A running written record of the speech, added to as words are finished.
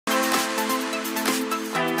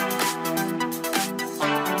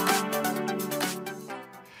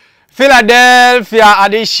Philadelphia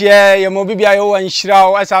adishare ye mo bibia yo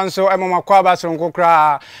wanhira asanso emama kwa basonko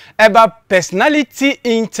kra eba personality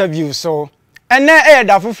interview so ene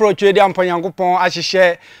da foforo twede ampanyankopon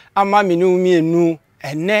ahyehye ama menu mienu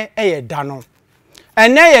ene da no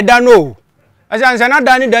ene da no asanse na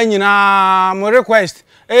da ni da nyina mo request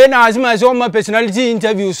na azima so ma personality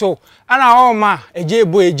interview so ana o ma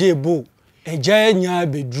ejebo eja nya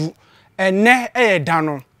bedru ene da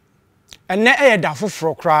no ene da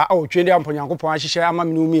foforo kra o twede ampanyankopon ahyehye ama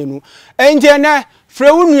menu mienu enti ene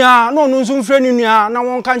frewunua no no nso mfrenunua na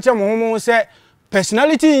won ka nche mo homo se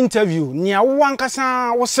personality interview ni awo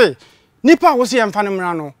ankasa wo se nipa wo se yemfa ne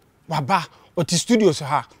mra no waba oti studio so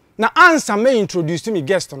ha na answer me introduce me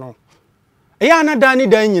guest no eya na da ni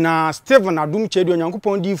da nyina stephenadomkyeiduah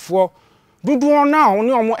nyankopon difo dudu na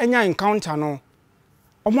oni omo enya encounter no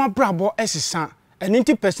omo abrabo esesa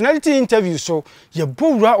enti personality interview so ye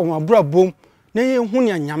bowura omo abrabom na ye hu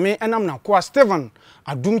nya nyame enam na kwa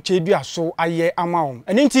stephenadomkyeiduah so aye ama om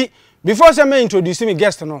enti before say me introduce me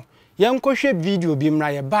guest no yen kohwe video bi mra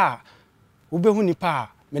ye ba wo be hu nipa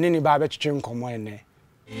me ne ba be twetwe nkomo ene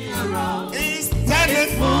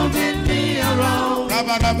It's moving me around.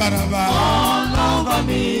 All over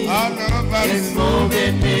me. It's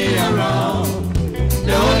moving me around.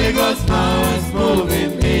 The Holy Ghost power is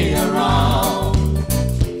moving me around.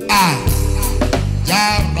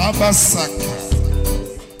 Ja Rabasaka.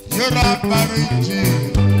 Yurabariji.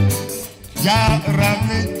 Ja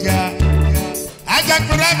Ramija.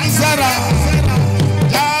 Agakuramisara.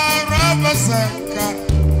 Ja Rabasaka.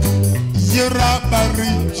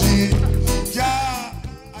 Yurabariji.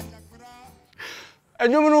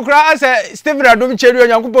 Enumunu kra ase stephenadomkyeiduah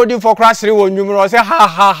nyankopon difo kra sere wo enumunu se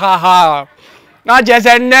ha na je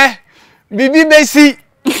se ne bibi besi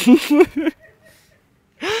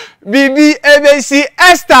bibi ebesi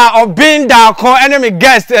ESTHER Obeng Darko enemy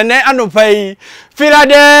guest ene anopai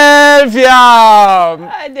Philadelphia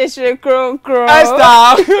Adeshe kro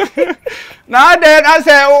ESTHER na then I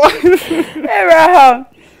say Abraham,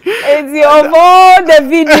 it's of all the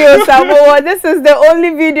videos I watched, this is the only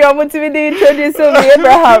video I'm going to be introducing me,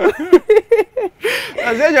 Abraham.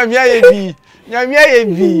 I said nyamia yebi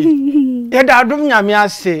ya da dum nyamia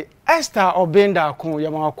say ESTHER Obeng Darko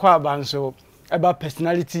ya makwa banso about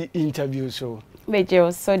personality interview so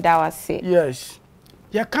Meje so that was it. yes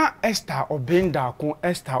ya kan ESTHER Obeng Darko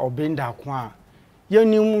a ya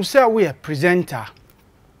ni mu say we a presenter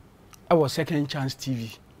our Second Chance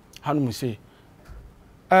TV hanu say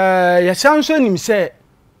ya sanso nim say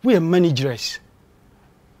we a managers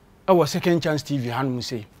our Second Chance TV hanu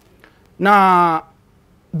say na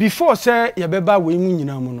before say ya beba we mu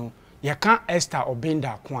nyina mu no ya kan ESTHER Obeng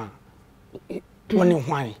Darko a woni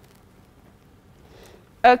hwan.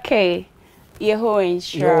 Okay, Yehowa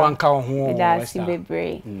ensure. Yehowa nka ho. That's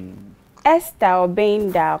bebre. ESTHER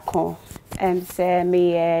Obeng Darko say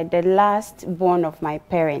me the last born of my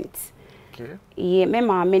parents. Okay. Ye me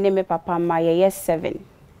mama ne me papa ma ye 7.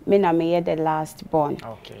 Me na me the last born.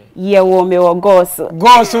 Okay. Ye wo me wo goso.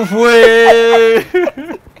 Goso fue.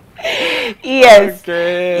 Yes.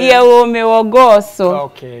 Okay. Ye wo me wo goso.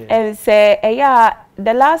 Okay. Say yeah,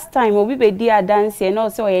 the last time we be there dance and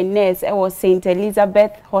also a nurse it was St.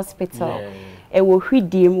 Elizabeth Hospital. E wo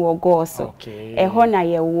hwidim wo goso. Okay. E ho na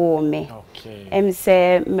ye wo me. Okay.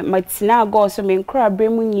 Say matina goso me nkra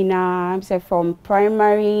bremu nyina say from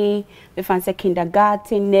primary, we fancy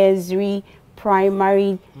kindergarten, nursery,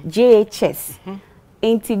 primary, JHS.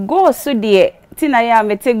 Enti goso de tina ya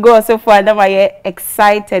me te goso for that I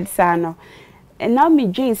excited sana. And now me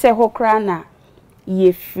dream say hokra na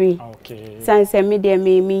ye free. Okay. San say me de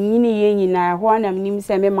me nyini ye nyina ho na nim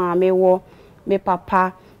say me maame wo me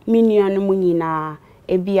papa me nuanu mu nyina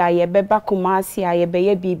e bia ye beba Kumasi a ye be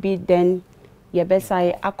ye bibi then ye be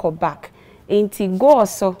say akọ back enti go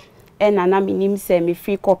so e na me nim say me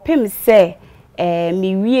free kopem say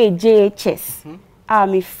me wie JHS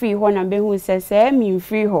me free ho na be hu say me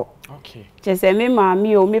free ho. Okay. Je say me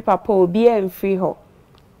maame o me papa obi e free ho.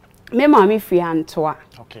 Me maame free antoa.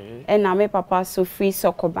 Okay. And na me papa so free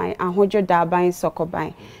sokoban ahojo da ban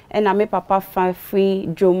sokoban. And na me papa fa free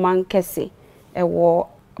Joman kese e wo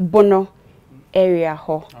bono area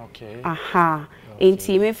ho. Okay. Aha.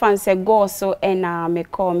 Enti me fan se go so and na me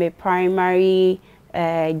call me primary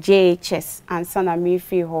JHS and sana me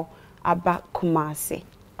free ho aba Kumasi.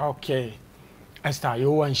 Okay. ESTHER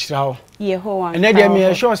Yehowa nhyira. Yehowa. And dey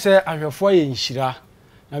me sure say ahwefo ye nhyira.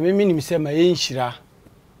 Na me nim say ma ye nhyira.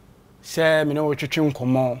 Say me no twetwe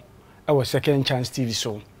nkomo e wo Second Chance TV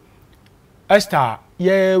so. ESTHER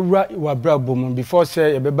ye wa brabom before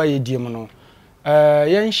say ye beba ye diem no.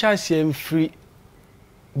 Ye nhya se mfiri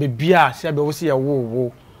bebia say be wo say ye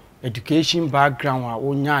wo education background wa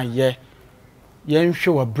onya ye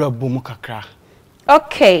yenhwe wa brabo mu kakra.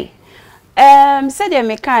 Okay. Said the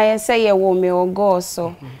mekai say ye wo me ogo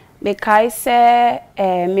so. Mekai say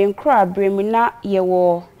me nkra abremu na ye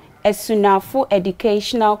wo Esunafo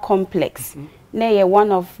Educational Complex. They are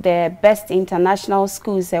one of the best international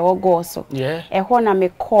schools go so. Yeah. Na me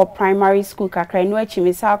call primary school kakra no echi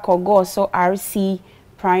me sa go so RC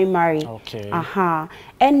primary. Okay.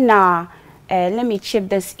 And now let me chip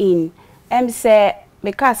this in. Say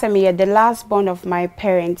because me the last born of my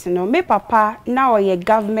parents, you know. Me papa now a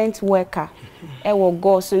government worker. Will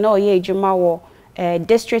go so no ye juma wo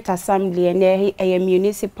district assembly and a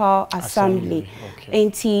municipal assembly. Okay.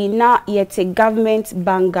 Enti na yet a government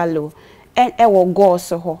bungalow. And I will go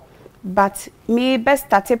so but me best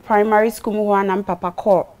started primary school one and papa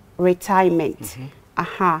call retirement.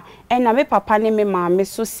 And na me papa ne me mama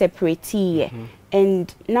so separate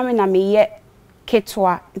and na me ye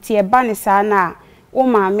ketwa ti e ba ne sa na wo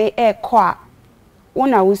mama e ko a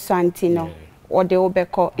wona wusanti no or de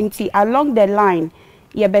obeko nti along the line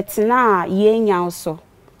ye betina ye nya so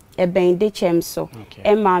e ben de chem so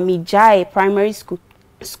e mama jai primary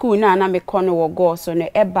school na me kono wo go so no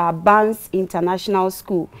eba Banks International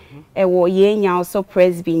School e wo ye nya so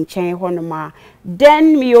presby nchen hono ma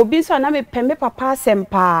then me obi so na me peme papa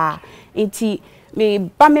sempa nti me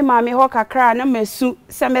ba me ma me ho kakra na mesu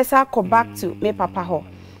se me sa ko back to me papa ho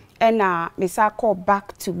and me sa call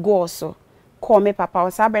back to go so call me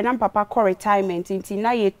papa so abe na papa call retirement nti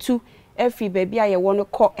na ye tu every baby I want to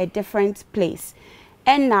call a different place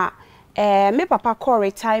and me papa call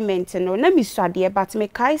retirement no na mi swade but me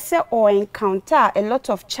kai say or encounter a lot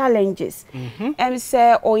of challenges and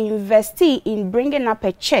say or invest in bringing up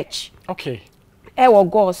a church. Okay. E will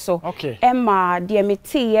go so. Okay. Emma dear me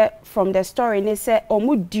from the story ne say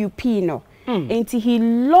omu dupino until he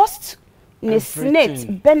lost his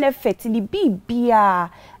net benefit in the bibia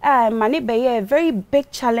money be a very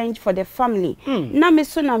big challenge for the family. Na me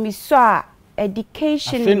so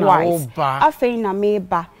education wise afei na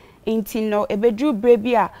meba inti no ebedru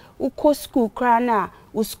brebia uko school krana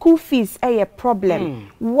u school fees a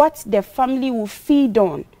problem what the family will feed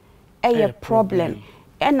on a problem.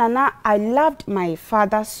 And na I loved my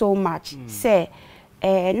father so much say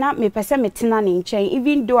na me pese me tina ni nchen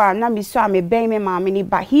even though na me so me ben me mama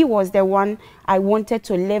but he was the one I wanted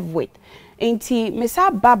to live with. Inti me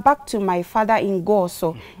sa back to my father in God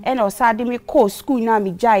so and osade me call school na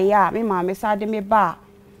me jai ya me mama sade me ba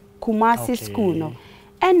Kumasi school no.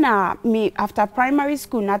 And me after primary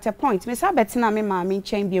school at a point me sa betina me mama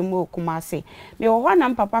nchen bi mo Kumasi. Me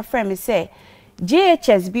one papa friend me say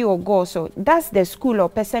JHSB or go so that's the school or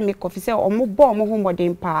person make officer or mo bo mo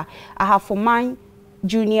homodin pa I have for mine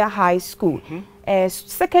junior high school.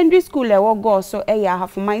 Secondary school or go so I have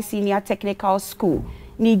for my senior technical school.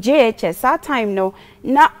 Ni JHS that time no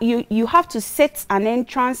now you have to set an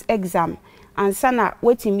entrance exam and sana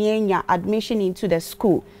waiting me admission into the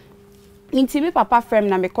school. Inti me papa friend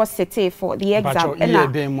na me cause set for the exam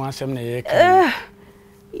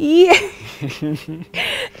yeah.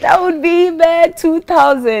 That would be about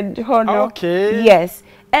 2000 okay yes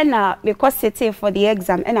and because set for the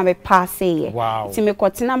exam and I pass it. Wow. Ti me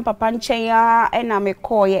kotina papa ncheya and I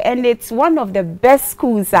call and it's one of the best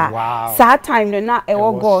schools wow. That time no na e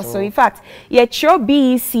go so in fact ye tro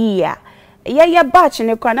BEC yeah batch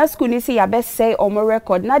ne kwana school ni say ya best say on my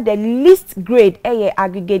record na the least grade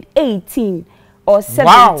aggregate 18 or 17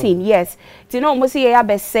 wow. Yes you know almost ya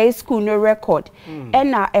best say school no record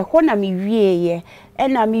and na e ho na me wie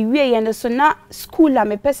and na me wie and so na school a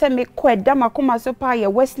me person me kweda makoma so pa ye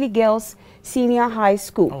Wesley Girls Senior High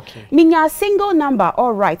School. Okay. Minya single number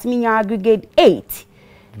all right minya aggregate 8 wow.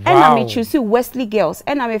 And na me choose Wesley Girls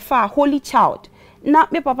and na me fa Holy Child na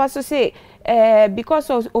me papa so say because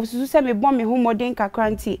of say me born me home modern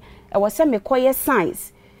kakranti I was say me koye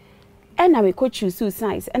science and I me coach choose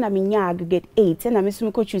science and I mean aggregate 8 and I me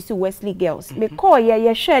coach choose Wesley Girls me call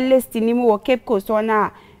ye share list ni mo Cape Coast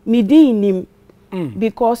one me din nim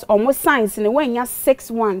because almost science in when ya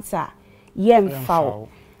 6 ones yem foul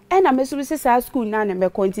and I me so say school na me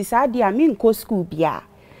konti sa dia me nko school bia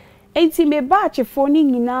enti me batch phone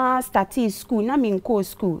nyina start school na me nko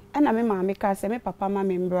school and I me mama ka say me papa ma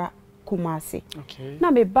me mbra Kumasi. Okay.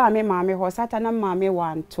 Na me ba me mama ho sata na mama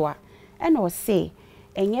wantoa and o say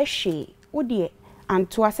enye hwe wo de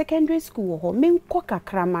antoa secondary school ho me nko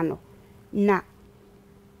kakrama no na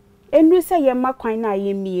enu say ye makwan na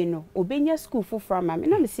ye mie no obenya school foforo ma me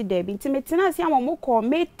na me si da bi ntimetina ase amamo call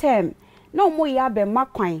me term na mo ya be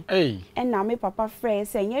makwan hey and na me papa frɛ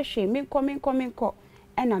say enye hwe me nko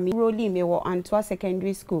and I'm rolling me or Antwa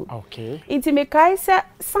Secondary School. Okay. Into me kai say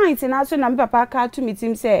science and also na me papa ka to meet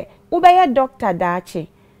him say ubeye doctor dache.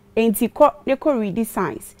 Enti ko ne ko read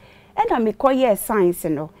science. And I me call ye science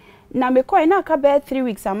no. Na me call na ka be 3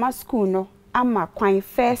 weeks ama school no. Ama kwan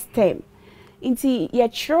first term. Inti ye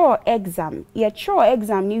throw exam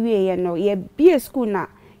ni we no ye be school na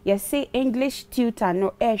ye say English tutor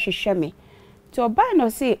no hwehwe me to ba no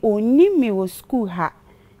say oni me wo school ha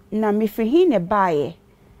na me fi ne bae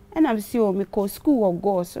and am say o me ko school or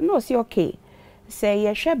go so no say okay say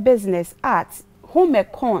ye share business arts home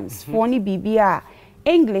econs for ni bibia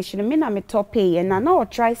English no me na me top pay na na o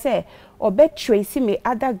try say o be trace me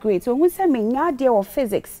other grades so who say me nya dey of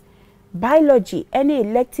physics biology any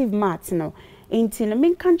elective maths no until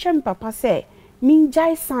me kan papa say me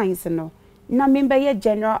jai science no na me be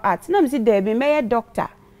general arts na me say there be me doctor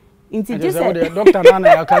until just say doctor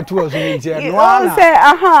na ya ka tu ozo me je no ana say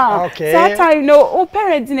okay that time no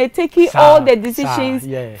parents they taking all the decisions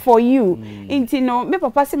for you until no me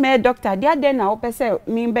papa say me doctor there then na o say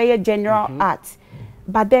me be general arts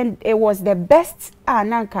but then it was the best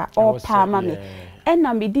ananka or palma me and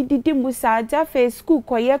na me didi musa ja school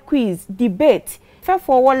koye quiz debate fa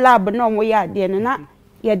for lab no mo ya de na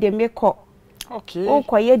ye de make up okay o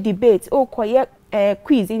koye debate o koye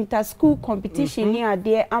quiz inter school competition ni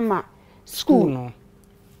ade ama school no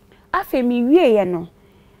afa mi wie ye no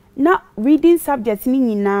na reading subjects ni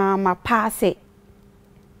nyina ma pass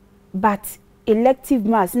but elective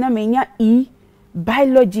maths na menya E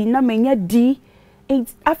biology na menya D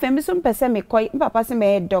afa mi so mpese me koy papa se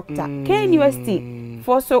me doctor Kyei-Duah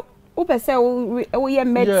for so o pese o ye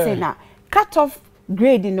medicine cut off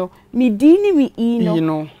grade no me D ni me E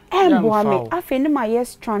no emboa me afa ni ma ye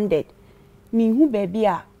stranded me hu baby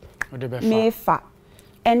a me fa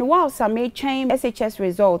and whilst I may change SHS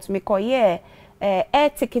results me koye air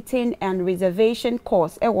ticketing and reservation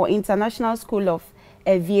course or International School of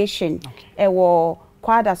Aviation or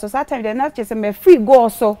kwada so that time they not just me free go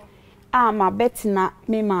so ama betina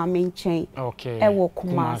me ma chain ewo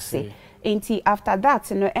Kumasi enti after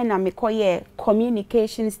that no na me koye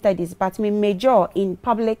communication studies but me major in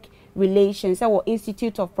public relations or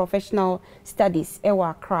Institute of Professional Studies ewa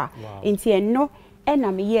Accra enti no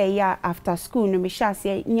na me ye ya after school no me sha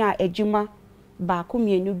se nya adwuma ba ko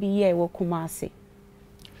mienu bi ye ewo Kumasi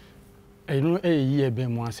eno ye be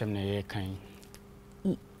mu asem na ye kan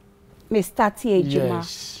me started ejuma.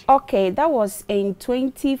 Okay, that was in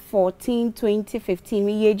 2014, 2015.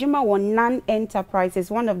 Me ejuma won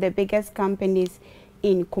Non-Enterprises, one of the biggest companies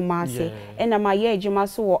in Kumasi. And I'm a ejuma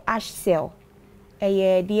so Ash Cell, the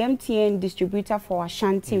MTN distributor for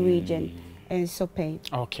Ashanti region and so pay.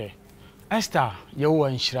 Okay, Esther, you were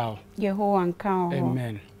in Shrao. Yehovah nka.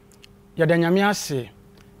 Amen. Yada nyame ase.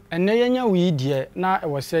 Enne yenya wi die na e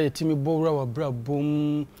wo se yetimi bowra wa bra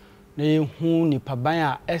bom. Ne hu ni paban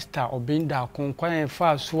a Esther Obeng Darko kwan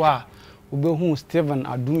fa so a obehu Stephen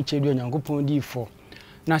adum Kyei-Duah Nyankopon di fo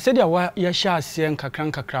na se dia wa ya sha ase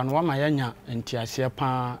nkakran no wa ma yanya ntiase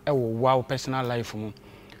pa e wo wa personal life mu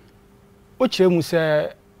o kire mu se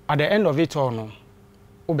at the end of it all no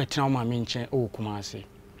o betina o ma me nchen o Kumasi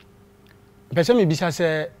pese me bisa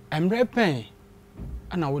se emre pen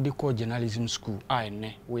ana wo de call journalism school a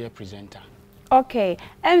ene we presenter. Okay,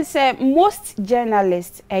 and say most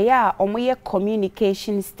journalists omoye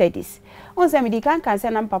communication studies. On say me di kan say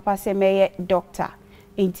na papa say me doctor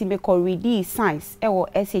inti me ko read science or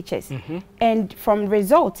SHS. And from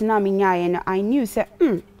results na me nya I knew say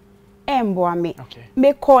emboa me.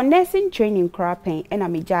 Me ko nursing training crapping and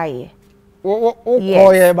me jaye.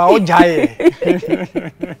 Koye ba o jaye.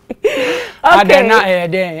 Okay.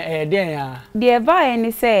 The ba any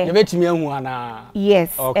say you betimi ahu ana.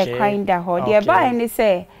 Yes, okay. Kinda ho. The ba any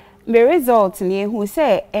say me result ni who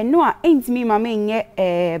say eno a intimi ma me nye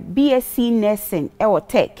BSc nursing or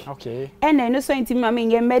tech. Okay. And eno so intimi ma me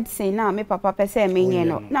nye medicine na me papa pese me nye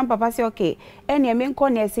no. Na papa say okay. Ene me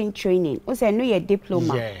nko nursing training. O say no ye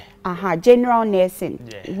diploma. General nursing.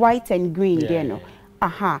 White and green there no.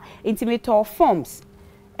 Intimate forms.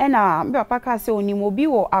 And me papa ka say onimo bi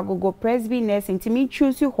wo agogo presby nursing intimi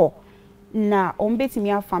choose ho. Na ombetimi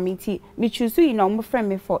afamiti me choose you na omo friend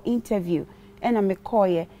me for interview. And me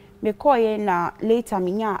call na later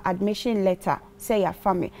me nya admission letter say ya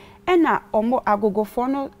family. And omo agogo for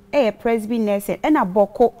no presby nursing and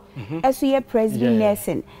boko eso ye presby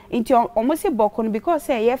nursing. Into omo say boko no because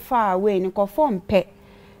say ye far away no conform pe.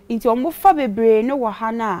 Into omo fa bebre no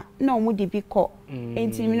wahana na omo de bi ko.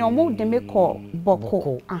 Into me no omo de me ko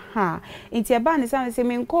boko. Into eba ne say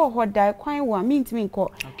me nko ho dai kwan wa me ntimi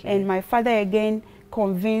nko. And my father again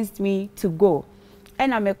convinced me to go.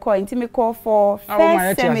 and I'm a call into me call for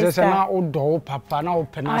first semester.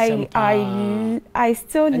 I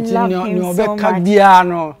still love him so much.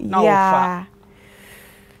 Yeah.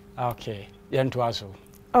 Okay.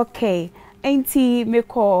 Okay. Enti me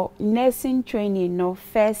call nursing training no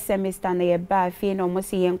first semester na ye ba fi no mo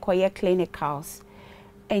se yen koye clinicals.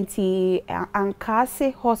 Enti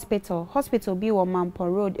Ankase hospital bi wo Mampo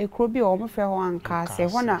Road ekro bi wo mo fe ho Ankase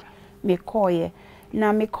ho na me koye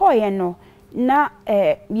na me koye no na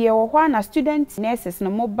ye wo ho na student nurses no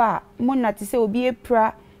mo ba mo na te se obi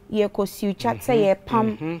epra ye kosi chat se ye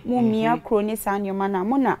pam mo mia kro ni sanyoma na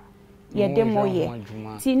mo na ye demo ye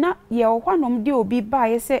ti na ye wo ho no mo de obi ba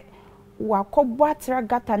ye se wakobwatra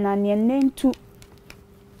gata na ne nentu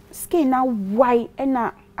skin na why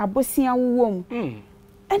na abosia wom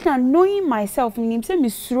and knowing myself nim say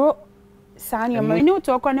misro sanya ma ni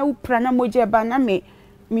to kwa na upra na moje ba na me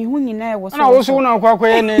hu nyina e wo so na wo so na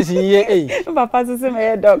kwakwaye na si ye papa so say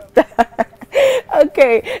me doctor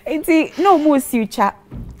okay enti no mo siucha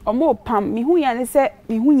omo pam me hu ya ne say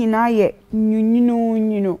me hu nyina ye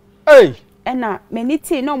nyunyino ena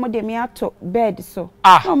meniti no mo de me ato bed so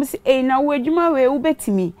no mo say na wo adwuma we wo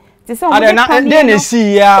betimi te say o mo de na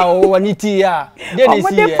si ya o wani ti ya de na si ya o mo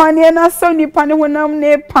de pane na so ni pane wonam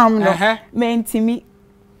na pam no mentimi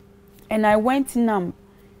and I went numb.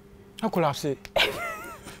 I collapse.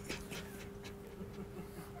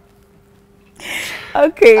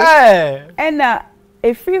 Okay and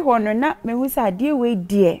a free honor na me hu say ade we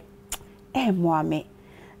die mo me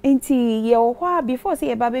Inti ye ohwa before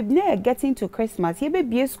say baby na getting to Christmas ye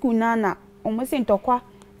be school na almost ntokwa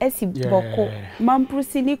esi boko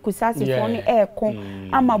mamprusi ni kusasi foni eko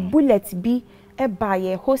ama bullet bi e ba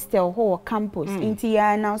ye hostel ho campus inti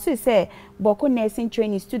ya now so say boko nursing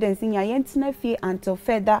training students in ya yentina fee until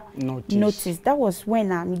further notice. That was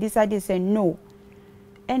when I decided to say no.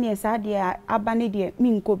 And yes I dia abani dia mi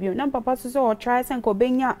nkobio na papa so try sen ko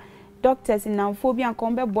benya doctors in amphobia and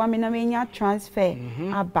come boa me na menya transfer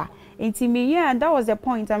aba enti me yeah that was the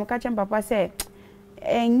point I'm catching papa say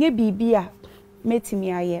enye bibia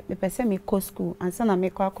metimi aye me pese me co school and so na me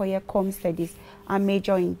kwa koye com studies and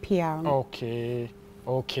major in PR. Okay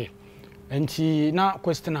enti na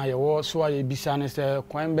question aye wo so aye bisa ne say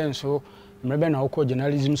kwan ben so mrebe na uko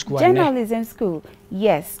journalism school school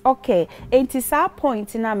yes okay enti sa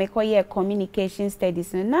point na me koye communication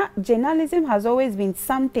studies na journalism has always been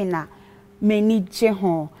something na many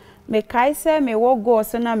jeho me kai say me wo go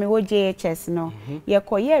so na me wo JHS no ye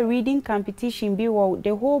koye reading competition bi wo the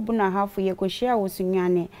whole buna half ye ko share wo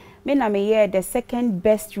sunyane me na me ye the second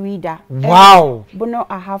best reader wow buno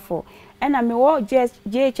a half and na me wo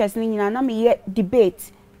JHS ni na me ye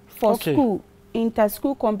debate for school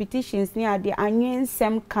inter-school competitions ni ade anwen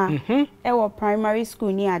sem kan e primary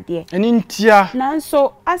school ni ade enintia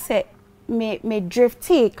nanso ase me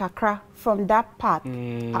drifty kakra from that part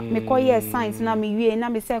me koye science na me wie na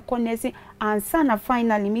me say connecting and sana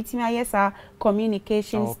finally meet me ayesa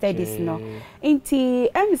communication studies no inti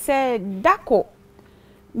em say dako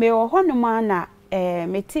me ohonoma na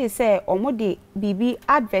me te say omode bibi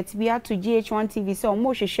advert bi to GH1 TV so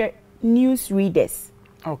omo hwehwe news readers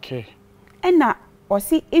and now, or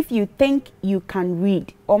see if you think you can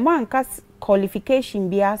read, or man cast qualification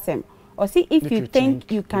be asem, or see if you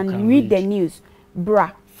think you can read the news, bra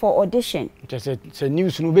for audition. Just say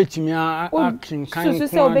news no betimi acting kind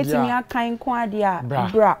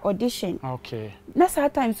bra audition. Okay. That's how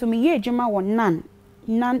time so me ye juma won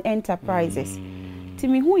non enterprises. To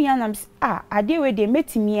me who yanam ade we de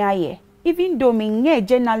metimi aye. Even though me nye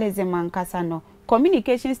journalism and kasano.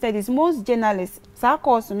 Communication studies most journalists sa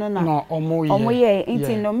course no omo ye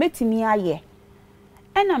inti no metimi aye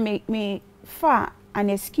ena me fa an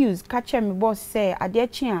excuse catch me boss say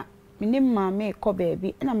ade chi a me nim ma me ko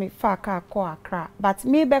baby ena me fa ka ko Accra but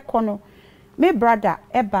me be kono me brother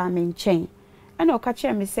e ba me nchen ena o catch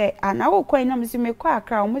me say ana wo ko ina me say me ko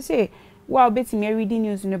Accra omo say wa betimi reading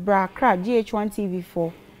news no bra Accra GH1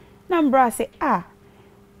 TV4 na mbra say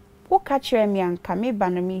wo catch me anka me ba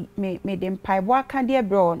no me dem paibo akade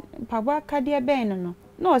bro paibo akade ben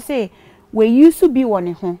no say we used to be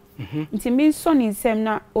one ho nti me so ni nsem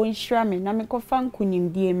na onhira me na me ko fa nkunim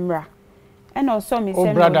die mra and also me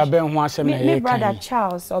say brother ben ho asem na me brother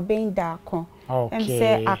Charles Obeng Darko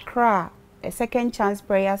say Accra a second chance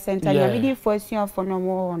prayer center ya video for sia for no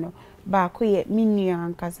more no ba ko ye minu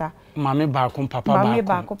ankasa mame ba ko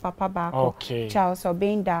papa ba ko Charles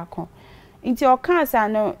Obeng Darko Inti okansa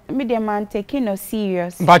no me dem man taking no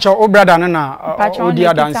serious. But your brother na odi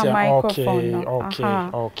adanse.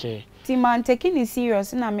 Okay. Ti man taking it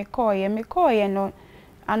serious na me call ye no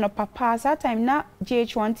ano papa that time na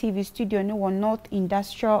GH1 TV studio no one North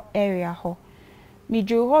Industrial area ho. me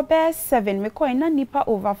drew ho be 7 me coin na nipa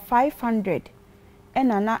over 500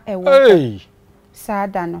 na ewo hey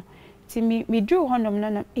sada no ti me drew honom na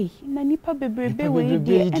na nipa bebrebe we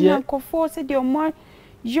die na kofo se de omo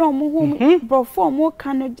yo mo hu brofo mo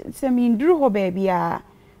kan se me drew ho baby a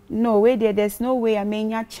no way there's no way I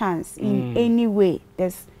menya chance in any way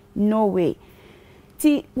there's no way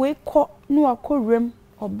ti we ko no akorem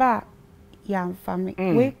oba ya mfame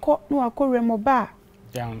we ko no akorem oba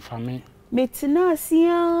ya mfame metina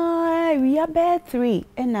sia we are 3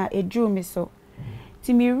 na edru me so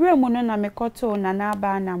ti mi remu no na mekoto na na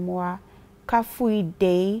ba na moa kafui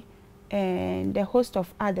day and the host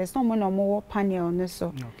of others no more panel no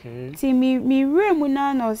so okay ti mi remu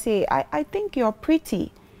na no say I think you're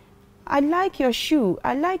pretty. I like your shoe.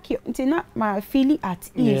 I like your. It's not my feeling at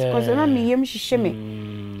ease because I me yem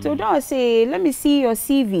shisheme. So don't say, let me see your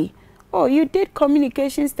CV. Oh, you did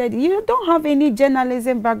communication study. You don't have any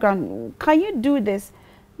journalism background. Can you do this?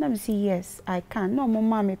 Let me see. Yes, I can. No,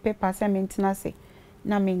 mama, me paper say me say.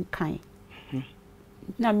 Na me kind.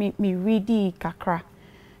 Na me ready kakra.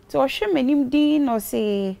 So she me nim di no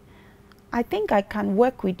say. I think I can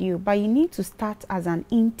work with you, but you need to start as an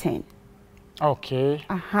intern. Okay.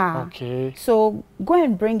 Okay. So go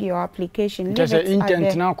and bring your application. Just an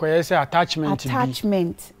intent now, say attachment.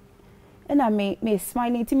 Attachment. And I may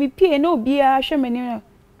smiling to me. P no be a shaman.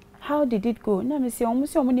 How did it go? Now me say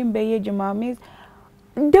almost so many baye.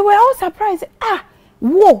 They were all surprised. Ah,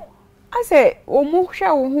 whoa! I say, oh, Musha,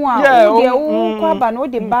 who are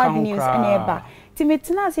the bad news and ever.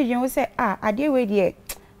 Timetina say you say, I dear way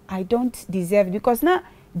I don't deserve because now.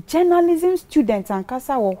 Journalism students and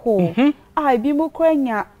kasa wo ho bi mo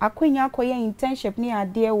kwanya akwanya koye internship ni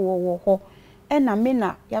ade wo ho na me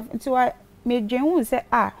na nti wa me dwenhu se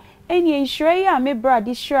eni ensure ya me bra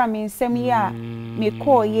di sure me nsem ya me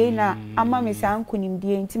call ye na ama me san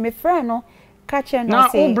kunimdie nti me friend no ka che no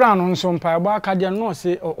se na o bra no nso mpa ba aka de no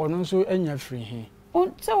se ono nso anya free he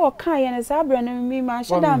on se wo kan ye na sa bra no me ma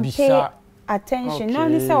should am pay attention no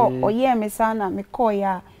ni se oye me sa na me call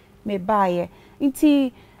ya me buy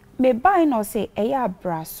nti me buy no say eya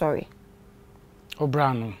bra sorry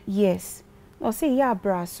obra no yes no say ya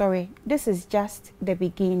bra sorry this is just the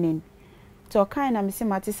beginning to kind na me say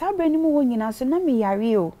mate sabra ni mu wonyina so na me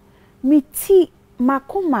yare o me ti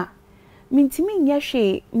makoma me ntimi nya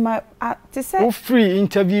hwe ma te say o free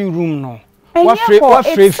interview room no wa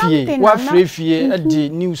free fie di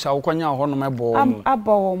news awokwanya ho no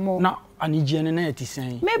abo mo na anigye ne na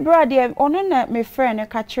etisen me brother ono na me friend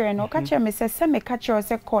ka kire no ka kire me se me ka kire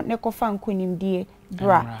se ko ne ko fa nkunimdie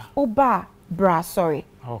bra oba bra sorry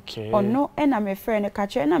okay ono na me friend ka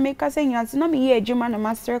kire na me ka se nyanse na me ye adwuma na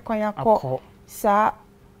master kon yakọ sa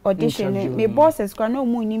audition me bosses kwa na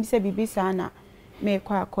mu nim se bibi sa na me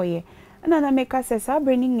kwa akoye na me ka se sa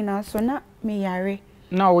brani nyina so na me yare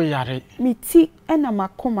na wo yare me ti na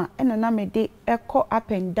makoma na me de ekọ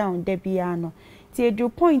up and down de bia no ti do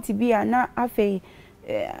point be na afei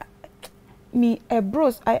me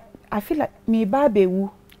bros I feel like me babewu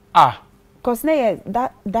cause na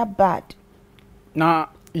that bad na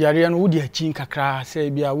yare no wudi achi kakra say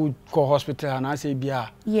bia wo call hospital na say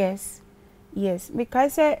bia yes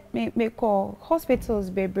because me call hospitals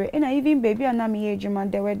bebre and even baby na me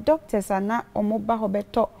ejuma there were doctors na omoba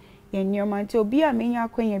hobeto yenyoma nti obi a menya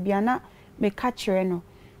akwanya bia na me ka kire no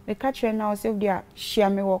me ka kire na osef dia share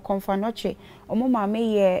me wo confanoche omo ma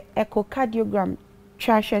me ye echocardiogram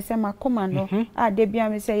trashe se makoma no de bia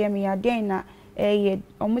me say ye me ya den na ye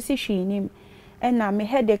omo si hwinim and na me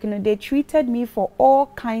headache no they treated me for all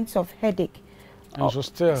kinds of headache and so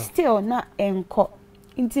still na enko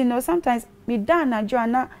nti no sometimes me dan na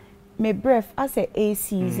joana me breath as a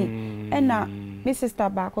ACZ and na me sister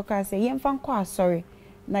back ka say ye mfa nko asori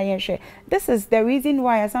na yeshe this is the reason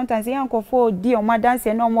why sometimes yanko for di o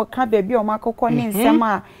madanse no mo ka baby o makoko ni nsem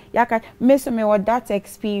a yaka meso me with that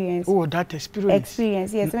experience that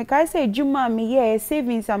experience yes me kai say juma me ye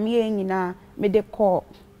savings am ye nyina me de call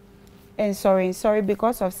and sorry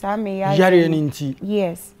because of some me yare nti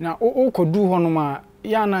yes na o kodu ho no ma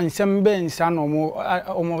ya na nsem be nsa no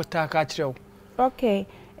mo ta ka kirew okay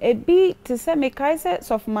ebi to say me kai say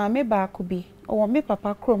of ma me ba ko bi or me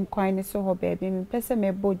papa chrome coin so ho baby me pese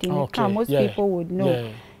me body me can most people would know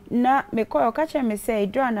na me call catch me say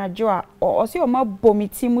edra na jo a o se o ma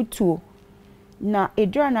bomiti mutuo na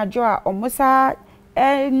edra na jo a o musa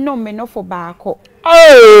no me no for baako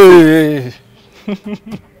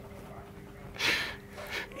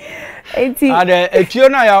ade etuo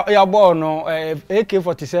na ya ball no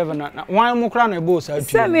AK47 na wan mu kra na e bo sa tuo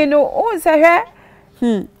se me no o se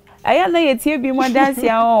hwe aya na yetie bi mo dance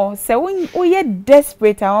ya o se wo ye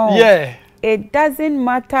desperate yeah it doesn't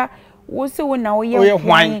matter wo se wo na wo ye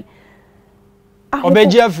hwan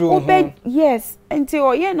obeji afro yes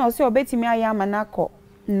until ye no se obetimi ayama nako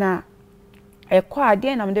na ekwa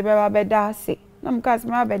ade na mde beba beda ase na mkas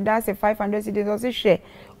ma beda ase 500 cedis o se hwe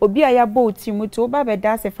obi aya bo timu to ba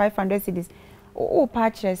beda ase 500 cedis o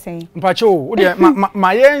patch say mpache o de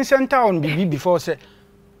ma ye center on bibi before say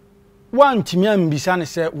one timi ambisa ne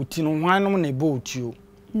se uti no hwan no na bo tio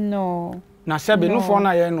no na sebe no fo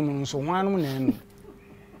na ye no nso hwan no na enu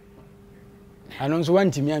anonso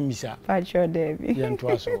one timi ambisa patch o debi ye nto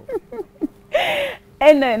aso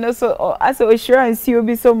no so as assurance you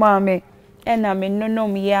be so mame and me no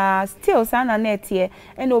ya still sana net here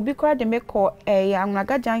and obi kwa de make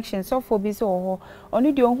Anwaga junction so for bi so ho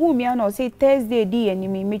oni de ohun mi na say Thursday di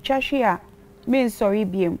enimi me twahwe a me sorry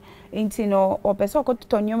biem nti no opeso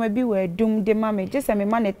kototo nyoma bi we dum de mame just me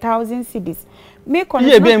man 1,000 cedis me kon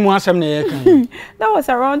ye be mu asem na ye kan that was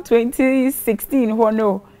around 2016 ho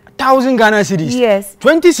no 1,000 Ghana cedis yes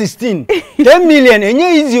 2016 10 million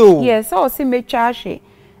enye easy o yes so see me twahwe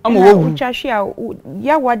amowo twahwe a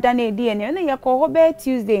ya wada na edi ene na ye ko ho be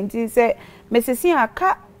Tuesday nti se mesesi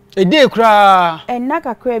aka ede kra enna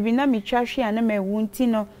kakra bi na me twahwe a na me wu nti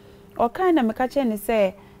no o kan na me ka che ne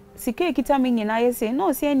se sika ekita me nyina ye se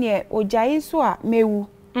no se ne ojaye so a mewu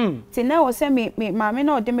ti na wo se me maame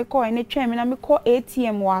na ode me ko ene twen me na me ko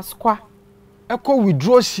ATM waskwa eko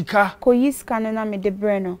withdraw sika ko yiska na me de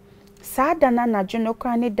bre no sada na jono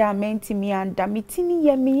kwa ne da menti mi anda mitini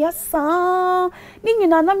ye mi yasa ni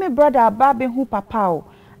nyina na me brother ababe hu papa o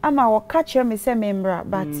ama wo ka kire me se membra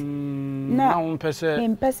but na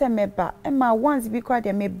mpese me ba ema once bi kwa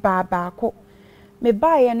de me ba ko me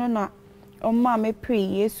ba ye no na oma me pray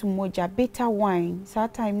Yesu moja better wine sa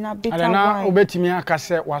time na better wine na obetimi aka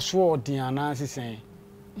se waso odin ana sisen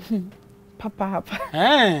papa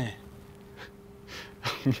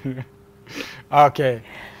okay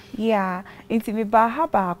yeah inti me ba ha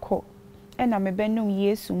ba ko na me benum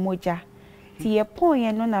Yesu moja ti ye pon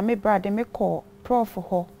ye no na me brother me call prof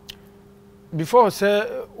ho before say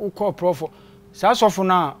u call prof sa sofo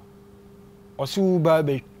na osu ba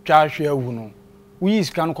be twahwe awu no we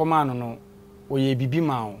scan command no oye bibi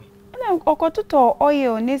ma o na okototo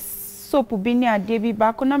oil ne soap bi ni ade bi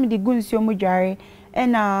ba ko na me de gunsuo mu dware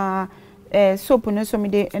na soap no so me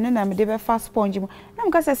de eno na me de be fast sponge mu na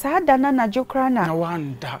mka se sa da na jokra na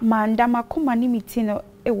wanda manda makoma ni miti no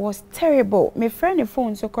it was terrible me friend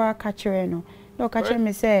phone so kwa ka kire no no ka kire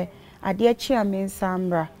me say ade achi a me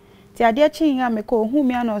nsambra ti ade achi nya me ko hu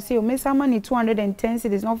mi ana o say o me sama ni 210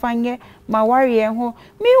 cedis no fanye ma worry ho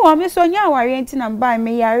me wo me so nya worry nti na buy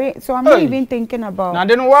me yare so I'm not even thinking about na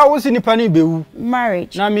de no wa wo si nipa ni bewu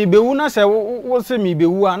marriage na me bewu na se wo se me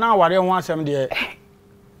bewu a na ware ho asem de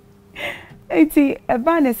eti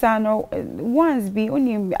ebanesano once be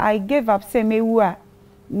only I gave up say mewu a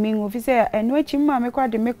me officer eno achi ma me kwa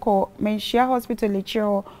de me call menshia hospital e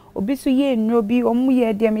chiro obi so ye no bi omu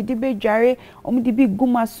ye de me de be dware omu de bi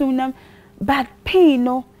guma sunam but pain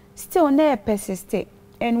no still na persist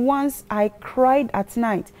and once I cried at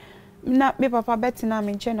night na me papa betina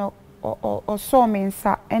me nche no o so me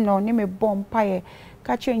nsa eno ne me bom paye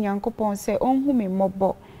ka che nyankopon say onhu me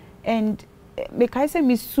mobo and because I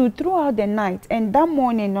miss throughout the night and that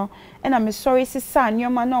morning no and I'm sorry sister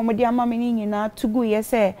nyoma na omodi ama me nyina to go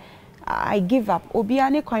yes I give up obi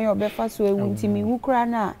ane kwan yo befa so ewu ntimi wukura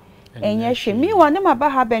na enye hwe mi wa na maba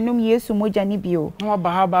ha benum Yesu moja ni bio na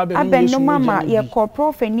ba ha ba benum mama ye call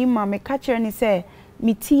prof ni mama ka kire ni say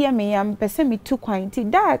mi tie me ya mpese mi tu kwan ti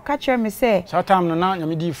da ka kire me say so time no na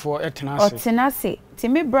nyamedifo etenase otenase ti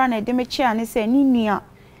me bra na de me chia ni say ni nua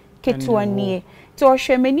keto nie to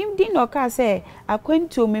hwemanim di no ka say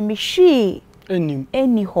akwantu me hwi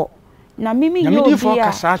eni ho na mimi nyobi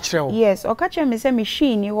a yes o ka che me say me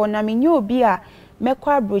hwi ni ho na me nyobi a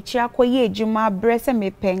mekọ abrochi akoye ejuma bre se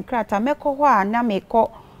me penkrata mekọ ho a na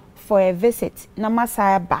mekọ for a visit na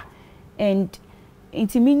masaba and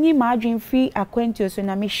intimini madwin free akwantu so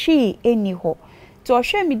na me hwi eni ho to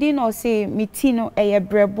hwe me di no say me ti no eye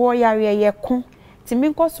brebo yare ye ko ti me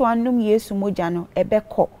nkoso anum Yesu moja no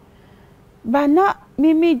ebekọ bana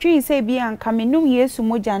mimi dream say bi anka me num Yesu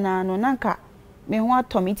moja na no nanka me ho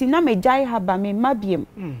atomi ti na me jai haba me mabiem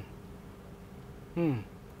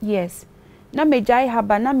yes na me jai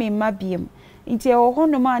haba na me mabiem nti e ho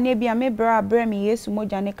no ma na bia me bra me Yesu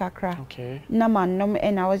moja ne kakra na manom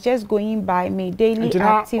and I was just going by me daily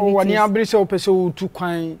activities o wani abri se opeso tu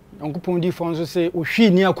kwan onkopon di fon so say o hwi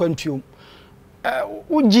ni akwantuom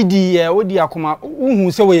o gidi e o di akoma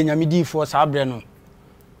uhu se wo yanyamedi fo sa abre no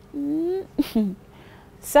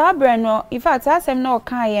sabre no in fact asem na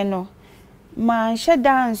okan ye no man she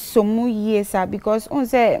dan somu yesa because on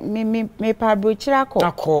say me pa brochira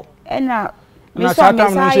ko ena na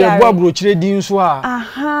satam no se bo abrochire din so a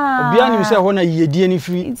aha obia nim se ho na yedie ni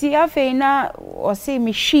free nti afei na o se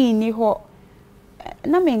machine ni ho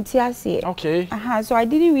na menti ase okay aha so I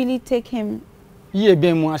didn't really take him ye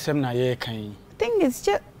ben mu asem na ye kan I think it's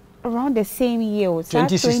just around the same year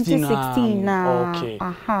 2016 now okay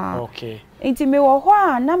aha okay nti me wo ho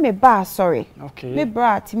a na me ba sorry okay me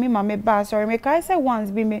brat me ma me ba sorry me kai say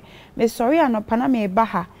once be me sorry anopa na me ba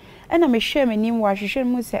ha ena me hwe me nim wa hwehwe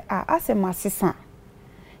mu se ase masesa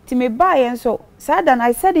ti me ba yen so sad and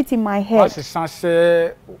I said it in my head masesa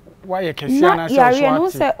se why you can see na so ya no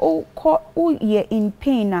say o ye in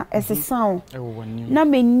pain na esesa o na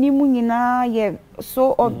me nim nyina ye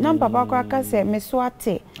so na papa kwa ka say me so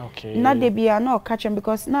ate na de bia na o catch him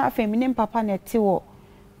because na afem nim papa na ti wo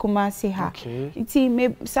kumasi ha ti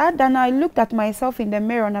me sad and I looked at myself in the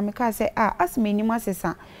mirror na me ka say as me nim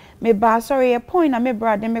asesa me ba sorry a point na me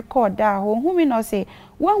brother me call da ho hu me no say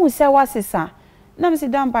when who say wasesa na me say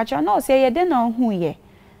dan pacha no say ye de na hu ye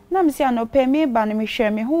na me say anope me ba na me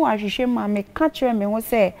hwe me hu ahwehwe ma me ka kire me ho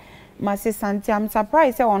say masesa nti am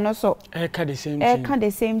surprised say ono so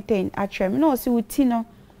the same thing actually me no say uti no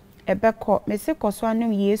ebekọ me say koso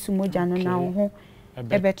anu Yesu moja no na ho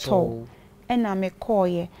ebeto ena me call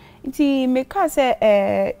ye nti me ka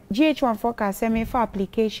say GH1 forecast say me for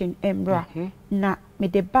application embra na me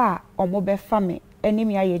de ba omo be fa me eni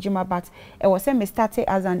me ayejuma but e was say me started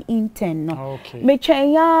as an intern no me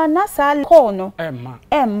chenya na sa call no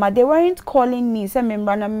Emma they weren't calling me say me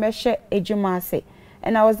mbra na me hye ejuma ase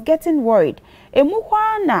and I was getting worried emu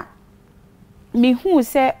hwa na me hu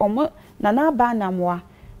say omo na ba na moa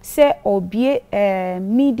say obie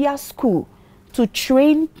media school to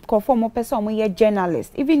train conform person omo ye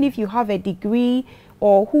journalist even if you have a degree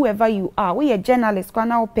or whoever you are we a journalist kwa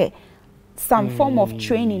na ope some form of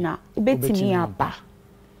training na betimi aba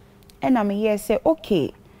and I hear say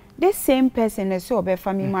okay this same person is so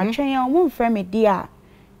obefa me ma twen ya omo mfrɛ me dia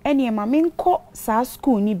ene ma me nko sa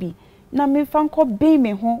school ni bi na me fa nko be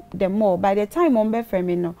me ho the more by the time on be frɛ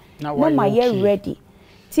me no na ma ye ready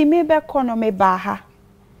ti me be kono me ba ha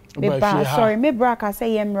me ba sorry me braka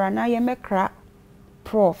say ye mra na ye me kra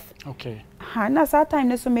prof okay ha na sa time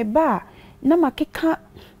ne so me ba na makeka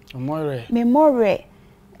me more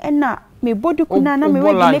ena me bodu kuna na me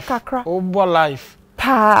ready ne kakra obo life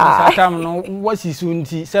pa sa time no what is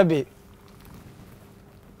unti sebe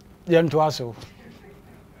yento aso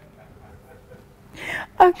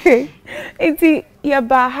okay iti ye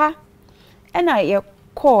ba ha ena ye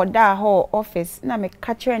call da ho office na me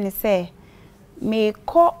catcher ni say me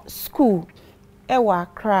call school e wa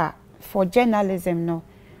Accra for journalism no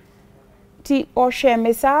ti o hwe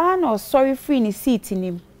me sa no sorry free ni seat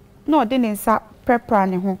ni no de ni sa prepare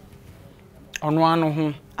ne ho ono ano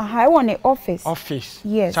ho aha I want a office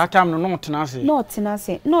yes that time no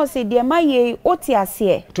tenase no say de ma ye oti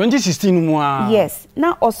ase 2016 mu a yes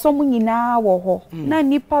na osom nyina wo ho na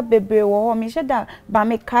nipa bebre wo ho me heda ba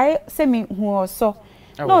me kai se me hu oso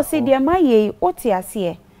no say de ma ye oti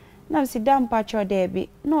ase na se dam pacho de bi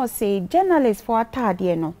no say journalist for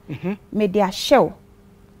atade no me dia show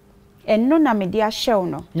and no na me dia show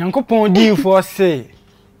no Nyankopon di for say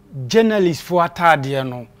journalist for atade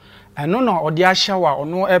no eno na odi ahyawa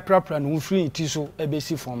ono eprapra no mfiri ti so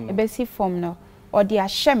ebesi form no odi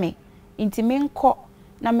ahye me nti me nko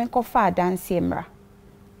na me nko fa dance emra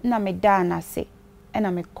na me da na se na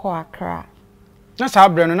me ko Accra na sa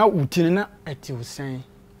abre no na utini na eti usen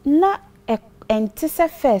na entise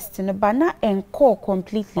first no ba na enko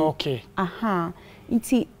completely okay aha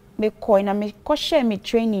nti me ko na me ko share me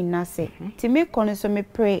training na se nti me ko no so me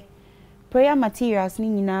prayer materials ni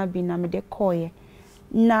nyina bi na me de ko ye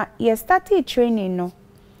na ye started training no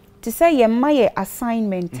to say ye my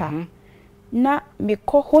assignment na me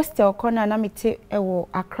ko hostel corner na me te ewo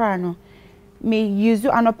Accra no me use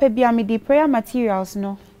anopa bia me di prayer materials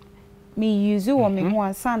no me use wo me ho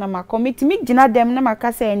ansa na ma committee me gina dem na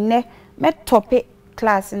maka say ne me topic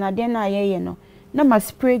class na de na ye no na ma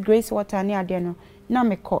spray grace water ni ade no na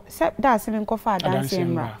me ko da se me ko fa dance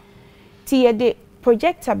emra ti ye de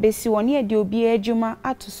projector besi woni ye de obi adwuma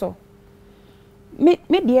atoso me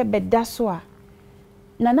de beda so a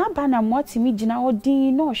na ba na moti mi gina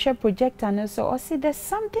odin no share projector no so o see there's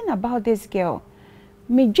something about this girl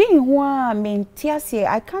me dwen ho a me ntiase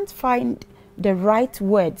I can't find the right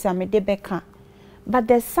words am de beka but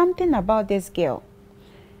there's something about this girl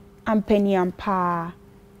ampeni ampa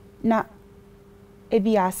na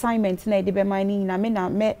ebi assignment na de be mine na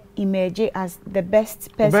me emerge as the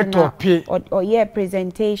best person or yeah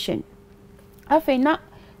presentation afi na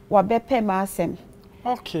wa bepe ma asem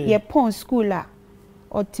okay ye pon school a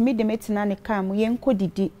otimi de metina ne kam ye nko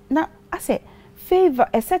didi na ase favor,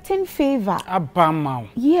 a certain favor. Abama.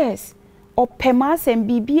 Yes. Or pemas and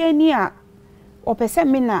bibiania or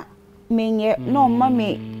pesemina menye no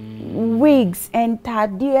mame wigs and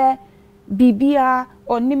tadia bibia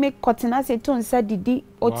or nime cotton se ton sadidi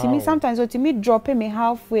or to me sometimes or to me dropping me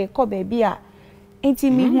halfway ko babia. Ain't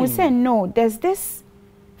me who say no, there's this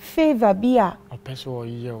favor bia.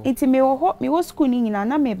 Ain't me wo me was schooling in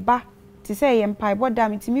na me ba to say empire but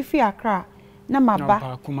damn it me free Accra na ma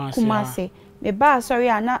ba Kumase me ba sorry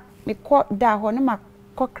ana me ko da ho na ma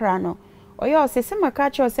kokra no oyo se se maka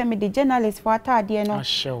cho se me the journalist for atade no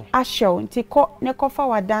ashow nti ko ne ko fa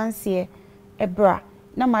wa dance ebra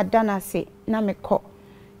na madana se na me ko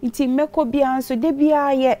nti me ko bia nso de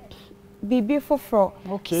bia ye bibi foforo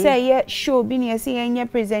say ye show bi ne se ye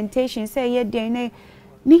presentation say ye den ne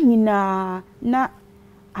nyina na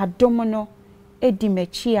adomo no edi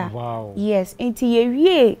mechia yes nti ye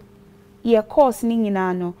wie ye course ni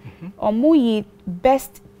nyina no omo yi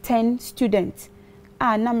best 10 students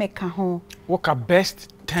na meka ho woka best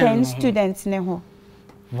 10 students ne ho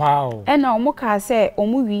wow ena omo ka say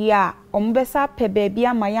omo wi a omo besa pe baby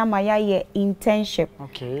amaya ye internship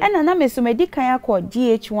ena na meso medikan akọ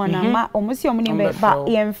GH1 ama omo si omo ni me ba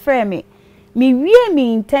ye mfrɛ me wie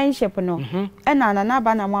me internship no ena na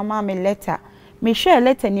ba na mama me letter me share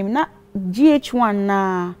letter nim na GH1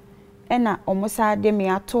 na ena omo sa de me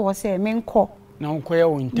ato say me nkọ na nkoye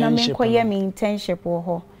wo internship na me nkoye me internship wo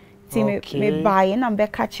ho ti me buy na be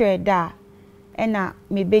catch da ena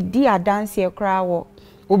me be di adanse kra wo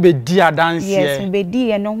wo be di adanse yes me be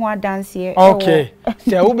di no ho adanse okay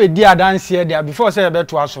say wo be di adanse there before say be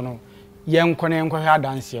to aso no ye nkone nkwe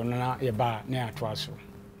adanse no na ye ba na ato aso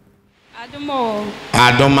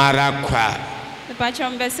adomara kwa Bacho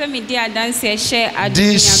mbese mi di adanse she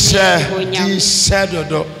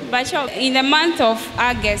dodo. Bacho in the month of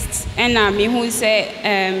August mi hu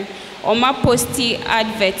say oma posti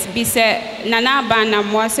advert bi say nana ba na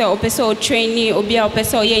mo say opeso trainee obi a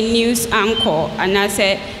opeso ye news anchor and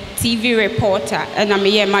say TV reporter me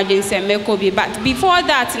ye imagine say meko bi but before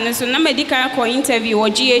that so na medical ko interview or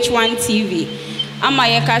GH1 TV ama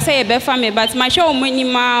ye ka say ye be fa me but ma show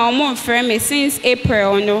omunima omo frame me since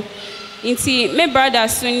April no. Inti me brother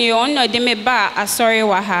suni ono de me ba asori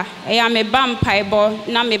wa ha ya me ba mpaibo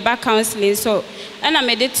na me ba counseling so na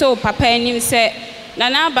me de to papa enim se na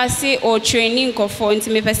na abase o training kofo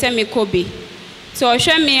nti me pese me kobi so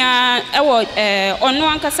hwe me a ono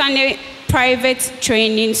ankasa ne private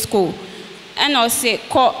training school and o se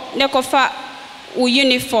ko ne kofa u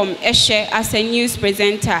uniform ehye as a news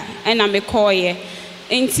presenter na me call ye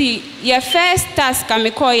nti your first task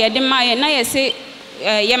me call ye de ma ye na ye se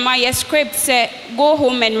my script say go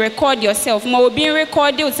home and record yourself. Ma will be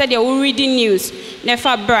recorded said you will reading news.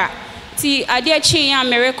 Never bra. Ti ade chi ya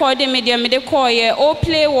me recording me de call ye all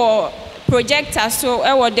play or projector so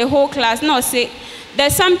the whole class no say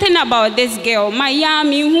there's something about this girl. My ya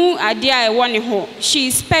mi hu ade I want ho. She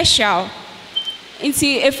is special.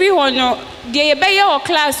 Inti everyone no de be your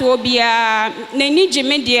class will be na ni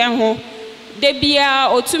jime de ho. De bia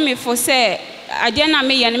otumi for say Adiana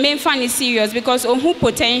me and me funny serious because who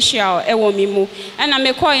potential ewo mi mu and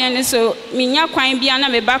me call yen so minya kwan bia na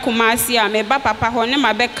me ba Kumasi a me ba papa ho ne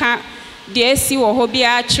ma beka de esi wo ho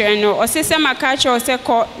bia kire no o se maka kire o se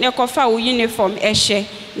ko ne ko fa wo uniform ehye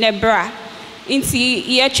ne bra nti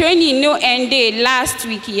ye training no end last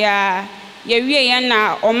week ya ye wie ya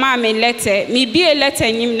na o ma me letter me bie letter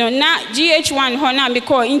nyim no na GH1 ho na me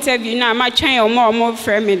call interview na ma twen o mo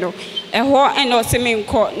frame me no eho eno se me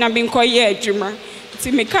nko na me nko ye adwuma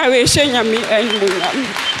ti me ka we hye nyame anyam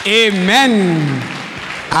amen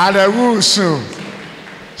Arawusu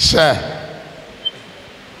she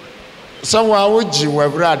someone woji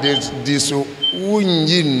webrade di so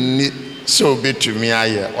wunyi ni so betumi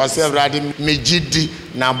aye o se webrade megidi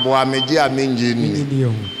na boa meji a menji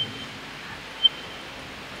ni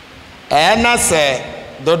ena se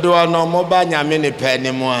dodo no mo ba nyame ne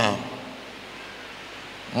pani mu a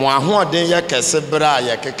mo ahoden ye kese bra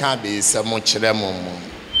ye keka be se mo kire mo mo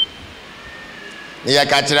ne ye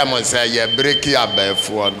ka kire mo se ye breki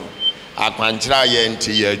abafo no akwankyira ye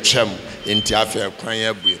nti ye twam nti afa kwan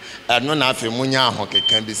ye bue eno na afa munya aho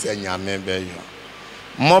keka bi se nyame be yo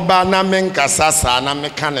mo ba na menkasa sa na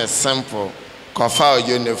meka ne simple kofa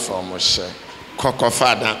uniform she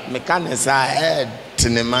kokofa da meka ne sa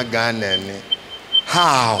tinema Ghana ni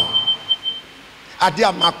how ade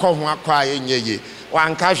amakọ ho akwa yenye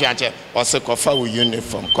wanka hwache ose kofa wo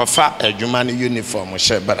uniform kofa adwuma ne uniform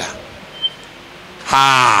shebra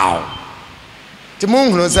how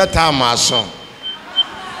timunhuro za time aso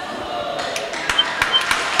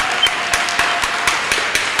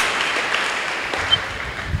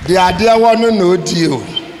the idea one no deal.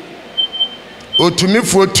 O to me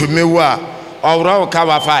for to me wa or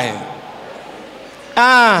cover fine.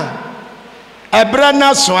 A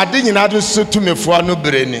brana so I didn't know to me for no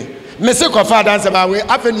brainy. Mr. Kofa dance about way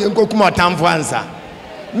after you go come out time for answer.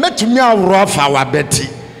 Met to me a rough our Betty.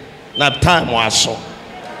 That time was so.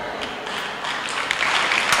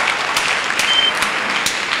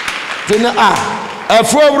 Then a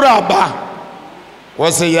four rubber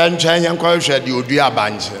was a young Chinese question you do a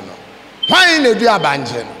banjo. Why in a dear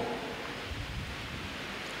banjo?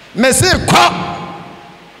 Monsieur Cock.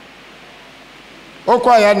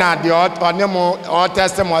 Okwaya na the onemo or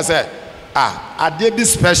testimony say I did be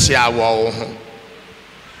special wo.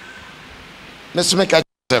 Mr.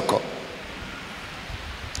 Mekacheko.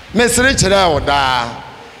 Mr. Richard da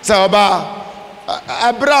say oba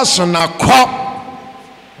abraso na ko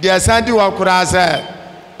the sandi wa kura say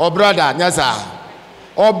o brother nyasa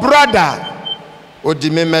o brother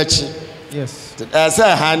odime mechi. Yes.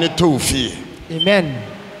 Say hani to fi. Amen.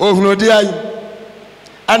 Ohunu di ayi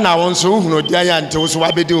ana won so ohunu di ayi ante wo so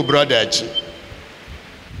wabedi o brother achi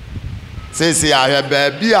sesi ahwe ba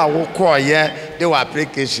bi a wo ko ye de wa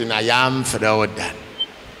application ayam frɛ wo dan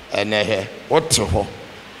ene he woto ho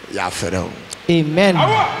ya frɛ wo. Amen.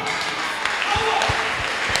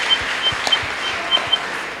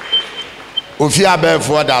 Ofi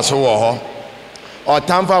abefo da so wo ho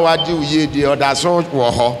otamfa wadi uye di oda so wo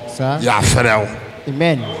ho ya frɛ wo.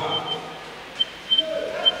 Amen.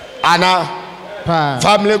 Ana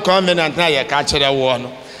family covenant na ye ka kire wo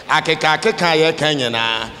no akeka ye kan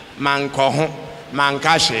nyina manko ho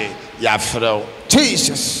manka hwe ya frɛw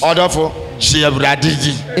Jesus odofo hye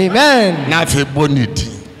abradigi. Amen. Na fe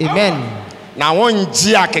boniti. Amen. Na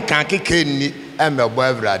wonji akeka ni emebo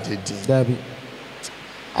abradigi Dabi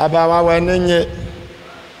abawa wanenye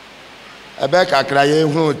ebe kakra ye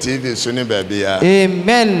hu TV so ni ba bia.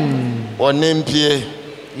 Amen. Onempie.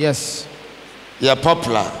 Yes. You're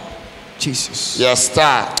popular. Jesus. You're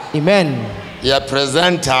star. Amen. You're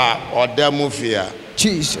presenter or demofia.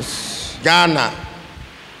 Jesus. Ghana.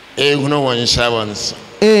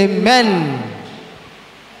 Amen.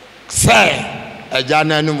 Say, a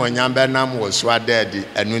Ghana no one yambenam was what daddy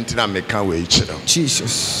and winter make way.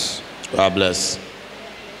 Jesus. God bless.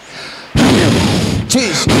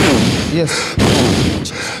 Jesus. Yes.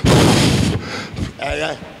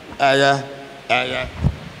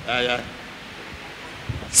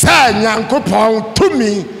 Say, Yankopon to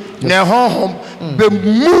me, ne home, be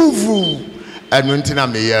move, and winter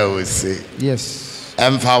may I say. Yes.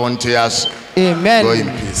 And found to us. Amen. Go in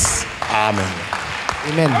peace. Amen.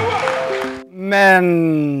 Amen.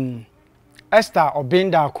 Men Esther Obeng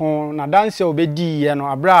Darko na dance obedi ye no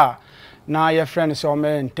abra na your friend so me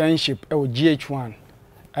internship e o GH1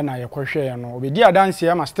 na ye kwohwe ye no obedi dance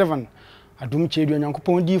ya ma Stephen adum Kyei-Duah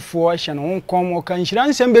Nyankopon difo hye no honkom o kan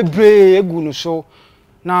hiransem bebre egu no so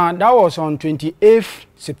na that was on 28th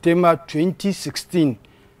September 2016.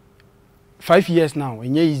 5 years now.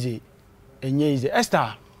 Enye easy.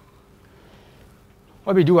 Esther,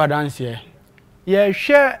 obedi wa dance ye. Ye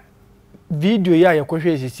hwe video ya ye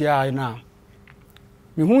kwohwe sisi a na.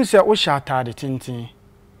 Me hu se o sha atade tintin.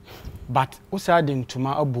 But o sa de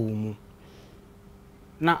ntuma abomu.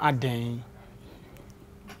 Na aden.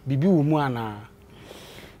 Bibi wo mu ana.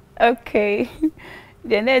 Okay.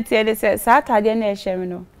 The net here says Saturday na ehwe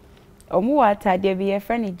no. Omu wa atade bi ye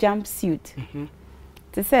friend jumpsuit.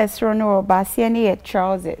 To say sro no basie na ye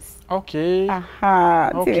trousers. Okay.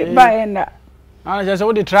 Aha. Okay. Buy na. Ah, just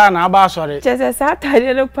what the try na ba sorry. Just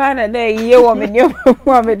Saturday no pa na ye wo me nyo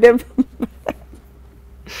wo me dem.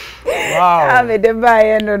 Wow. Ah me dem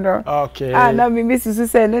buy no. Okay. Ah na me susu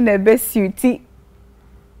say no na be suit.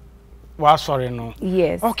 Wa sorry no.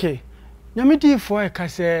 Yes. Okay. Nyamidi for e ka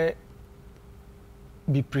say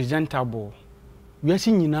be presentable. We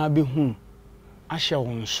asi nyina be hu ahye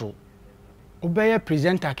won so. Obeye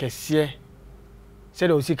presenter kese. Say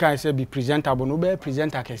the osika say be presentable no obeye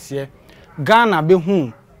presenter kese. Ghana be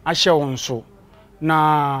hu ahye won so.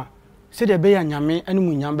 Na say the be nyame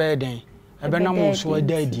animu nyam be den. Ebe na mo so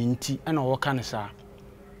ada di nti na wo ka ne sa.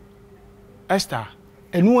 Esther,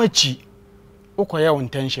 enu achi ukoye won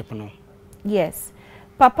internship no. Yes.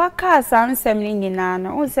 Papa ka sansem ni nyina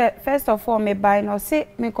no. O say first of all me buy no say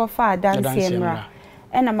me ko fa dance emra.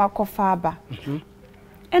 Ena makofa aba.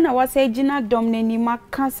 Ena wase gina dom nani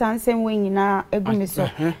maka sansem we nyina egu me so.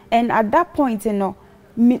 And at that point no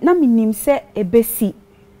na minim se ebesi.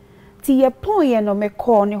 Ti ye pon ye no me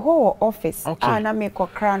call ni ho office. Na me ko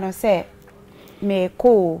kra no say me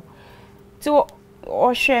ko. To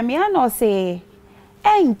o hwe me ano say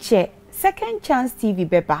enche second chance TV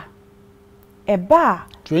beba. eba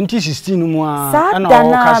 2016 mu a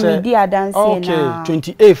na me di adanse na okay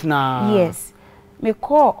 28 na yes me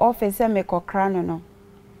call office me call krano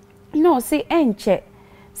no say enche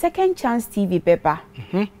second chance TV beba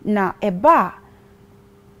na eba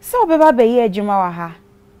so beba be ye adwuma wa ha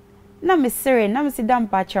na me sere na me sidam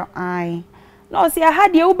pacho ai no say aha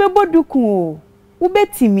de ubeboduku o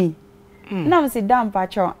ubetimi na me sidam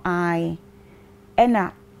pacho ai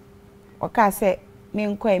ena oka se me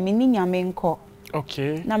nko e me ninya me nko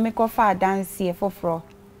okay na me ko fa dance e foforo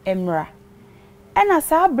emra ena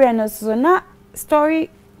sa breno so na story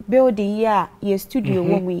building ya ye studio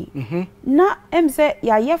womi na emse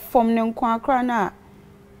ya ye form ne nko akra na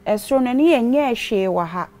esro no ne ye nye hwe wa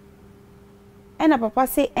ha ena papa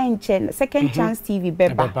say enche second chance TV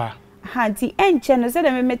beba hanti enche no say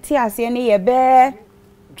dem meti ase ne ye be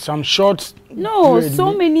some short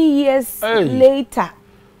so many years later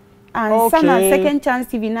and some second chance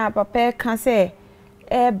TV na papa can say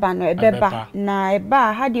eba no ebeba na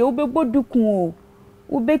eba ha de ubegboduku o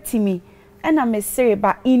ubetimi ena me sere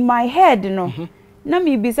ba in my head no na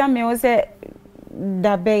me bisa me o say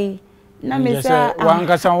dabe na me say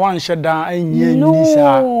wankasa wan sheda anya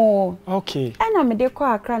nisa okay ena me de ko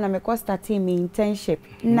akra na me ko start me internship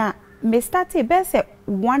na me start be say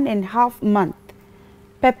 1.5 month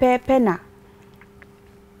pepe na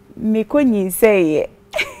me ko nyi say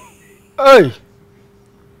hey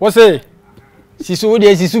what say sisu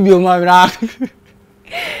de sisu bi o ma bra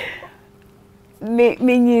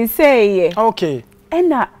me nyi say okay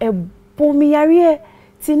ena ebomi yare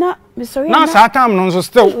tina me sorry na sa time no so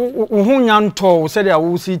still wo nya nto se de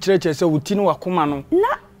wo si kireche se wuti no wakoma no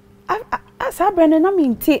na asa brand na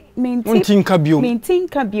minti nka biom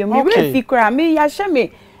me refi kra me ya hye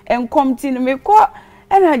me enkom ti no me ko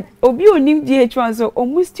ena obi onim GH1 so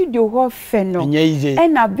omu studio ho fe no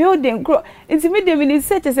ena building kro nti me de me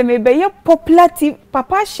search se me be ye popular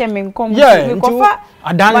papa hye me enkom me ko fa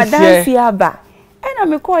adansi aba ena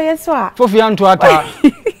me ko ye so a fofi anto ata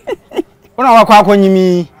ona wakwa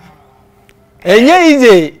akonyimi enye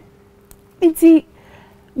ize nti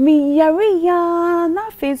mi yare ya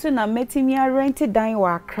na face na metimi rent dan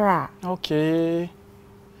wa Accra okay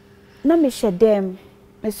na me shedem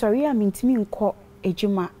me sorry am ntimi nko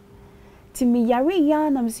ejuma ti mi yare ya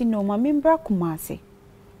na me si no ma membra kumase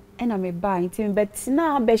ena me ba ntimi bet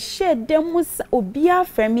na be shedem obi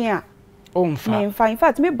afemi a me in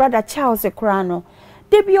fact me brother Charles Ekrano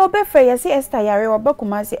debi obefe ye se Esther yare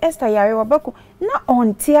obakumase Esther yare obaku na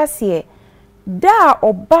onti ase da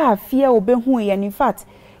oba afia obehu ye in fact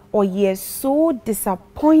oye so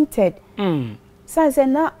disappointed say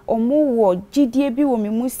na omo wo gidie bi wo me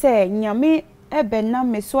mu say nyame ebe na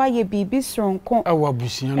me so aye bibi sronko ewa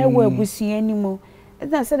abusian ni mo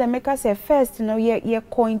that said make us say first you know ye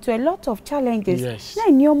going to a lot of challenges yes.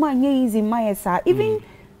 na nyoma nye easy my sir even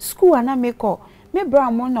school ana make me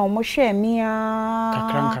bra mo na omo hwe me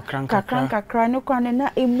a kakran no kwan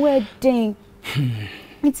na emu eden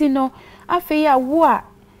nti no afi ya wo a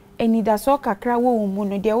enida so kakra wo mu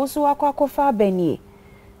no de wo so akwakofa abanie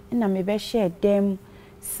na me be share dem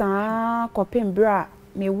sa kopem bra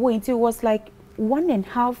me wo it was like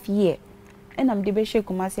 1.5 year and am de be share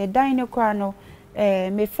kuma say dan ne kwa no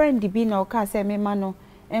me friend bi na o ka say me ma no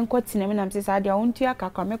enkwatine me nam say sa dia wontu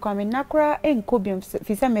akakwa me kwa me nakra enkobium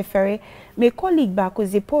fi say me fere me colleague ba ko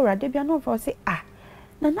zipora de bia no for say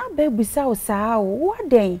na ba busa o sa o wa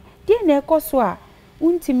den de na ekoso a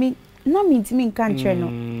untimi na mintimi nkantre no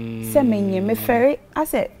se menye me fere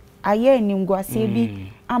ase aye nimguase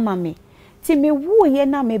bi ama me ti me wo ye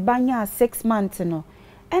na me banya 6 months no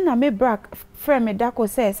ena me brak frame me dako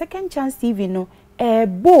say second chance TV no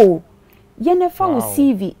ebo ye ne fa wo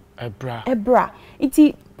CV ebra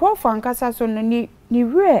iti prof ankasa so no ni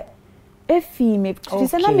re efi me ti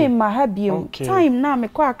se na me ma ha biom time na me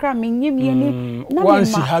kwa akra me nyem ye ni na me ma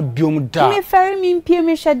once ha biom da me fere me mpie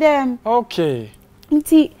me hwedem okay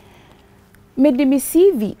nti me de me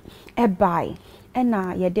CV ebai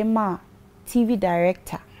ena ye de ma TV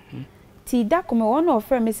director ti da ko me one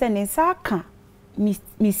offer me se ne saka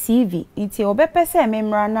mi CV nti obepese me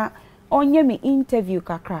mra na onye me interview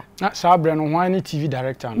kakra na sabre no hwan ni TV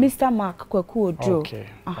director no Mr. Mark Kwaku Odro okay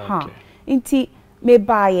nti me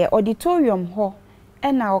baye auditorium ho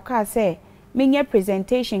ena oka se menye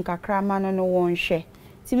presentation kakra ma no wonhwe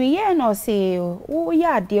ti me ye no se wo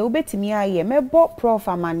ya de obetimi aye mebo prof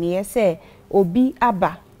amane se obi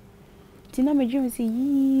aba ti na me dwum se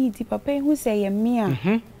yi ti papa hu se ye me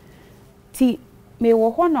a ti me wo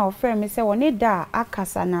ho na ofre me se woni da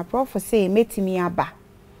akasa na prof se metimi aba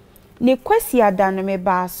ne kwasi ada no me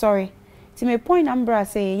ba sorry ti me point number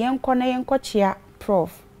say yenko na yenko chia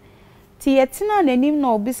prof ti yetina nanim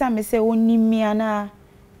na obisa me se onimi ana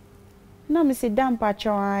na me se dampa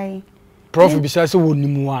chawai prof bisa se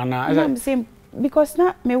wonimu ana na me se because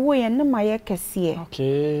na me wo ye na maye kese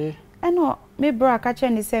okay eno me bro aka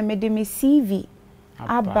ni se me de me CV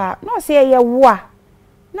aba no se ye wo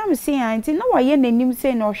na me se anti na waye nanim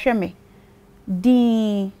se na ohwe me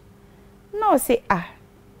di no se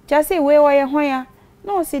just say we waye hoya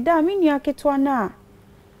no se da me nua ketwa na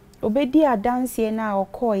obedi adanse na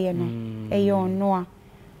okoye no eye ono a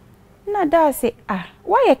na da se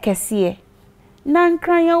waye kese na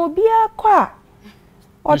nkran ya obi akwa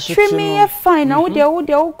o trimi ye fine na wo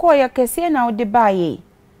de okoye kese na wo de baye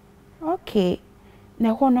okay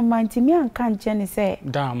na hono mantimi anka nche ni se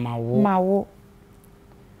da mawo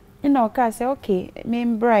ina oka se okay me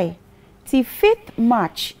mbrai ti 5th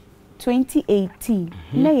March 2018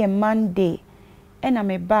 na ye Monday ena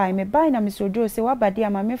me buy na me sojo se wabade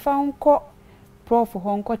ama me fa nko prof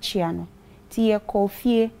ho nko chia no ti ye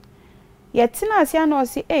kofie ye tina asia na o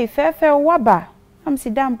se fefe waba am si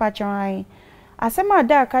dam pa chan asema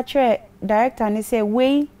da ka kire director ni se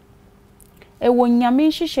we wo nyame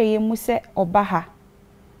hihye ye mu se obaha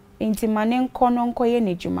enti mane nko no nko ye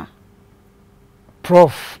nejuma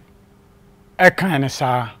prof kan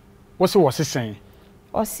sa wo se sen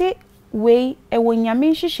o se we wo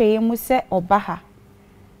nyame hihye ye mu se obaha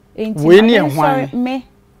enti we ni ehwan me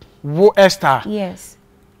wo Esther yes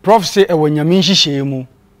prof se wo nyame hihye mu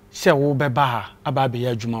se wo beba ha aba be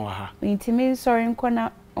ya adwuma wa ha enti me sorry nko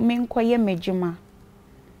na me nko ye mejuma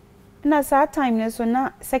na sa time ne so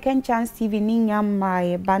na second chance TV ni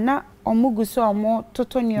nyamaye bana omugu so omo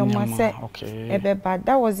toto ni omo se ebeba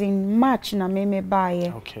that was in March na me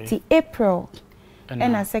baye ti April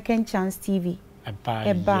and a second chance TV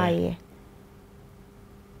ebaye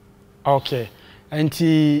okay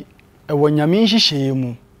enti ewo nyame nhihye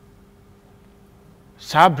mu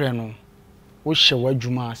sabre no wo hye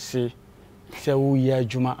wadwuma ase se wo ye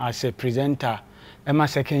adwuma as a presenter ema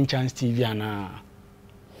second chance TV ana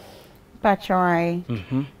Patrai.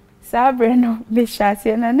 Sabre no be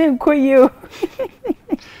shase na nkoye o.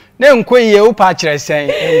 Na nkoye o pa kire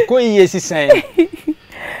sen, nkoye si sen.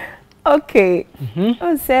 Okay.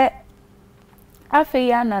 On say afi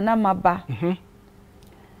ya na maba.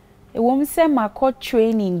 E wom say mako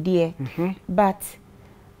training there. But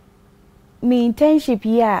me internship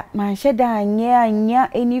here man sheda anya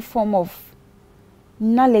any form of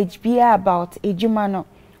knowledge be about ejuma no.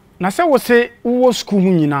 Na say wo say wo school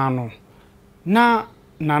nyina no. Na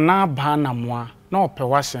nana ba na moa na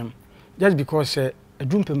opewasem just because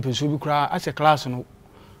edum pempeso bi kura as a class no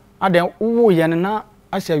aden wo ye na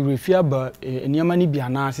as a refia ba eniama ni bia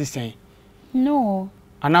na asisen no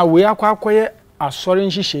ana we akwakoye asori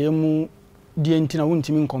nhihye mu die ntina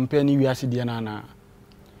wontimi compare ni wiase die na na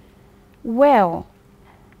well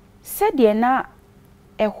said ye na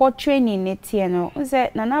hot training netie no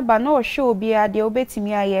nse nana ba na o show bia de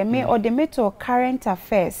obetimi aye me or the matter current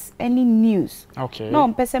affairs any news okay no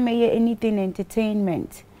mpese me anything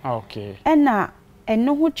entertainment okay ena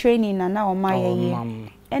eno ho training nana o ma ye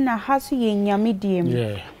ena haso ye nyame diem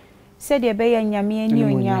yeah said ye be ye nyame ani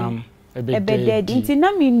onyam ebeded nti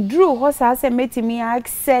na me ndru ho sa se metimi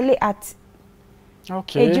excel at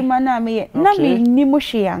okay ejuma na me na me nimu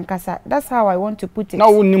hwe ankasa that's how I want to put it na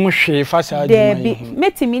wo nimu hwe fa sa ejuma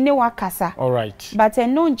metimi ne wakasa all right but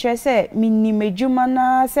no nche se me nimu ejuma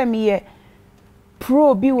na se me ye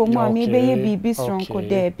pro bi wo mu a me be ye bibi strong ko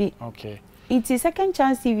debi okay it is second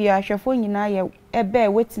chance TV ahwefo nyina ye ebe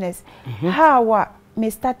witness how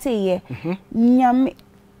me start ye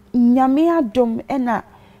nyame adom ena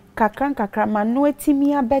kakra manu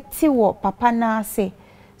etimi abeti wo papa na ase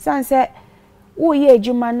sanse wo ye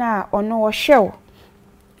ejuma na ono wo hwew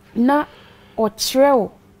na o trew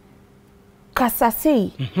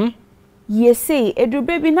kasase yesi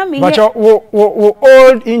edube bi na me but wo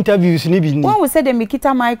old interviews ni bi ni won we say dem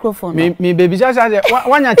kita microphone me baby just say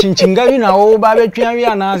wanya chinchinga wi na wo ba betwa wi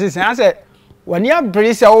ana asese ase wani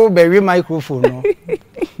abrese wo be wi microphone no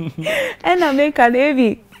ena make an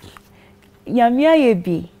ebi nyamia ye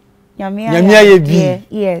bi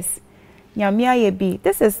yes nyamia ye bi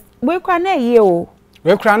this is we kwa na ye o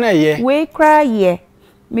we kra ye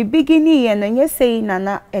me beginning ye no nye say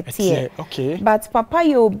nana etie okay but papa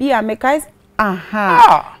ye obi a me kai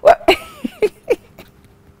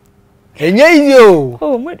enye idio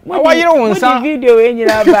what video we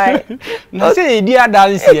nyina bai na say e dia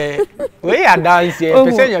dance ye we ya dance ye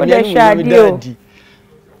pese nyamia ni daddy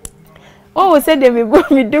oh say dem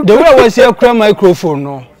me do the way we say kra microphone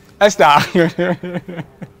no Esther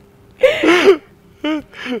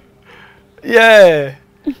yeah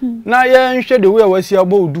na ye nhwe the way we see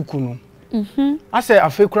abo oduku no Ase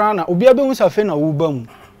afekra na obi abe hu safe na wo ba mu.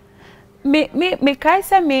 Me kai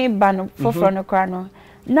se me ba no foforo no kra no.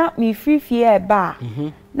 Na me free e ba.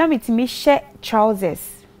 Na me ti me she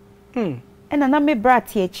trousers. Ena na me bra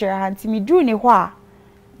tie kire ha nti me dru ne ho a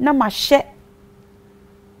na ma she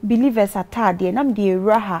believers atade na me de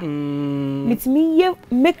ewura ha. Me ti me ye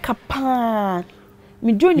makeup pa.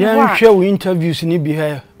 Me dru ne ho a. Ya hwe wo interviews ni bi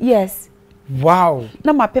ha. Yes. Wow.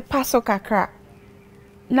 Na ma pepa so kakra.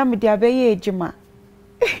 Na me de abeye ejima.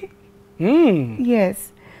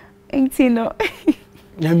 Yes. Intino.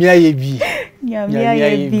 Nyamia ye bi. Nyamia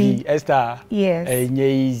ye bi. Esther. Yes.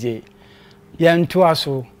 Enye ize. Ya nto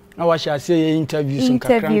aso. Na wa sha say interviews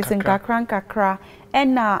nkakra.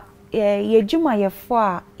 Ena ye juma ye fo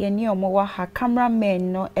a ye ne omo wa ha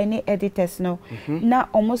cameramen no ene editors no. Na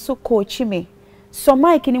omo so coach me. So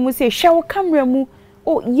Mike ni mu say hwe wo camera mu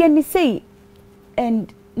o ye ni say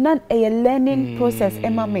and nan a learning process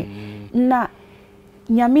ema me. Na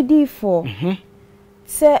nyamidi for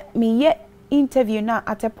say me ye interview na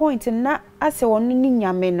at a point na ase wonu ni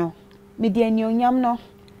nyame no me de anyonyam no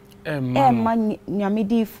ma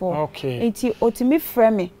nyamedi for enti otimi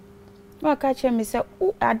frɛ me ma ka che me say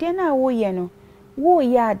ade na wo ye no wo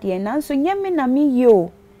ye ade na nso nyame na me ye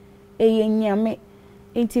o eye nyame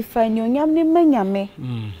enti fa anyonyam ne manyame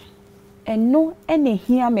eno ene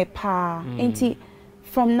hia me pa enti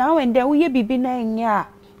from now and then wo ye bibi na nya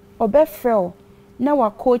obefrɛ na wa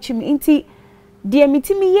coach me enti de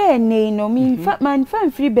mitimi ye ne no mi man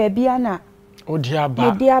fan free baby ana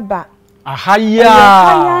odiaba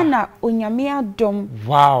ahaya na onyame adom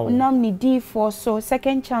wow nam ni D4 so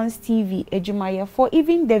second chance TV ejumaye for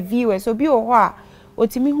even the viewers obi ho a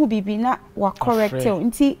otimi hu bibi na wa correct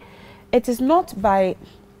nti it is not by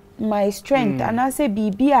my strength and I say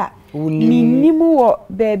bibi a minimu wo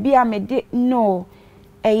baby a me de no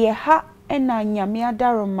eye ha ena nyame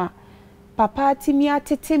adaroma papa timi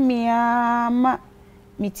atete me ama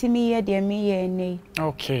mitimi ye de me ye nei.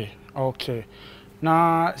 Okay.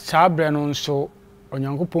 Na sabre no nso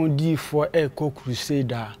onyankopon difo eko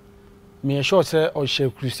crusade a me sure say o she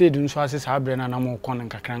crusade nso ase sabre na mo kon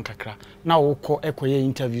nkakra na wo ko ekoye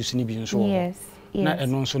interviews ni bi nso. Yes. Na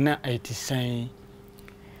eno nso na etisen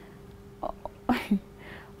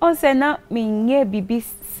on say na me nye bibi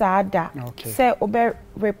sada say obe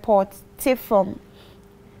report from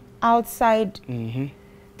outside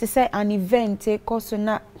to say an event cause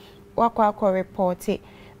na wakwa report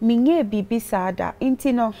minye bibi sada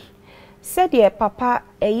intino said ye papa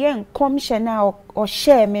eyen commission na o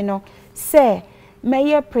share me no say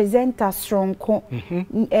meye presenter stronko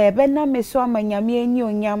be na me so amanyame ani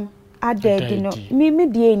onyam adedi no me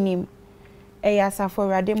die enim asafo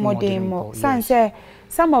rade modern mo san say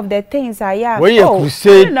some of the things I am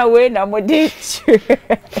na we na modern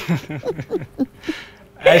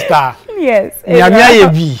Esther. Yes. Nyamia ye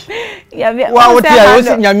bi. Wa wote ya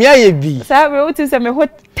yo nyamia ye bi. Sa we wote se me ho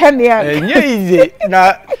teme ya. Nye ize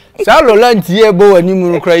na sa Roland ye bo wani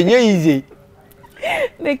mu kra nye ize.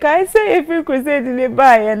 Me kai say every crusade ne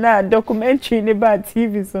ba ye na documentary ne ba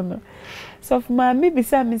TV so no. So for my me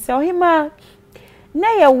bisa me say ohima na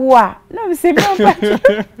ye wo a na me say me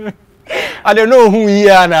ba. I don't know who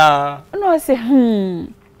here na. No say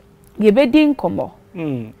ye be din komo.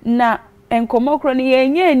 Na enkomo kro ni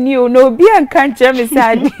yenye ni o no bi anka nche me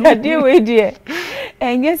say ade we die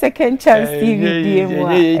enye second chance TV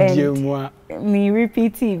die mu me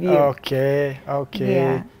repeat TV. Okay.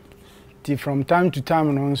 Yeah. From time to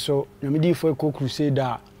time no so nyamedi for eko crusade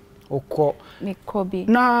a okọ me kobi.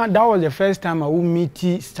 Na that was the first time I will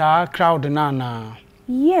meet star crowd na.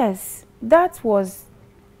 Yes, that was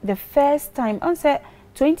the first time. On say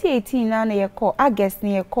 2018 na ye call August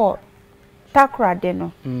ni ye call takra de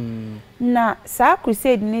no. Na sa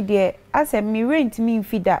crusade ni de as a me rent me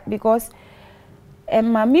feeder because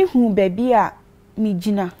ma me hu baby a me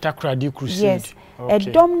gina takra de crusade. Yes.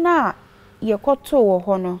 Edom na ye koto wo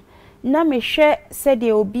ho no. Na me hwe se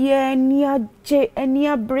de obi ani age ani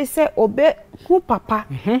abrese obe hu papa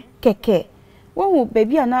keke. Wo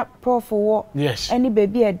baby ana prof wo any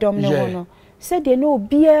baby edom ne wo no. Se de no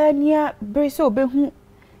obi ani abrese obe hu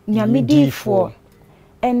nyamedi for.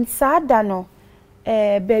 And sada no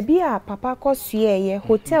baby a papa kosue ye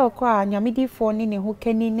hotel ko a nyamedi for ni ne ho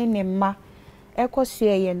kani ni ne ma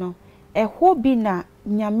ekosue ye no ho bi na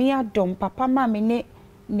nyame adom papa ma me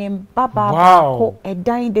ne baba ko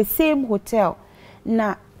edan the same hotel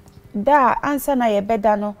na da answer na ye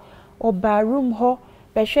beda no oba room ho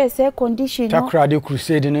be hwe say condition no takra de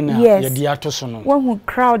crusade ni na ye di atoso no wo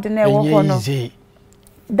crowd na wo ho no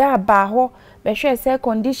da ba ho be hwe say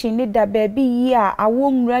condition ni da baby yi a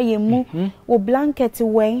awomra ye mu wo blanket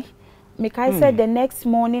wen Mekai said the next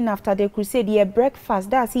morning after the crusade, ye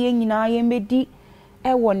breakfast. That's ye nyina ye medi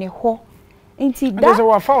e wone ho. Inti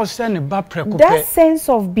that sense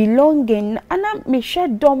of belonging, and me share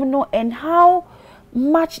domino and how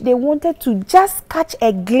much they wanted to just catch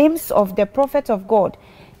a glimpse of the prophet of God.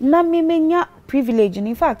 Na me menya privilege.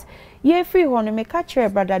 In fact, ye free hono me catch your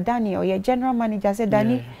brother Daniel, your general manager said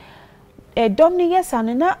Danny, domino yes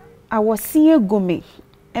and I was seeing gumi.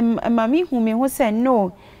 Mami who me who said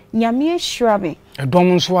no, nyame shrabe. A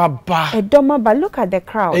dom so aba. A doma ba look at the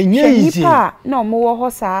crowd. No more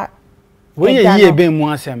hosa. We ye be mu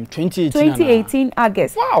asem 2018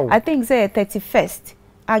 August. Wow. I think say 31st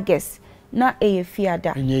August. Na e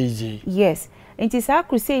fiada. Easy. Yes. It is a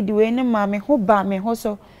crusade we ne ma me ho ba me ho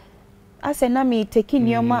so. I say na me taking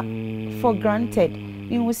yoma for granted.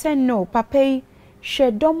 You will say no, papa she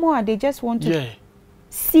domo they just want to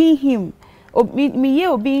see him. Me ye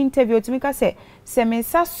obi interview to me ka say me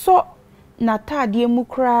sa so na tade mu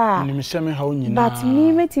kra. But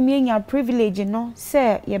me metimi nya privilege no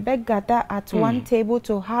say ye be gather at one table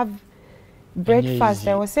to have breakfast.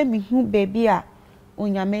 There was say me hu baby a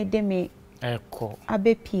onyame de me eko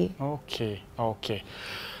abepie. Okay.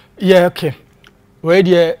 Yeah, okay. Where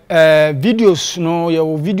the videos no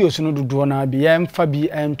your videos no do na bi em fa bi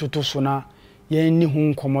entoto so na ye ni hu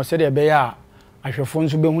nkomo se de be ya ahwefo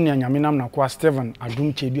nso be hu ne anyame nam na kwa Stephen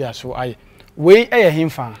adum Kyei-Duah so aye we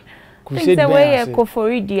himfa crusade we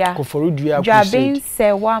Koforidia Jabin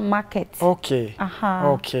Sewa market. Okay.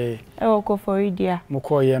 Okay. Koforidia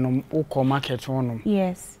moko ye no uko market wono.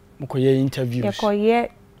 Yes. Moko ye interviews. Ye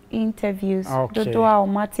interviews. Dodo a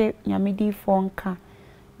omate nyamedi fonka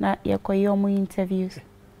na ye koye omo interviews.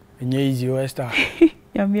 Enye easy Esther.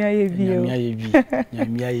 Nyamia ye bi.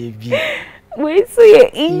 Nyamia ye bi. We so ye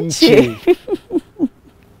inche.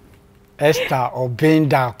 Esther Obeng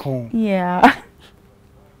Darko. Yeah.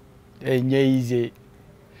 Enye easy.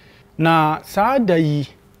 Na saada yi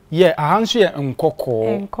ye ahanso ye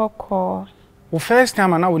nkoko. Wo first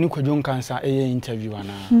time na woni kwadwo cancer interview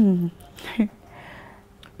ana.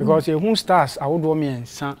 Because who stars awodo me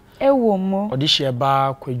ensa. Ewo mo. Odihye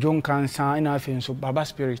ba kwadwo cancer ina afi nso baba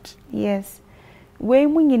spirit. Yes. We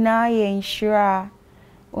mu nyina ye ensure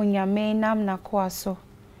onyame nam na kwaso.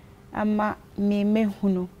 Ama me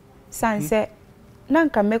mehunu. Sanse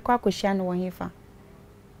nanka mekwa akohia no wohefa.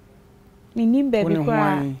 Minim baby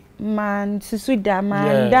kwa man susuda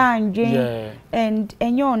man danje and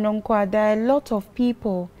enyo no nkwa there are a lot of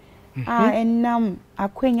people and nam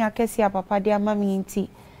akwenya kesi papa de amami nti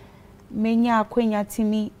menya akwenya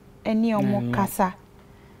timi eni omo kasa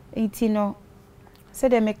nti no se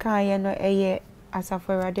de meka ye no eye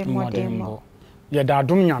asaforade modemo ye da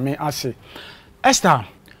dum nyame ase Esther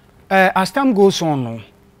as time goes on no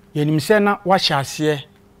yenim se na wahye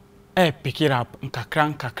pick it up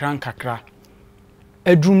nkakra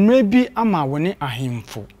edumre bi ama woni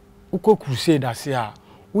ahemfo uko crusade ase a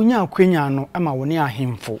wonya akwenya no ama woni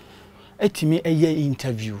ahemfo etimi eye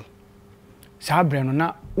interview sabre no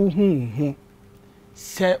na uhu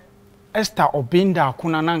se Esther Obeng Darko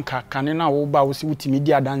na nanka kane na wo ba wo si wutimi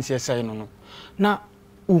di adanse ese no na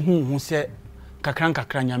uhu se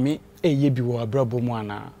kakra nyame eye bi wo abrabo mu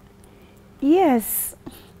ana. Yes,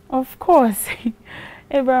 of course.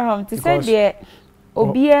 Abraham to say there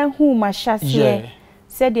obia hu mashase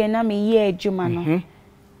said there na me ye adwuma no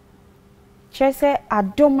chese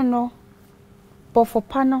adom no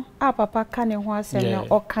bofopa no a papa ka ne ho ase no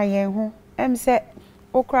okayen ho em se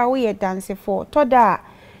okra wo ye dance for toda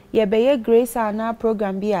ye be ye grace na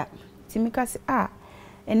program bia timika se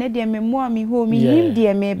ene de memu a me ho mi nim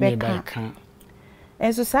de me be ka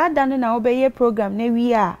enso sa dan na wo be ye program na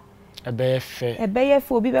wi a Ebeye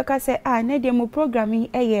obi beka say ne de mo programming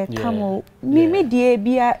eye kamo mi de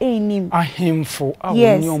bia enim ahemfo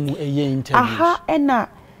awoni omu eye interviews ena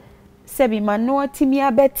sebi mano timi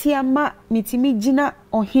abeti ama mitimi gina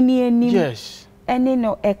ohini enim ene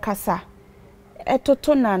no ekasa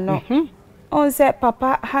etoto na no on say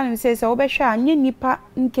papa han say so obehwa anye nipa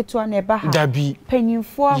nketo na eba ha dabi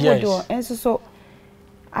panyimfo ahodo enso so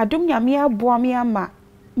adom nyame aboa me ama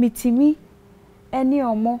mitimi ene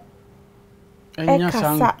omo Enya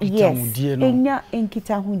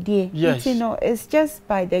enkitahudie. You know, it's just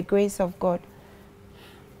by the grace of God.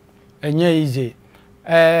 Enya easy.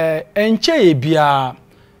 Enche bia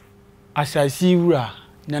asasi wura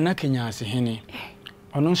nana Kenya asehene.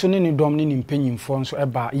 Ono nso ne ne dom ne mpanyimfo nso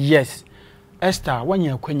eba. Yes. Esther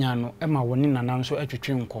wanya kwanya no ema woni nana nso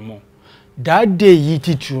atwetwe nkomo. That day yi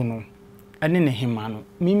titru no ene ne hema no.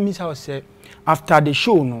 Mimi say after the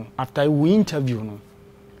show no, after we interview no.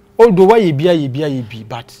 Although why ye be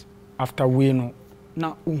but after we no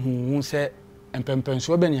na uhu say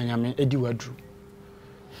empempenso be ne nyame edi wadru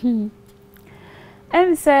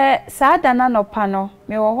say sada na no pa no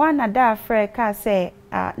me wo ho na da afre ka say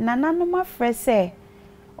nana no ma frɛ say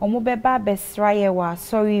omo beba besra ye wa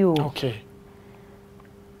sorry o okay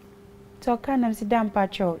to kana msi da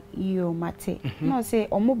mpacho yo mate no say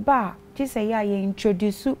omo ba ti say ya ye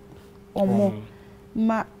introduce omo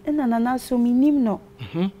ma nana so minim no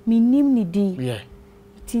minim ni din yeah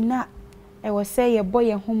tina e wo say ye boy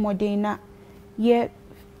ye homoden na ye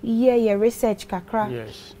research kakra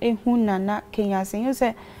ehu nana Kenya say you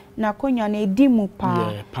say na konya na edimu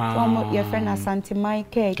pa omo ye friend Asante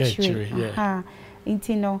Michael ha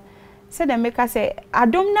intino said the maker say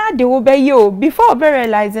adom na de wo be yo before be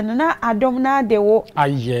realizing na adom na de wo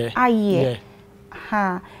aye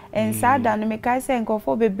ha and sada no maker say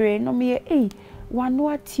nkofo bebre no me wano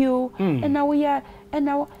atio na wo ya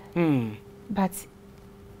na but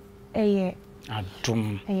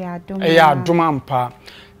adom ampa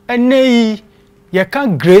enei ye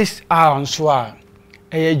kan grace anso a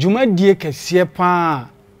dwumadie kese pa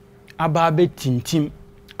aba be tintim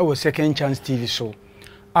e second chance TV so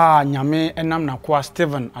nyame enam na kwa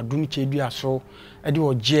Stephen Kyei-Duah so e de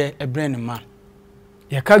oje ebrene ma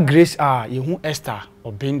ye ka grace ye hu ESTHER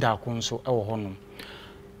Obeng Darko nso e wo hono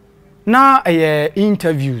na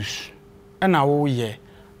interviews na wo ye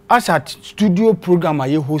asat studio program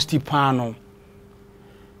ye hosti pa no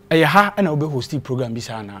ha na obe hosti program bi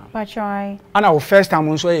sana Bachai ana wo first time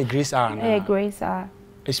nso grace na grace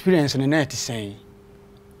experience ne net say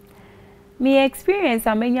me experience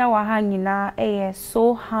amenya wa hangina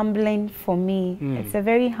so humbling for me. It's a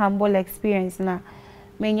very humble experience na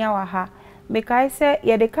menya wa ha because say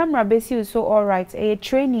the camera base you so all right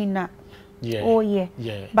training na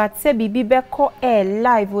but say bibi be call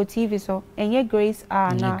live on TV so enye grace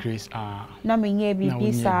na menye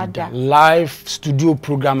bibi sada live studio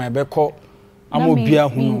program be call amobia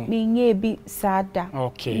hunu menye bi sada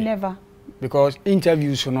okay never because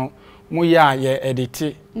interviews no mo ya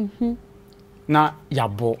edit na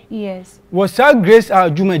yabo yes was that grace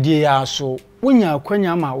adwumadie ya so wonya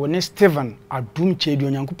akwanya ma woni Stephen Kyei-Duah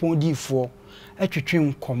onyankopon difo atwetwe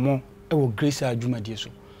nkomo e wo grace adwumadie so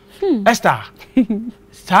ESTHER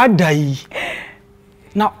sadai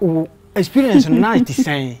na o experience na it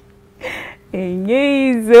say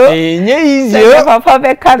enye papa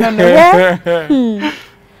be kana no he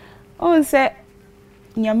on say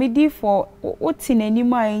nyame difo oti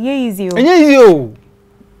nanim a enye o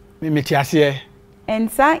me tiase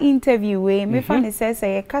and sa interview we me fan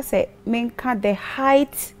say me can the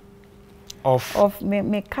height of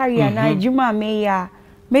me career na juma me ya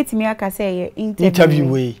metimi aka say interview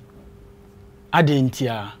we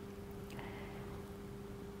adentia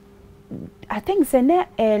I think say na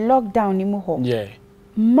lockdown ni mu ho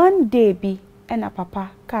Monday bi na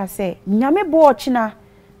papa ka say nyame bo ochina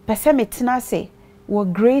pese metena say wo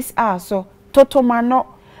grace so totomano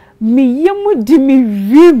mi yemu di mi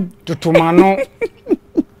rim totomano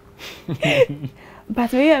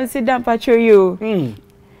but we am sit down patcho you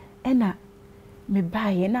ena me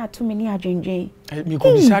baye na to me ni adwendwen mi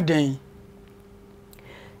ko bisa den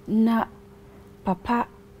na papa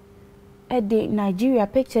de Nigeria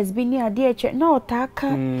pictures bi ni ade eche na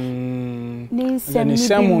otaka ni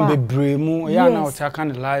nsem bebre mu ya na otaka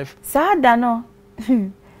ni live sada no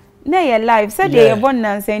na ye live said ye bon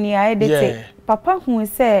nanse ni edit papa hu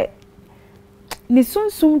say ni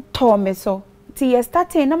sunsum to me so ti ye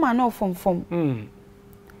starting na ma no fom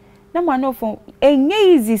na ma no fom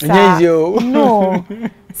enye easy sa no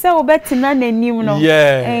so obetina nanim no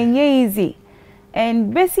enye easy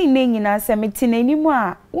and besi ne nyina se metina nanim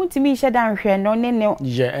a untimi hye dan hwe no ne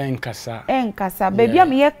enkasa baby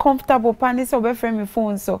am ye comfortable pan so be frame me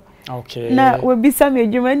phone so okay na we bisa me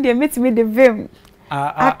adwuma ndie metimi de vem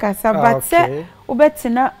akasa but se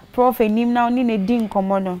obetina prof enim na oni ne di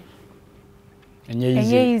nkomo no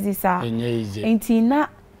enye easy sa enti na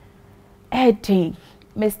editing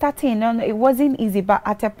me starting no it wasn't easy but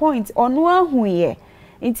at a point onu ahu ye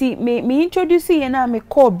enti me introduce ye na me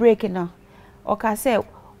call break na oka say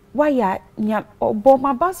why nya obo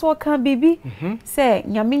mabas wo kan bibi say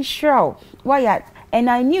nyame shrow why and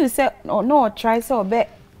I knew say no try so be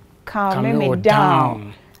calm me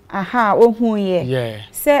down ohun ye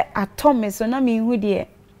say atomic so na me hu de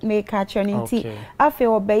me catch on nti afi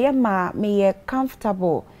obeye ma me ye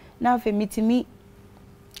comfortable na afi mitimi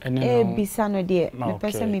bisa no de me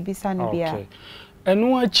pese me bisa no bia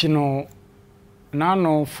enu achi no na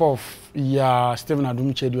no 4th ya Stephen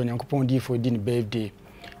Kyei-Duah nyankopon di for din birthday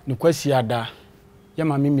ni kwasi ada ya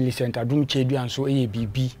ma Millicent Kyei-Duah nso eye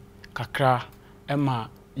bibi kakra ema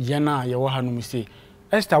ye na ye wo hanu se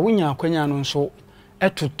ESTHER wonya akwanya no nso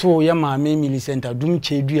etoto ya maame Millicent dum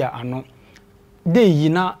Kyei-Duah ano de yi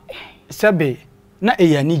na sebe na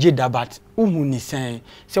eyanije dabat uhu ni sen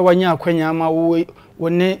se wanya akwanya ma wo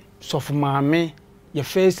ne sofu maame ye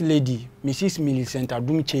first lady Mrs Millicent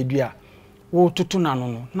dum Kyei-Duah wo tutu na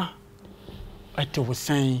no na ate wo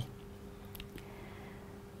sen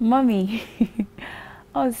mommy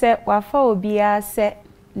on se wafa obia se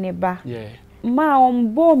neba ma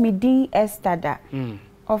ombo mi din Esther da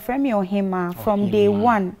offer me ohima from day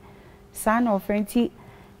one son of friendly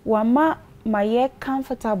wama my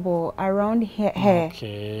comfortable around her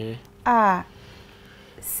okay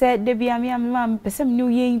said the be am person new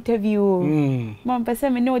year interview mom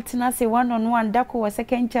person me no tina say one on one dako was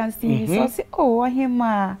second chance TV so say oh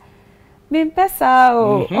ohima me pesa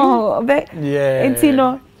oh be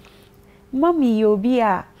entino mommy you be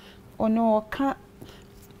a ono ka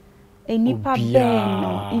enipa ben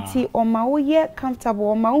no iti oma wo ye comfortable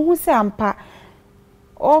oma hu se ampa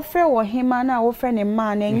offer wo hima na offer ne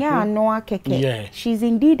man enya ano akeke she's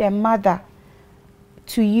indeed a mother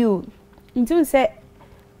to you nti say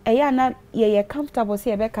eya na ye comfortable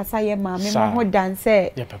say be kasa ye mama mo ho dance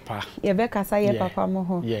ye papa ye be kasa ye papa mo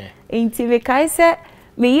ho nti we kai say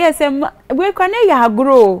me ye say we kwa na ya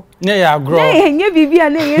agro na ye bibia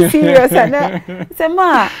na ye serious na say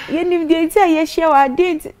ma ye nim de nti ye share wa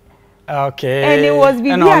date. Okay. And it was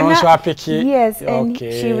Viviana. Yes, and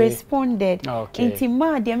she responded. Okay. Inti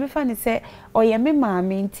ma de me fan say oh ye me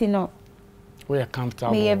mama inti no. We are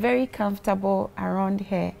comfortable. We are very comfortable around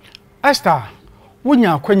her. Esther,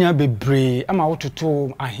 wonya akwanya bebre ama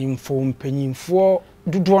wototo ahemfo mpanyimfo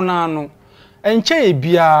dodo na ano. Enche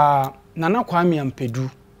ebia nana Kwame Ampedu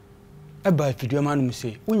eba afidua ma no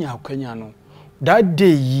se wonya akwanya no. That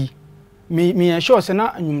day yi me sure say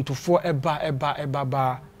na anyumtofo eba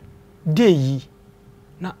ba day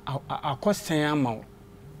na akosen ama.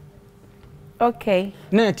 Okay.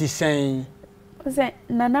 Na eti sen Ose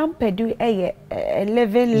Nana Ampedu a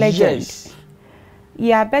living legend. Yes.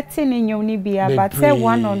 Yeah, betting in your nibia, but say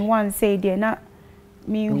one on one say dear na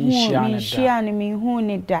me who share me who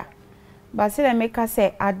need that. But say make us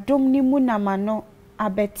say adom ni munama no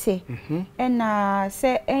abete. And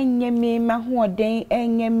say enye me ma who den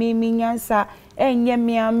enye me nyansa enye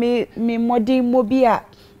me modi mobia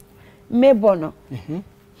me bono.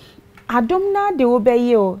 Adom na de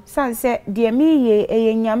obeye o san say dear me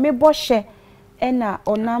ye nyame boshe ena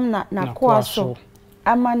onam na kwaso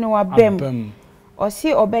ama no abem.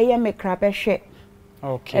 Osi obeye me krabehwe.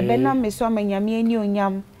 Okay. Ebe na me so amanyame ani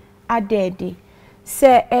onyam adedi.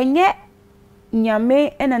 Se enye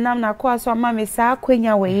nyame enanam na kwaso ama me sa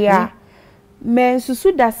akwanya we ya. Me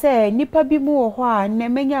susu da se nipa bi mu wo ho a na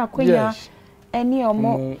menya akwanya eni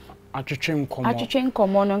omo atwetwe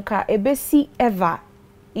nkomo no nka ebesi ever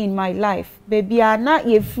in my life. Baby ana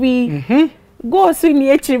ye free. Go so ni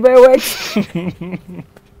echi be we.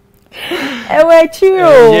 Ewe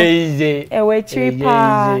chiri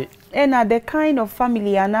pa ena the kind of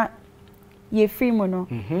family ana ye free mo no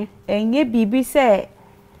enye bibi se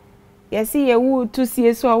yesi ye wu to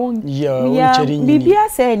sie so awon ya bibi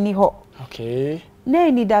ase ni ho okay na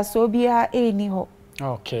ni da so bia eni ho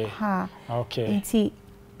okay okay nti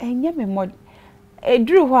enye me mod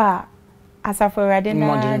edru ho a asaforade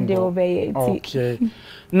na de obeye nti okay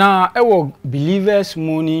na ewo believers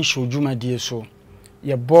morning show jumadie so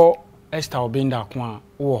ye bo ESTHER OBENG DARKO a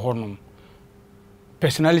wo honom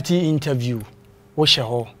personality interview wo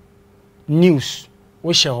hye news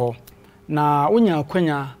wo hye na wonya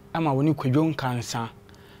akwanya ama woni kwadwo kansa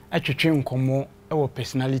atwetwe nkomo ewo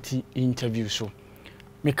personality interview so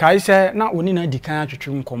mekai se na woni na dikan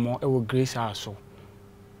atwetwe nkomo ewo Grace aso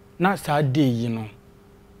na saa day yi no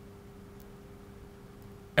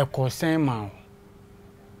ekosen ma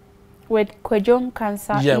with kwadwo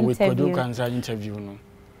kansa interview. With kwadwo kansa interview no.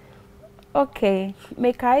 Okay,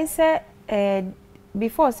 make I say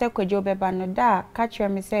before say kwadwo beba no da catch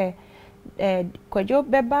me say kwadwo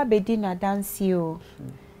beba bedi na dance o.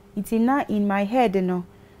 Iti na in my head no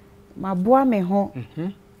maboa me ho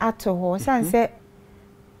ato ho san say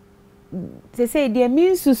dey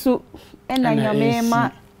mean susu ena nyame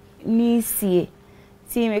ma ni sie.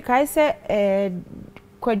 Ti make I say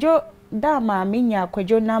kwadwo da ma menya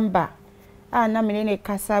kwadwo number a na me ne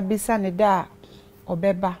kasa bisa ne da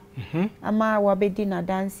obeba ama wabedi na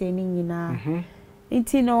dance ni nyina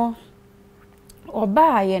nti no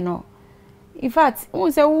oba ye no in fact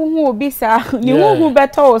won say wo hu obi sa ni wo hu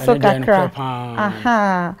beto so kakra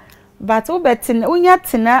but wo betin unya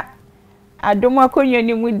tena adom akonyo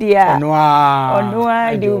ni mu dia ono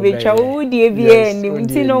a de obetwa wo die bie ni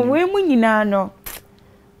nti no we mu nyina no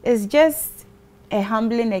it's just a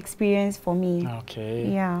humbling experience for me.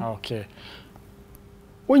 Okay. Yeah. Okay.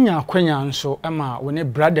 wonya kwanya nso ama wone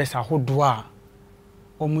brothers ahodo a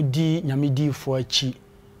omudi nyamedi fo achi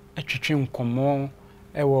atwetwe nkomo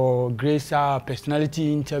ewo Grace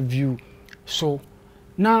personality interview so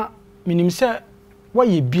na minim se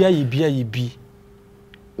waye bia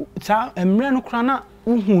ta emre no kra na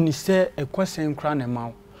uhu ni se ekosen kra na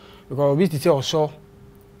mawo because obi ti se oso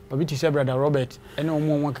obi ti se brother Robert ene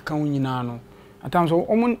omo keka nyina no atam so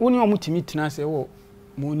woni omutimi tina se wo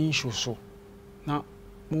moni shoso na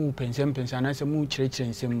mu pensem na se mu kirekire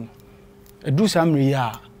nsem mu edu samri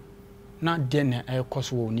ya na de na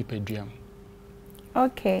ekoso wo nipaduam.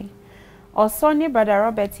 Okay. Also ni brother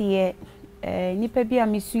Robert ye nipa bia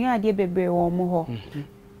misua ade bebre wo mo ho.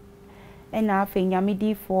 Ena afa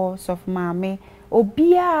nyamedi for sof maame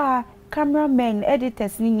obia cameraman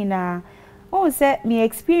editors ni nyina o se me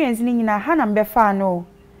experience ni nyina ha na mbefa no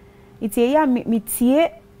itie ya me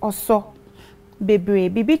tie oso bebre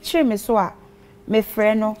bibi kire me so a me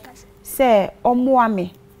frɛ no se omoa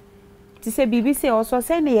me ti se bibi se oso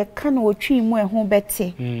se na ye ka na otwi mu ehun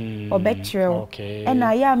bete obekire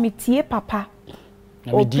ena ya me tie papa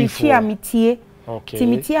o preachia me tie ti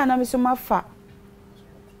me tie ana me so mafa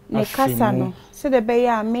ne kasa no so the be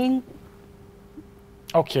ya mean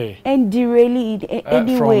okay and really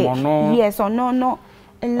anyway yes or no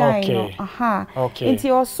line okay. Okay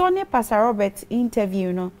into also ne Pastor Robert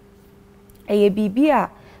interview no eye bibia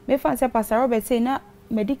me fan say Pastor Robert say na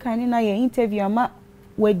medical ni na ye interview ama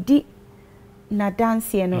wadi na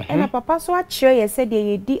dance no ena papa so a kire ye say de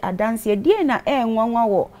ye di dance die na enwanwa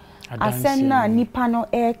wo asen na nipa no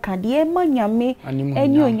ka de manyame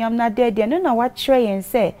eni onyam na de no na wa kire yen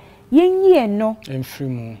say yenyi no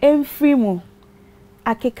emfrimu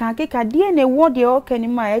akeka de ne wo de o kani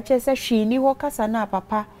ma eche se hwini ho kasa na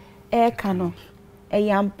papa ka no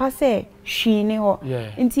eyampa se hwini ho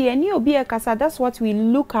nti eni obi e kasa that's what we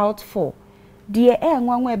look out for de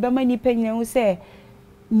enwanwa ebe ma nipa nyina se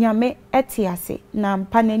nyame etiase na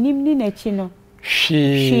mpananim ni nachi no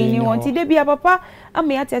hwini ho nti de bia papa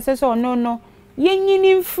ama ya tese so no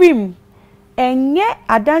yenyini mfrim enye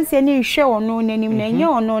adanse ni hwe ono nanim na enye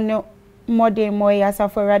ono no modern moy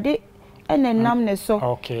asaforade enenam ne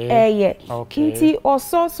so nti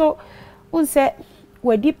oso so unse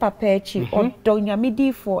wadi papa echi odo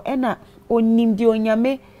nyamedi fo ena onim di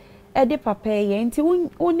onyame ede papa ye nti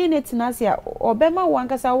woni netinase a obema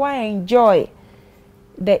wankasa wa enjoy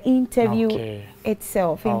the interview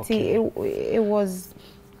itself nti it was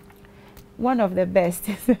one of the best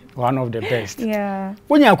yeah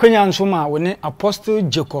wonya kwanya nso ma woni Apostle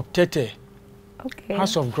Jacob Tete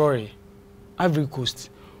House of Glory Ivory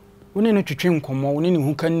Coast woni no twetwe nkomo woni ne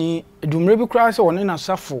hukani edumre bi kura se woni na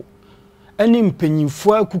safo ani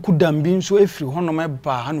mpanyimfo akuku dambi nso efiri honom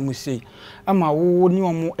eba hanom sei ama wo ni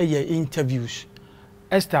omo eye interviews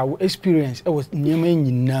Esther wo experience was nyema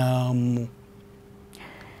nyina mu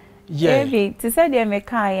baby to say dem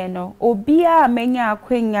mekaye no obia amenya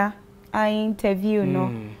akwenya a interview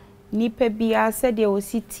no nipa bia se de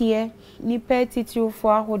ositie nipa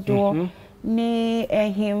titirufo ahodo ne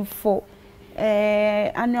ehemfo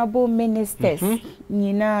honorable ministers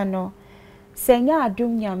nyina no senya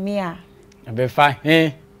adum nyame a be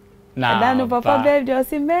fine na dano papa baby o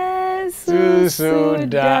si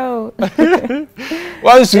susuda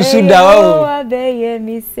wan susuda o abeye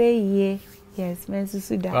mi say yes men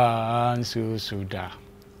susuda susuda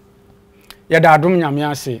ya da adum nyame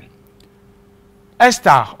ase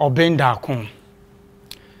Esther Obeng Darko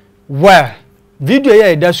well video ya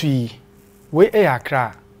edasu yi we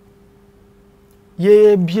Accra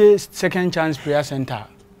ye bie second chance prayer center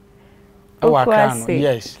Accra no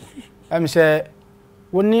yes am say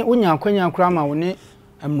woni wonya kwanya akra ma woni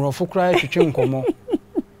amrofo kra twetwe nkomo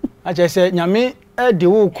ache say nyame e de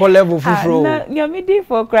wo ko level fufuro na nyame di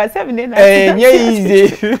for kra 7 na nye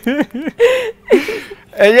easy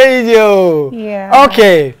easy oh yeah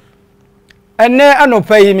okay ene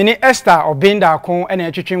anopa yi mini Esther Obeng Darko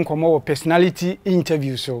ene twetwe nkomo wo personality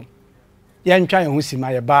interview so ya ntwa ye hu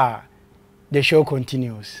sima ye ba the show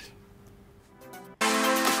continues.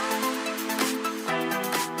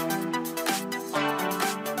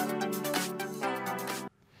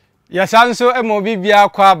 Yes, also bia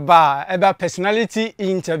kwa ba eba personality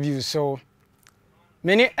interview so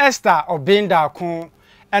many Esther Obeng Darko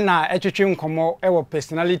ena etwetwe nkomo ewo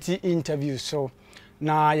personality interview so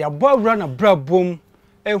na ya boawura na brabom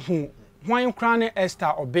ehu hwan kra ne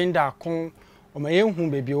Esther Obeng Darko o ma yehu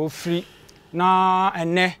bebi ofri na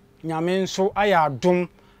ene nyame nso aya adom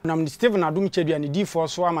na stephenadomkyeiduah ne difo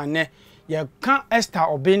so ama ne ye ka Esther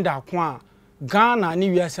Obeng Darko a Ghana ni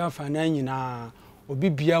wiasa fana nyina obi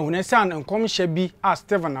bia hune san nkom hye bi a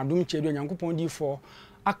stephenadomkyeiduah nyankopon difo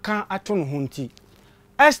aka ato no honti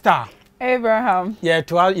Esther. Abraham. Yeah,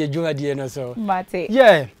 to all your junior dear so. Mate.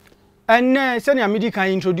 Yeah. And send me can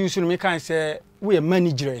introduce you me can say we are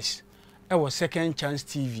managers. I was Second Chance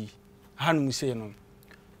TV. Hanu say no.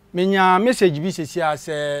 Menya message bi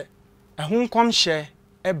say ehun kom share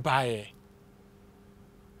e bae.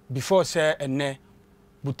 Before say enne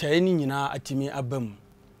butaye ni nyina atimi abam.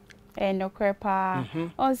 No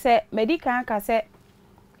crepa. On say medical ka say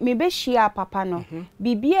me be share papa no.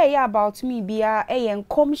 Bibia ya about me bia e yen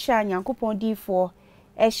kom share Nyankopon di for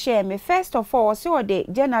e share me first of all so the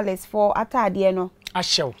journalist for atade no.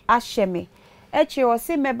 Ahye me. Echi o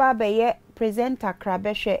se me ba be ye presenter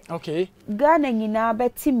krabehwe. Okay. Ghana nyina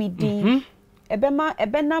beti mi din.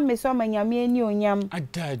 Ebe na me so manyame ani onyam.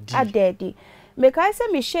 Adadi. Me kai se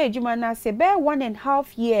me share juma na se be 1.5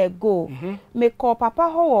 year ago. Me call papa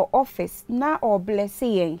ho office na or bless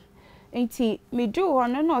yen. Enti me do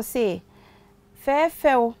hono no say fair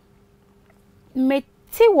me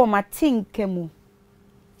ti wo matinke mu.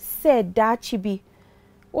 Se dachi bi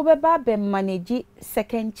obeba be manage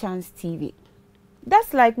Second Chance TV.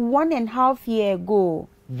 That's like 1.5 year ago.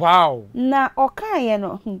 Wow. Na okaye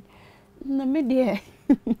no. Na me de.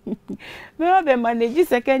 Me be manage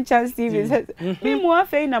Second Chance TV. Me mo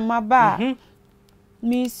afei na maba.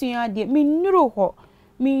 Me sua de me nuro ho.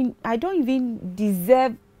 Me I don't even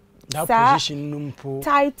deserve that position numpo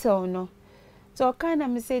title no. So kind of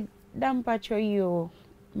me say damn patcho you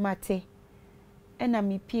mate. And I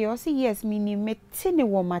me pio say yes me ni me tini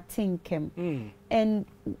wo matinkem. And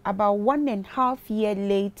about 1.5 year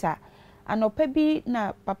later, and opebi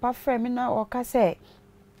na papa friend na oka say,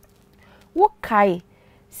 wo kai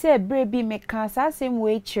say brebi me kan sa same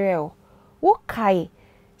way trail. Wo kai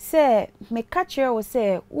say me catch you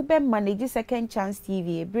say ube manage Second Chance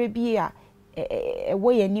TV brebi a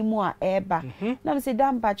way animu a eba. Na me say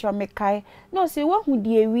damn patcho me kai. No say wo hu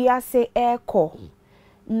die wi ase eko.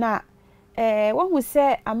 Na when we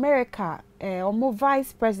say America, omo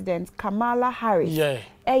Vice President Kamala Harris,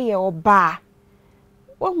 oba.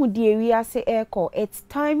 When we dear we say echo, it's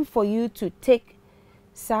time for you to take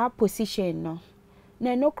sa position no.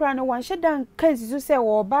 No cry no one shut down case you say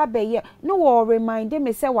oba be ye no war remind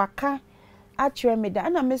me say waka atre me da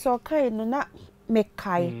na me so kai no na me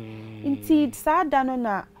kai. Indeed sa da no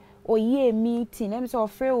na oye meeting em so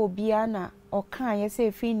free obia na o kan ye say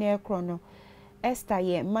fi na ekro no. Esther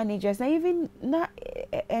yeah managers na even na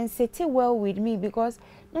and sit well with me because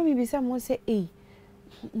na me be someone say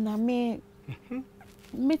na me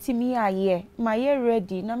meet me aye my year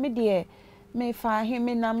ready na me there me fa him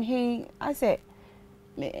me nam he I say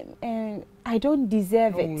I don't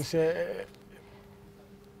deserve it.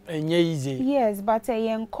 Easy. Yes, but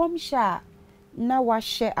yen come sha na wa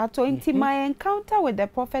share ato inti my encounter with the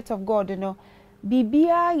prophet of God you know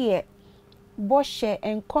bibia ye Boshe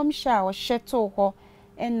and come sha or sheto ho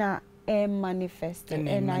and manifest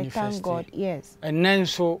and I thank God. Yes. And then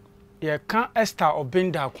so you can't Esther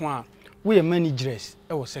Obeng Darko we are managers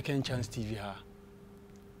our Second Chance TV ha.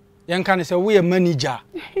 You can say we are manager.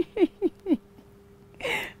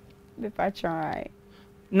 The patron.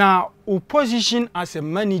 Now position as a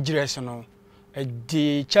manager no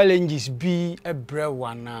the challenges be a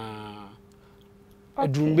brewana.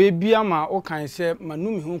 Adum baby ama o kan say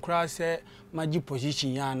manumi hu kra say magi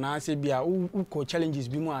position ya na say bia uko challenges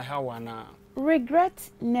bi mu aha wana. Regret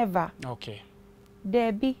never. Okay.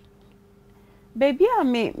 There be baby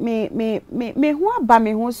me hu aba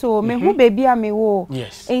me hu so me hu baby me wo.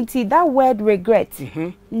 Yes. Ain't that word regret?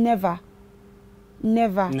 Never.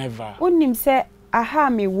 Unim say aha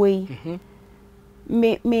me way.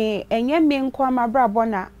 Me enye me nkwa mabrabo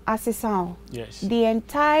na asesa. Yes. The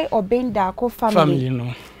entire Obeng Darko family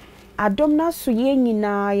no. Adom na so ye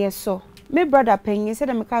nyina ye so. Me brother penyin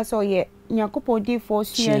said me ka so ye Nyankopon di for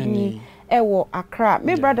suani ewo Accra.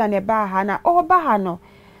 Me brother ne ba ha na o ba ha no.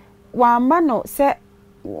 Wa ma no se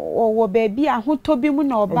wo baby ahotobi mu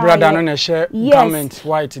na oba. Brother no na share comment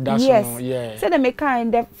white that's no. Yeah. Said me ka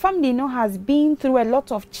the family no has been through a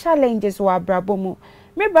lot of challenges wa brabo mu.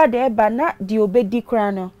 Me brother eba na di obedi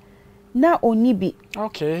kra no na onibi.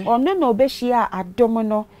 Okay. Ono no obehia adom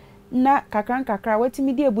no na kakra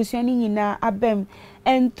wetimi di ebusuani nyina abem.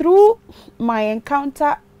 And through my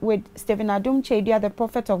encounter with stephenadomkyeiduah, the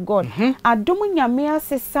prophet of God, adom nyame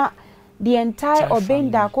asesa the entire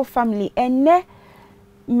Obeng Darko family and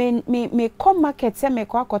me come market se me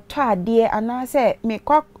kwa koto ade ana se me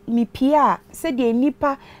kwa mi pia se de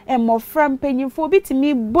nipa e mofra mpanyimfo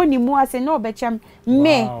bitimi boni mu ase na obecham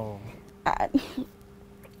me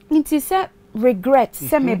it is a regret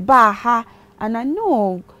se me ba ha and I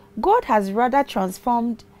know God has rather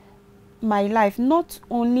transformed my life, not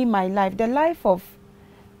only my life, the life of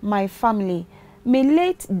my family. my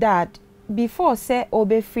late dad, before say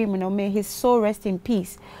Obe Freeman, or may his soul rest in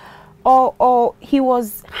peace, or he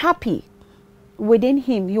was happy within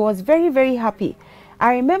him. He was very, very happy.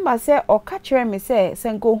 I remember say or catch me say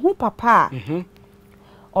go hu papa.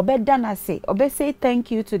 Obe dana say Obe say thank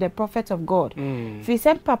you to the prophet of God. If he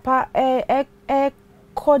said papa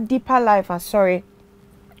called deeper life, sorry.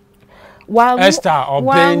 Esther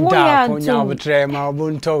Obeng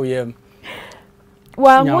Darko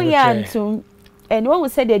Well, we are to, and one will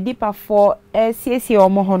say the deeper for CSC or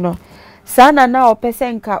Mohono. Sana now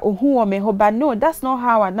pesenka who me ho, but no, that's not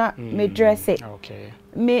how I not me dress it. Okay.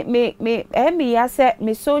 Me I say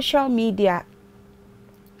me social media.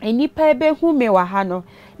 Any pebe who me wahano.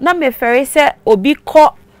 Na me ferry say obi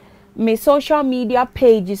ko me social media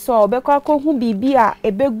page so obekwa ko hu bibia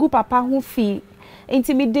ebegu papa hu fi.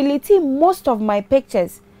 Inti me deleting most of my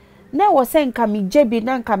pictures. Na was saying ka me jebi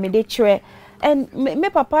na ka me de chere. And me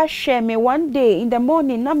papa share me one day in the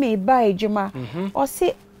morning na me buy juma. Or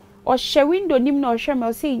say or share window nim no share me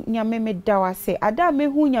or say nyame me dawa say ada me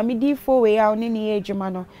hu nyame di fo we a oni ni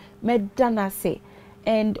ejuma no me dana say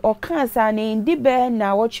and or cancer na indi be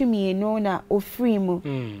na watch me no na ofri mu.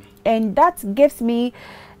 And that gives me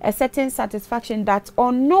a certain satisfaction that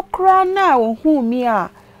on no kra na hu me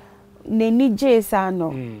a ne ni jesa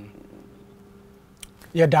no.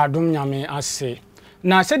 Ye dadum nyame ase.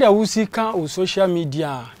 Na said ya wusi kan o social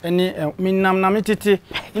media ene minam na metete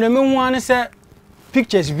na me hu ane se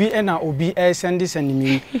pictures bi na obi send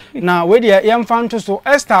me na we dey yemfa nto so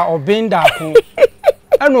Esther Obeng Darko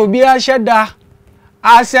na obi a sheda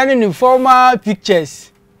a send ni formal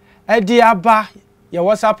pictures e di aba your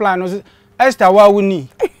WhatsApp line no Esther wa wuni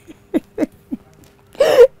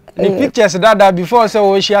the pictures that before say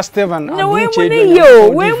we share Stephen no we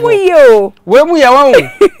mu yo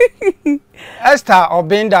Esther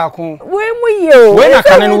Obeng Darko we mu yo we na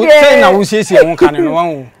kan no say na wo siesie won kan no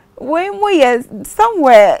wan we mu yes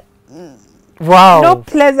somewhere wow no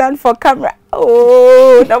pleasant for camera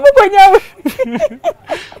oh na mo konya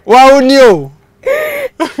wow ni o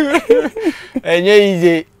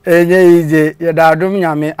enye ize ya dadum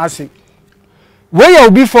nyame ase we ya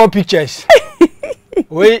before pictures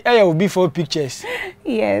we ya before pictures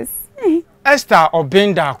yes Esther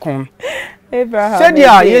Obeng Darko Abraham said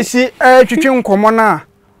ya yesi twetwe nkomo na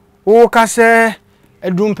wo ka se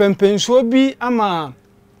edum pempenso bi ama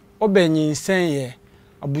obenyin sen ye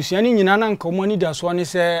abusuani nyina na nkomo ni da so ne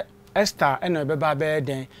se Esther ena beba be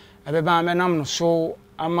den ebeba menam no so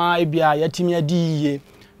ama ebia yatimi adiye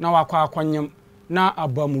na wakwa akwanyem na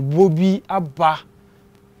abamubo bi aba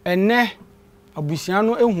ene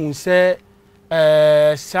abusuano ehun se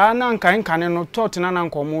sa na nkan no totena na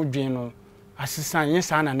nkomo dwen no asisan ye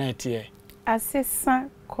sa na ete assistant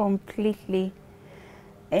completely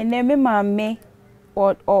and me mama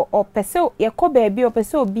or peso ye ko baby or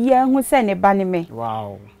peso bia hu se ne ba ne me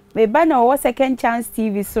wow me ba na o second chance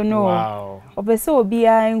TV so no wow o peso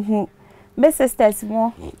bia hu me sisters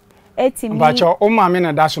mo etimi bacho o mama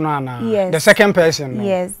na da so na yes. The second person no?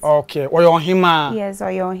 Yes okay or your hima yes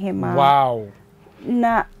or your hima wow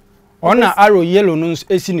na ona arrow yellow no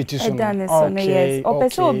esiniti so okay yes o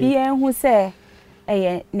peso bia hu se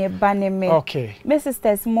ne ba ne me okay my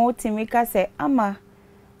sisters mo timika say ama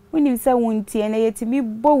unim say wontie na yetimi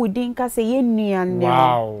bo wudin ka say ye nuan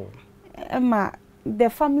wow ama the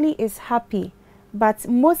family is happy but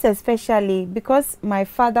most especially because my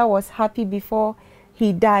father was happy before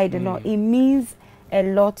he died you know it means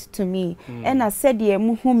a lot to me and I said ye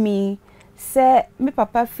muhumi say me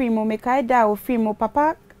papa free mo me Kyei-Duah free mo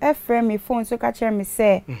papa friend me phone so ka chere me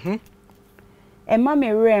say e ma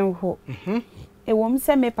me ren ho e wom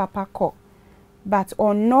se me papa ko but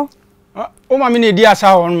on no o ma me ne di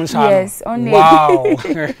asa on sa yes on wow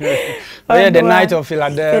the night of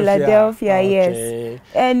Philadelphia okay. Yes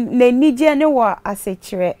and ne nije ne wa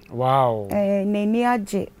asechire wow ne ni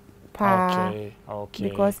age pa okay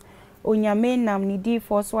because onyame nam ni di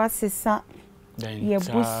for so asesa ye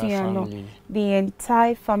busuano the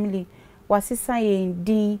entire family wasesa ye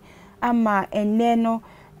ndi ama eneno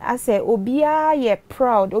I say obia ye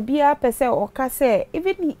proud obia pese okase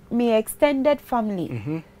even me extended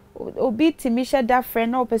family obi timisha da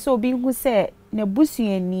friend no pese obi hu se na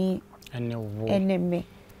busuani ene me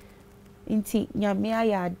inti nyame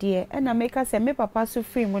aya ade e na make say me papa so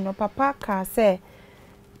free mu no papa ka say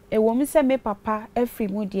e wo mi se me papa free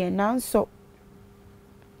mu de na nso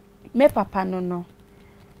me papa no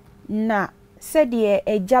na said ye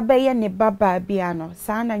a jabe ne baba biano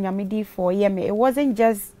sana nyamidi for yeme it wasn't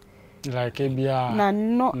just like a bia na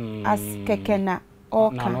no as kekena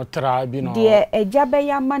or na no tribe no de a jabe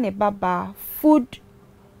ya mane baba food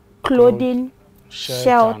clothing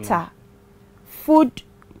shelter food,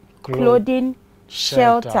 clothing,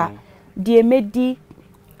 shelter. Die medi,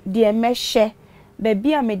 die meshe,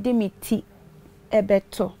 baby a mede me ti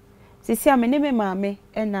ebeto. Sisi a me mame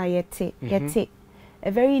ena yete.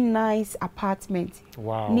 A very nice apartment.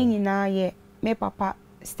 Wow. Ni na ye me papa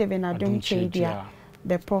stephenadomkyeiduah,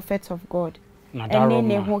 the prophet of God. And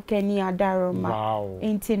then ho keni adaroma. Wow.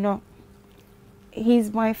 Inti no.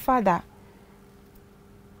 He's my father.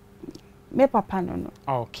 Me papa no.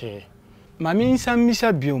 Okay. Mami nsam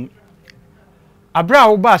misa biom. Abra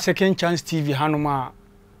oba second chance TV hanoma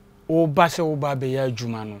oba se oba be ya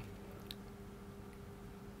adwuma no.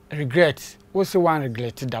 Regret. Wo se one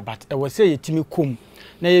regret that but e was say yetimi kom.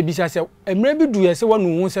 Na ye bisa se emre bi du ye se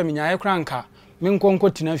wonu hu se menya ye kranka. Me nkonko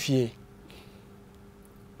tina fie.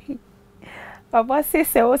 Papa say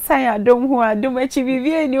se o san adom hu adom achi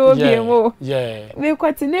bibie ni obiemo. Yeah. Me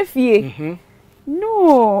kwatina fie.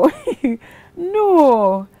 No.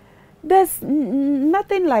 No. There's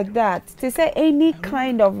nothing like that to say any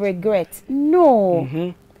kind of regret. No.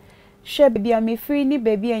 She baby am free ni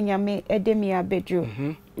baby enyame edemi abedru.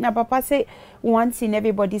 Na papa say once in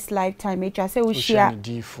everybody's lifetime echa say we share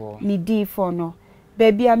ni D4 no.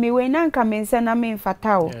 Baby am we na nka mense na me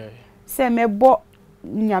mfata o. Say me bo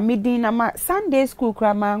nyame din na ma Sunday school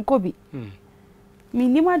kra ma nkobi. Me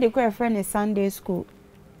nima de ko friend is Sunday school.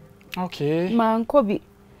 Okay. Ma nkobi.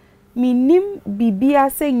 Minim bibia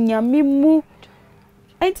se nyame mu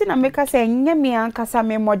enti na meka se nyame ankasa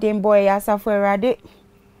me modern boy asafo erade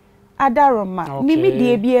adaroma mimi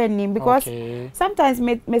die bi anim because sometimes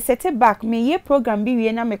me set it back me ye program bi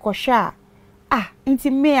wie na me kosha enti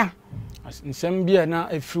me a nsem bia na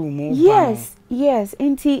efru mu yes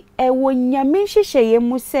enti ewo nyame hyehyeye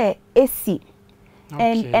mu se esi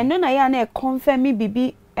and eno na ya na confirm me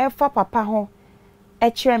bibi efa papa ho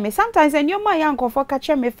me sometimes and your my uncle for catch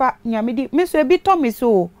me fa nyamidi me so e bi to me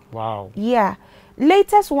so wow yeah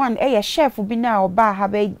latest one chef bi na oba ha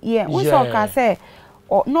be we so can say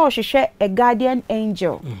no she a guardian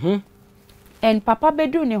angel and papa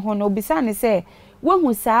bedu ne ho no bisa ne say we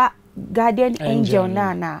hu sa guardian angel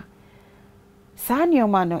na sa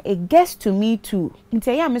nyoma no it gets to me too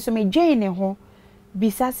nte ya me so me join ne ho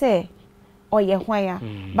bisa say oye hwaya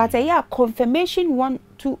but yeah confirmation one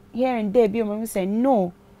to here and there be mama say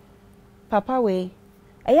no papa we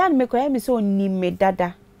ayan me ko me so ni me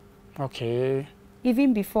dada okay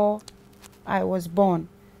even before I was born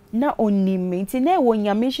na oni me nti na wo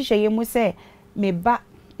nyame hyehyeye mu say me ba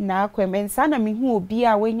na akwem nsa na me hu obi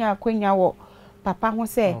a wenya akwenya wo papa ho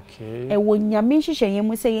say e wo nyame hyehyeye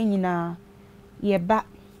mu say yenyina ye ba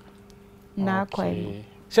na akwem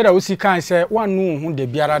say da usi kan say wanu hu de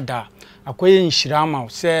biara da akoye nhirama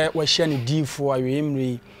se wa hye ne difo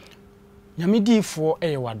awemre nyame difo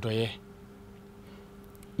eye wadoye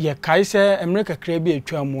ye kai se emre kakra bi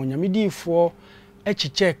atwa mu nyame difo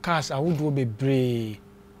echiche cars awodo bebre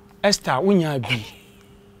Esther unya bi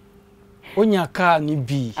onya car ni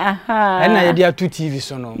bi na ye dia 2 TV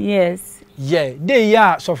so no yes dey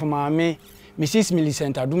ya so for maame Mrs.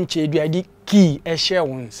 Millicent Adumkyeiduah di key e share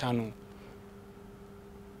won sano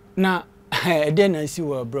na then I see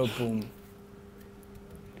what problem.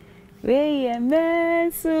 We a man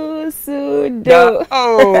do.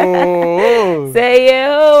 Oh, say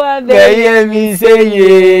oh, me say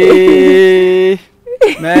ye.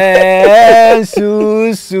 Man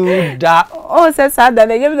da. Oh, say sad that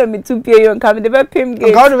they give them 2 pay you come the pim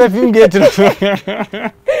gate. God the pim gate.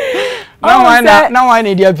 Now I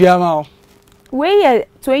need your piano. We a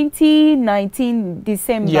 2019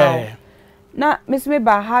 December. Yeah. Na Miss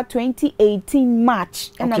Meba had 2018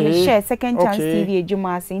 March and I share second chance TV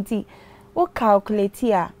Juma Sinti. What calculate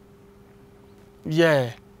here?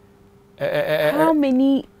 Yeah. How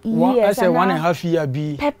many years? I say 1.5 year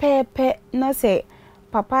be. Pepe na say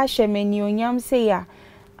Papa Shemeni Onyam say ya.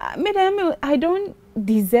 I don't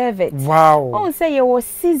deserve it. Wow. Oh say you was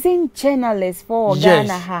seasoned journalist for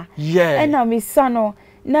Ghana ha. Yeah. And na sano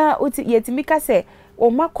na yetimika say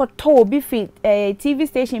Oma koto obi fi TV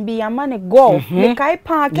station bi yamane golf me kai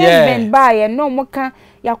park ben buy no moka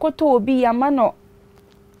yakoto obi yamano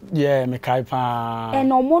me kai pa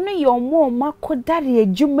and omo no your mo makodare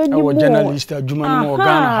adwuma ni mo journalist adwuma ni mo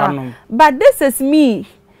Ghana hanom but this is me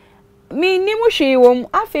ni mo hwe wom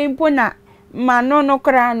afempo na mano no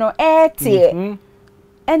kra no ete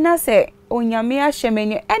and I say onyame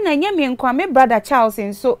ahyemeni and anya me nkwa me brother Charles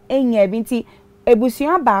nso enya binti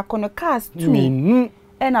ebusuan ba kono cast 2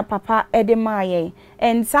 ena papa edemaye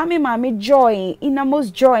and sami mama joy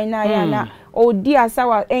innermost joy na ya na odi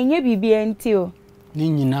asawa enye bibi entio ni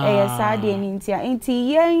nyina sade ni ntia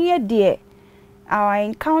enti ye de our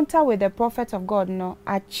encounter with the prophet of God no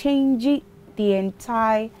a change the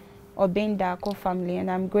entire Obeng Darko family, and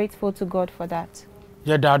I'm grateful to God for that.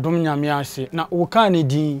 Yeah, Dadum Nyamiase. Now, Ukani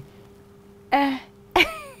di.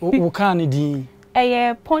 Ukani di.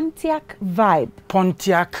 Pontiac vibe.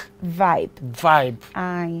 Pontiac vibe.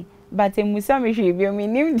 Aye. But in Musami Shibio, me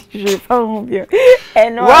name the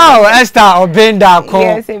and wow, Esther Obeng Darko.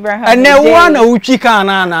 Yes, Abraham. And then one Uchika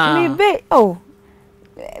Nana. Maybe, oh,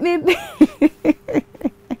 maybe.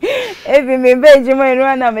 Every maybe, Jimmy,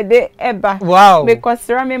 and I'm a day eba. Wow. Because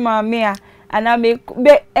Rami Mamma, and I make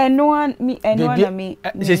and one me and one me.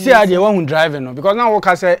 She said, "I want driving because now what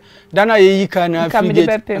I say, Dana ye can come the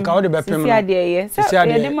bepim. Come the bepim. See, dear, yes. So, I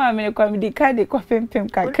didn't want me to come the kind of coffin pim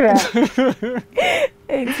kakra.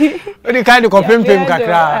 The kind of coffin pim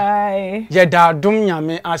kakra. Yeah, da dum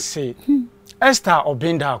nyame ase. Esther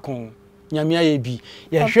Obeng Darko. Nyame ayebi.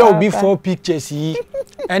 Yeah, sure be 4 pictures yi.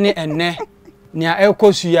 Any ene. Nia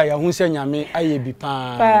ekosu ya ya hu se nyame ayebi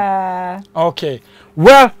pa. Okay.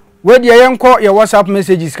 Well, where the yanko your WhatsApp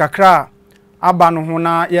messages kakra aba no ho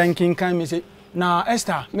na yankinkan message na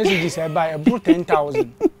Esther messages e buy about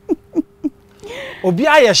 10,000 obi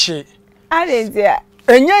ayehye adentia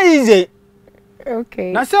enya easy.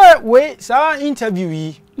 Okay. Na say we sa interview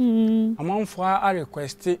yi amanfo a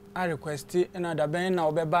request na da ben na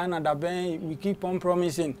obeba na da ben we keep on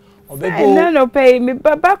promising obego no pay me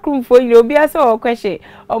back room for you obi asa o question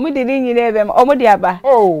omo de ni nyina ebem omo de aba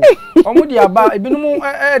oh omo de aba ebinum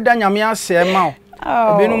da nyame ase ma o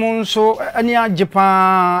ebinum nso ani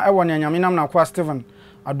ajepa e wona nyame nam na kwa Stephen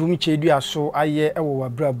adum Kyei-Duah so aye e wo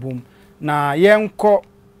wabrabom na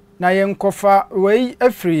yenko fa we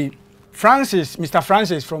afri Francis, Mr.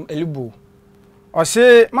 Francis from Elibo. I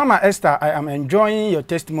say, Mama Esther, I am enjoying your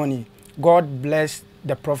testimony. God bless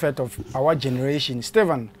the prophet of our generation,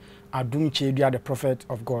 Stephen Adum Kyei-Duah, the prophet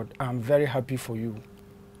of God. I'm very happy for you.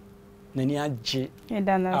 Nania J.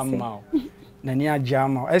 Amao. Nania J.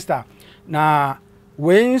 Amao. Esther, na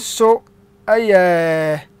when so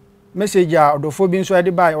a message of the phobia so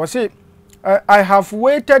I or say, I have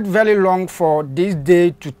waited very long for this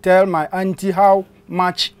day to tell my auntie how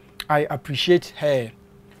much I appreciate her.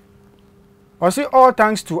 I say all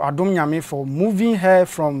thanks to Adom Nyame for moving her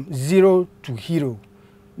from zero to hero.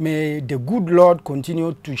 May the good Lord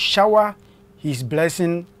continue to shower his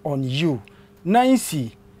blessing on you.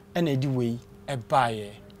 Nancy, and anyway, a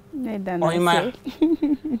buyer.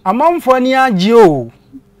 Among Fonia Gio.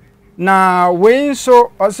 Now, when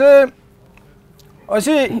so, I say,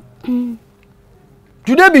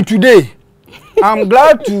 today be today. I'm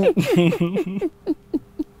glad to.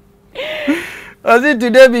 I say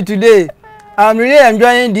today be today. I'm really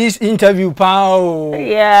enjoying this interview, pal.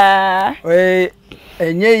 Yeah. Hey,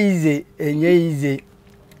 easy.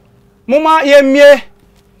 Mama,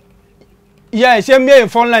 yes, ye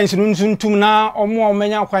phone lines nuntum na omo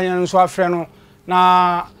omenya kwan so afre no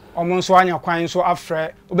na omo so anya kwan so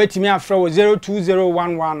afre obetimi afre wo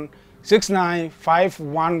 02011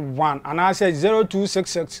 69511 and I said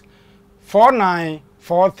 0266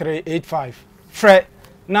 494385 fre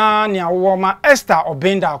na nia wo ma Esther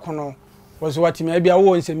Obeng Darko no was what me bia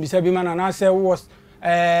wo nsembisa bi mana na say was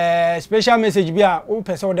special message bia wo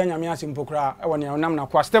pese wo da nyame asimpokra e wona onam na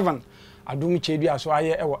kwa Stephen Adum Kyei-Duah so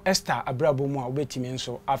aye e wo Esther abrabo mu a obetimi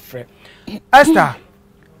nso afre Esther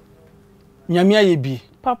nyame ayebi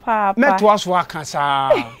papa meto aso aka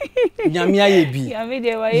sa nyame ayebi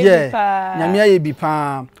nyame ayebi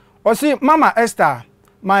pa o see Mama Esther,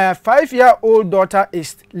 my 5-year-old daughter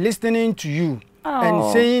is listening to you and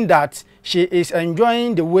saying that she is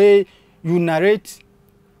enjoying the way you narrate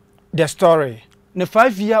the story. The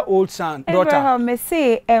 5-year-old son, daughter. Abraham, me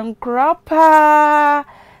say, Enkrapa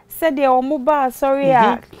said the omuba sorry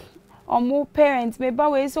omu parents me ba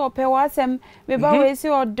we so pe wasem me ba we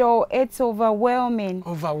so do it's overwhelming.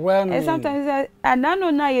 And sometimes and I know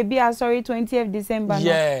na ye be sorry 20th December.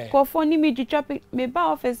 Yeah. Ko phone me to chop me ba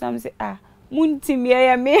office some say munti me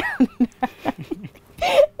ya me.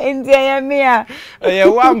 India me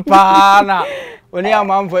one pana when you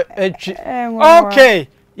am for okay.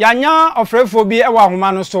 Yanya ofrefo bi ewa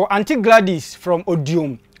homa no so Auntie Gladys from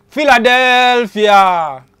Odium,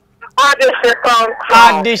 Philadelphia.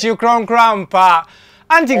 Adishi kron pa.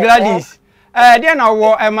 Auntie Gladys, dey na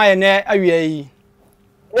wo ema ye na awie yi.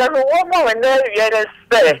 There was one more when they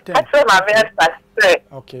say, I said my master say.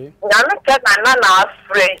 Okay. Nyame said na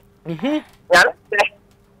afraid. Nyame say.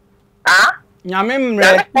 Ah? Nyame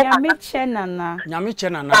mre. Nyame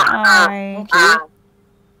chenana. Okay.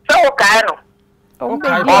 So okay no. Okay.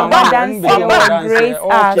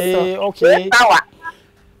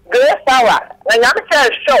 Grace hour. Na nyame say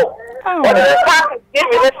show. What the park give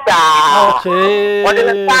me this okay. What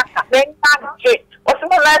the park then park. What's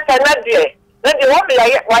more like na there. na de wo me ya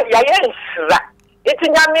nsira iti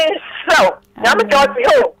nyame so nyame jot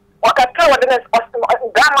yo wakaka wadena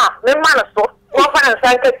gama me man so wo fa na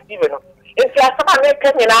secondchancetv no enti asaba me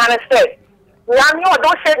ka nyina na say nyame o do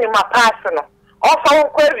hye ni ma pass no o fa won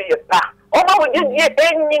kwarie pa o ma wo gye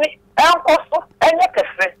enyini enko so enye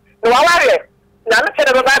kese no waware na me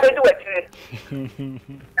kede baba be di watire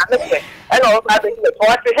na me ke eno baba be di o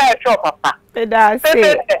ti hair shop papa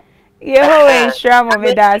Pedase Yehovah enshira mo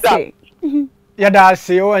pedase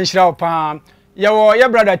Yadase o enshira opa your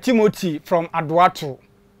brother Timothy from Adwato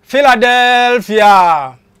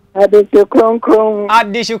Philadelphia Adishu kron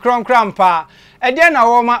krampa e dey na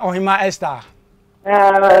wo ma ohima Esther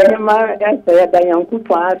Ohima Esther ya danyanku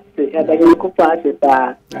paase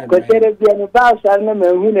ta ko tere bia no ba sha na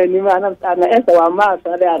mahu na ni ma na Esther wa ma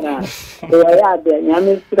sha de ana e ya de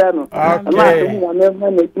nyame sira no ma so nyame ma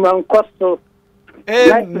na tuma nkoso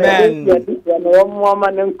amen ya no mo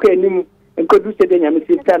ma na nkwanim nkodu se de nyame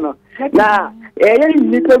sira no na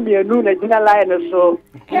ni ko mienu na jina line so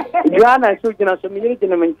Joanna so jina so mi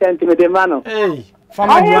jina menchante me de mano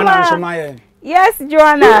fama Joanna so maye Yes,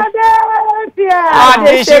 Joanna.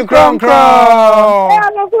 Adishu kron.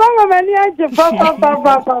 No kwa mani aje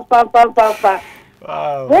papa.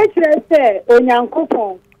 Wow. Which say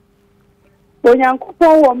onyankopon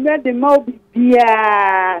wo me de ma obi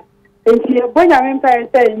bia. Enti e bonya me mpa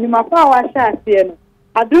say ni ma kwa wa sha ase no.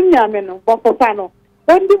 Adum nyame no papa no.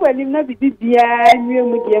 Ondi walim na bi bia nwie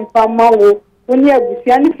mu de mpa mawo. Oni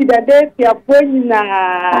abusia ni fidade ti aponi na.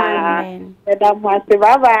 Amen.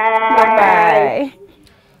 Bye.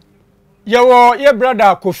 Your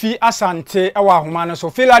brother Kofi Asante awa homa no so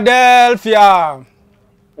Philadelphia.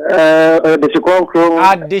 Adishu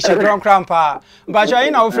krampa. But you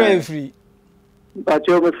are not free. But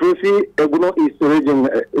you are free. Eguno is region.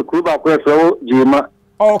 Kuba kwa Jima.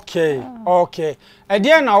 Okay.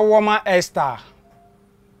 Again, our woman Esther.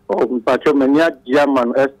 Oh, but you mania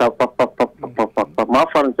German Esther papa. My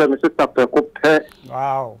friend said, Mr. Tape.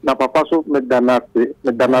 Wow. Na papa so medanaste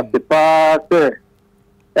pa se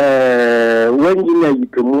when you na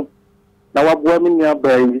yikemu na wabua mi nya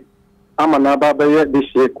bai ama na ba ba ye de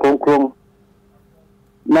she konkrom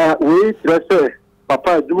na we trese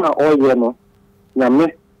papa aduma oye no na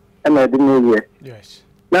me na de me ye. Yes.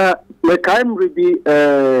 Na me kaim ready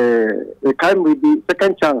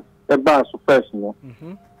second chance e ba so first no.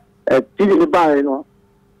 TV ba no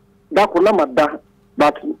da ko na mada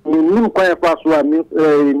but you quite fast one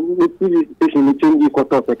TV station change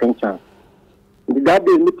quarter second chance. That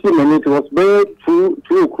day meeting minute was very 2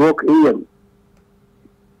 o'clock AM.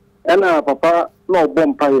 And papa no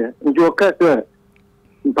bompire. And you say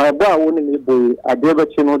by boy woni boy adeba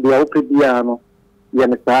chino de opediano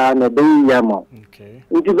yansa na be yamo. Okay.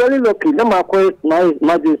 It is very lucky na makwa na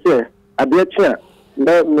say abiacha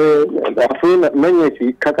me afuna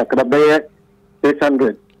menye kaka krabaye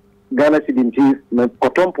 600 Ghana cedis me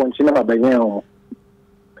cotton punch na babanyen o.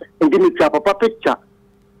 Ndi mi twa papa picture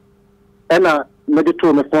ena me de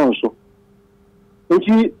to me phone so.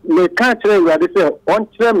 Ndi me ka kire urade se on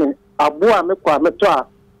kire me aboa me kwa me to a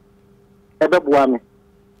ebeboa me.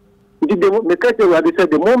 Ndi de me ka kire urade se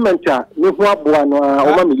the moment a me hu aboa no a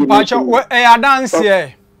o ma me yi. Pacho e dance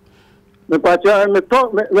here. Me pacho me to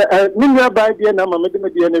me nya ba bia na ma me de me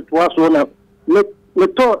de ne to aso na me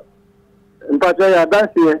to pacho ya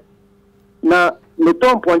dance here. Na me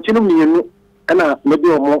to ponchi no mienu na me de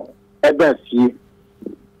omo ebe fie.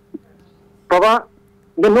 Papa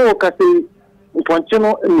de no ka se ponchi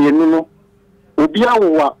no mienu no obi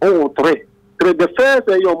awo o 3 the first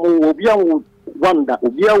yo mo obi awo 1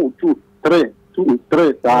 obi awo 2 3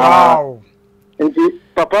 wow. Enti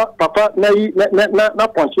papa na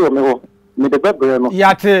ponchi o me ho me de bebre no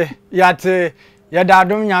yate ya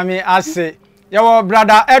dadum nyame ase your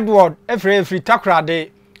brother Edward every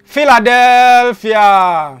takrade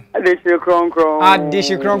Philadelphia. Adishu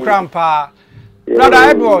kron pa. Brother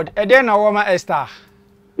Edward, eden na woman Esther.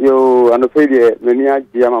 Yo, and the many a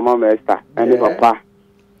mama Esther and papa.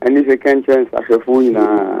 And this second chance as a fool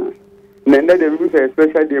na. Nenda de mu say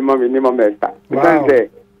special day mama ni mama Esther. Because say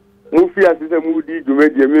mu fi asese mu di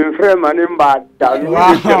dwumadi me frɛ ma ne mba da no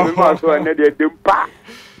me ma so na de dempa.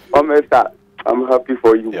 Mama Esther, I'm happy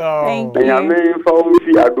for you. Thank you. Na me fa o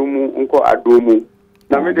fi adomu nko adomu.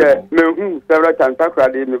 Na me de me hu several times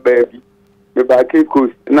takrade me baby. Me ba Cape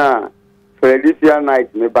Coast na for this year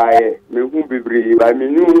night me buy me hu bibri ba me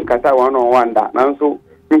nu kata one on one da na so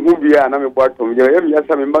me hu bia na me bottom je me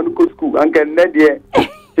yasa me ba no ko school anke ne de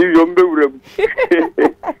ti yo mbe wuram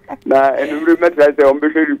na enumre metra say on be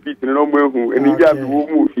repeat no mo hu eni ja me wo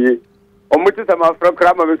mu fie o mo ti sama fra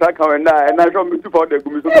kra ma me sa ka we na so me tu for the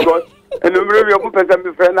gumi so because enumre we o pesa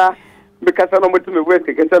me fra na because no mutu me work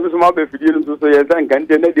ke se me so ma be fidie no so ye san kan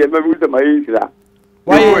de na de ma mi so ma yi sira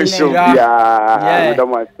why sira yeah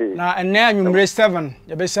na enne anwumre 7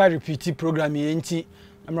 ye be sa repeat program ye nti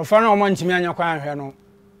amrofa na o man ntimi anya kwa ahwe no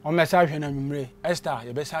o me sa hwe na anwumre Esther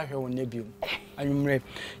ye be sa hwe won na biom anwumre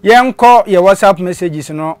ye nko ye WhatsApp messages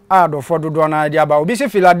no adofo dodo na dia ba obi se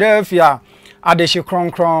Philadelphia adehye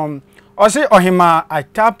kronkron o se ohima I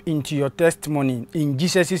tap into your testimony in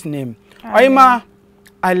Jesus' name. Ohima,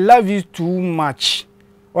 I love you too much.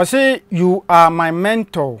 O say you are my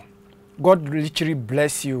mentor. God literally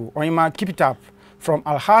bless you. Ohima, keep it up. From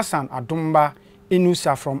Al Hassan Adumba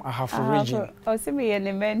Inusa from Ahafu region. O say we are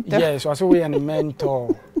the mentor. Yes, o say we are the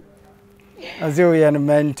mentor. O say we are the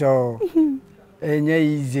mentor. Enye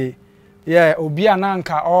easy. Yeah, obi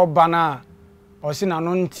ananka oba na o say na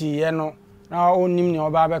no ntiye no na onim ne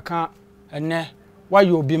oba beka ene why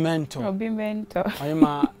you be mentor? Obi mentor.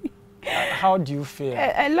 Ohima, how do you feel?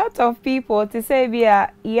 A lot of people to say we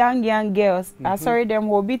are young girls. I sorry them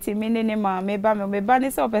will be to me name me ba ni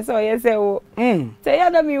so person yes o. Say ya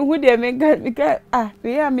na me who dey make because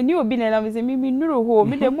we are me ni obi na me say me nuru ho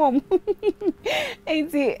me dem mom.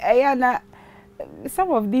 Enti ya na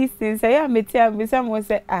some of these things I am me tell me someone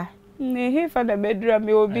say me he for the bedroom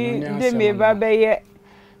me obi dey me ba be ye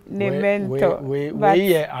ne mentor. We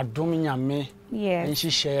ye adom nyame. Yes. Nshi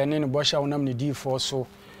share ne bo sha wonam ne di for so.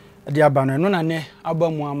 Dia bano no na ne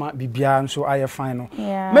abamu ama bibia nso aye fine no.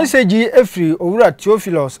 Message efri owura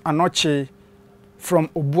Theophilus Anoche from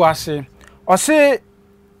Obuase. O say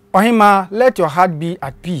Ohima, let your heart be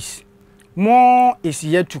at peace. More is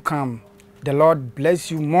yet to come. The Lord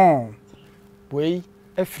bless you more. Boy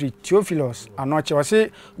efri Theophilus Anoche. O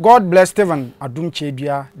say God bless Stephen Adum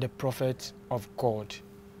Kyei-Duah, the prophet of God.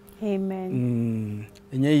 Amen.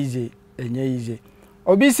 Enye easy.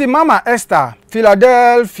 Obisi Mama Esther,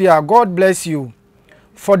 Philadelphia, God bless you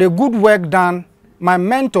for the good work done. My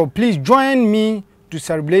mentor, please join me to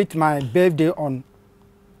celebrate my birthday on.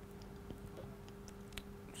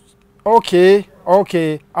 Okay.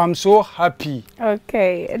 I'm so happy.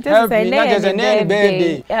 Okay. Just happy. Not just a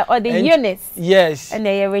birthday. Or the Eunice. Yes. And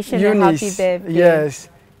they wish you a happy birthday. Yes.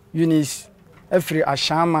 Eunice. Every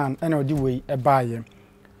Ashaman and all the way a buyer.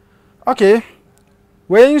 Okay.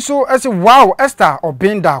 When so as a wow, Esther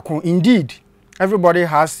Obeng Darko, indeed, everybody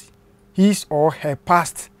has his or her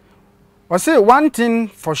past. I say one thing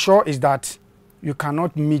for sure is that you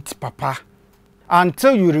cannot meet Papa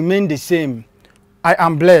until you remain the same. I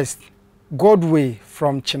am blessed. Godway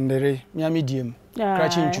from Chindere, Miamidium,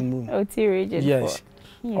 Crashing Chumbu. Yes,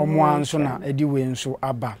 Omwan Sona, Ediway and so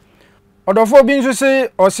Abba. Odofo Binsu say,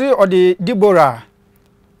 or the Deborah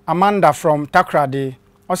Amanda from Takrade,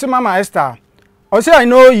 or say Mama Esther. I say I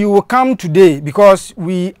know you will come today because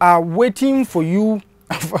we are waiting for you.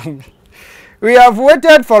 We have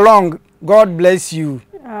waited for long. God bless you.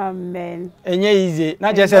 Amen. Enye easy.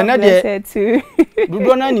 Na just another too.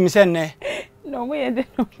 Do na nim say ne. No we dey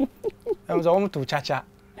no. I want to chacha.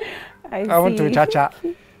 I want to chacha.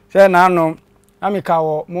 Say na no. Amika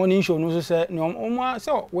wo morning show no so say no omo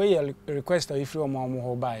say we request if you omo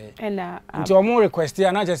ho bae. Na nti omo request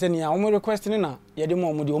ya na just say ni omo request ni na ye de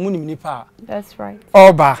mo de omo nim ni pa. That's right.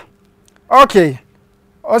 Oba. Okay.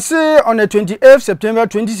 I say on the 28th September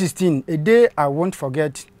 2016, a day I won't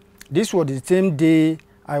forget. This was the same day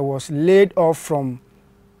I was laid off from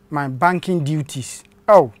my banking duties.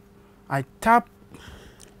 Oh, I tapped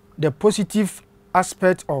the positive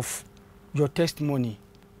aspect of your testimony.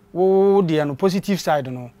 Oh, the positive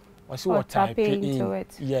side, no. Was what type into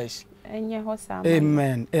it. Yes.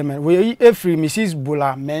 Amen. Amen. We every Mrs.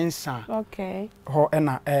 Bula Mensa. Okay. Ho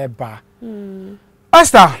ena eba.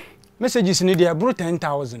 Esther. Messages need there bro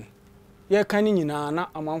 10,000. Ye kan nyina na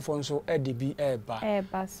amanfo nso e de bi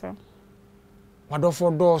eba so.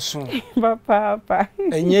 Wadofo do so. Papa.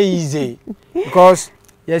 Enye easy because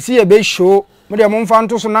ye see e be show me de momfa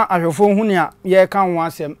nto so na ahwefo hu ne a ye kan ho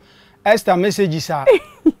asem. Esther messages a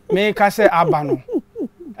me ka se aba no.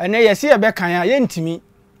 Ene ye see e be kan a ye ntimi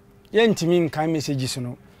nkan messages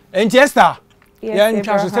no. Enti Esther ye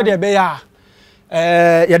ntwa so se de be ya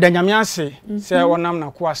ya da nyame ase se wonam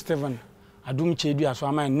na ko Stephen Adum Kyei-Duah so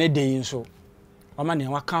ama ne dey nso ama ne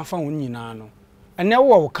waka fa won nyina no ene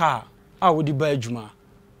wo car a wo di ba adwuma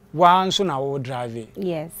wa nso na wo drive.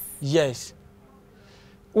 Yes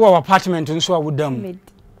wo apartment nso a wo dam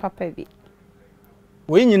papa bi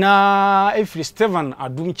wo nyina efri Stephen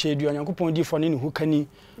Adum Kyei-Duah Nyankopon di fo ne hu kani.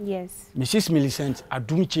 Mrs. Millicent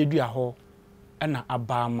Adum Kyei-Duah ho na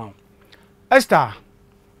abama. Esther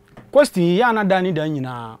question ya na dani dan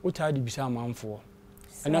nyina o ta di bisa manfo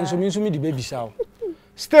ena nso mi di be bisa o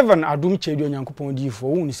Stephen Adum Kyei-Duah Nyankopon di fo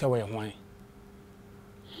wo ni se we hwan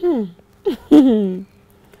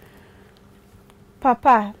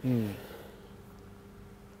Papa.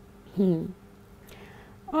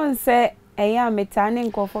 On say eya metane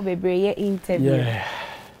nkofo bebreye interview. Yeah.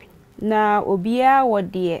 Na obia wo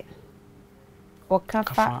de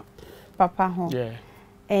okafa papa ho. Yeah.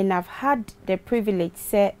 And I've had the privilege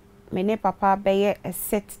say mene papa beye a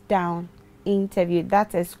sit down interview,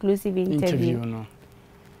 that exclusive interview. No.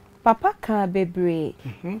 Papa kan bebre.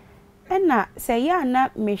 And na say ya na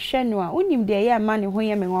me hwe no a unim de ya ma ne ho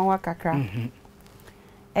ye me nwanwa kakra.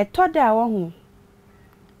 Etoda wo hu.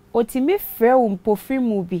 Otimi frɛ wo mpofri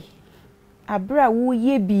mu bi. Abra wo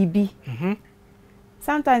ye bibi.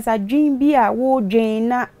 Sometimes I dream bi a wo dwen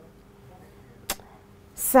na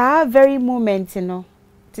sa very moment no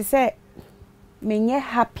to say menye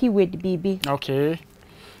happy with bibi. Okay.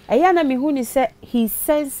 Eya na me hu ni say he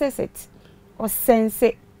senses it or sense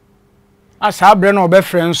it. Asa abre na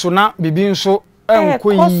obefrɛ nso na bibi nso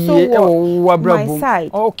enko yiye e wo wabrabom.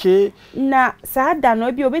 Okay. Na sa da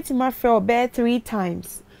no bi obetima frɛ obe 3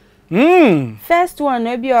 times. First one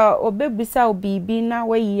maybe obebisa obibi na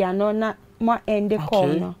we ano na mo end the call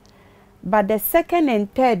no. But the second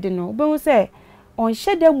and third no, we say on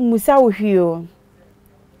shede musa ohio.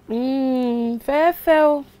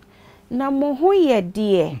 Fair na mo ho ye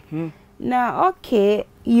de. Na okay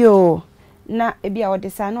yo. Na ebi a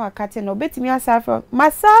odesa no akate no betimi asafre.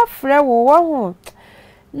 Masafre wo ho.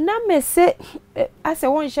 Na me se ase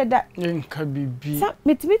won sheda nka bibi. Sa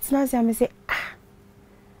metimi tina se me say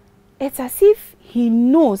it's as if he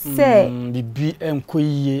knows say bibi enko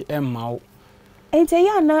yiye emawo. Ente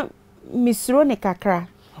ya na misro ne kakra.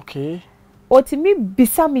 Okay. Otimi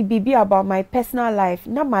bisa me bibi about my personal life,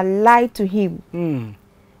 na ma lie to him.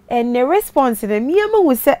 And the response to me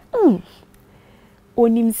will say,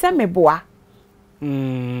 onim se me boa.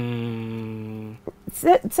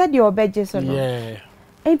 Said your bedges or no? Yeah.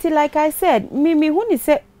 Until like I said, me who ni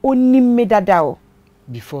say onim me dadao.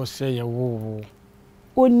 Before say ya wo.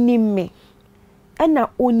 Onim me. Ana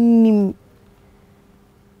onim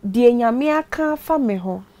die nyame aka fa me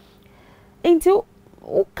ho. Until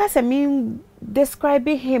ukase me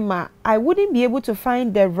describing him, I wouldn't be able to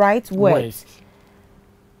find the right words.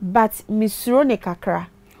 But misro ne kakra.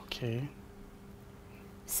 Okay.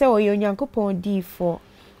 So yo nyankopon di for.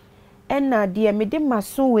 Ena die me de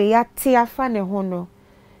maso we ya te afa ne ho no.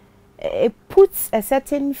 It puts a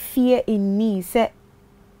certain fear in me. Say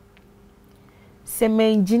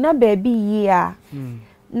menjina baby ye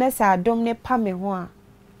na sa adom ne pa me ho a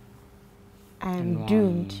I am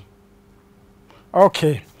doomed.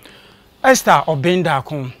 Okay. Esther Obeng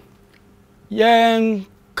Darko. Yen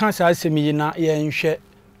kansa asemi na yen hwe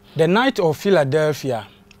the night of Philadelphia.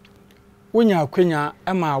 Wonya kwenya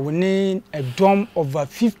ema woni a dome over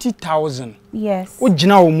 50,000. Yes.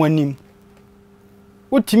 Ojina wo manim.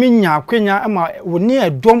 Wotimi nya kwenya ema woni a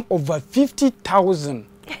dome over 50,000.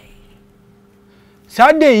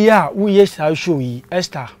 Saturday ya wo yes I show yi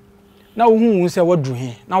Esther. Na wo hu say wodru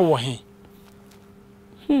he na wo he.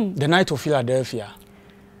 The night of Philadelphia.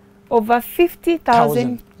 Over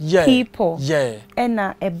 50,000 people. Yeah.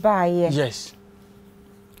 Ena eba ye. Yes.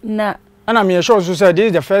 Na and I'm sure so said this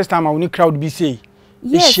is the first time I will crowd be say.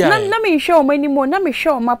 Yes, na me show many more, na me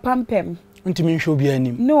show ma pampem. Untimi show be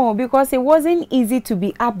anim. No, because it wasn't easy to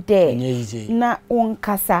be up there. Easy. Na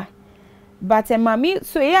onkasa. But mami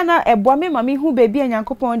so ya na eboa me mami hu baby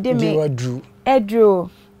Nyankopon de me. Edro.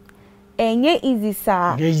 Enye easy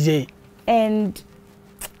sir. Easy. And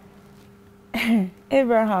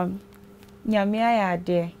Abraham nyamia ya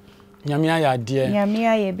de. Nyamia ya de.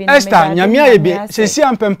 Nyamia ye be. Esther nyamia ye be sesi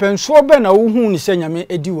ampempen so be na wo hu ni se nyame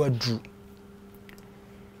edi wadru.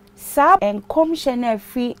 Sa enkom hye na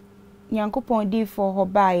free Nyankopon di for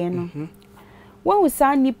hobaye no. When we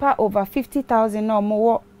saw nipa over 50,000 no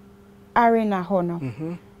more arena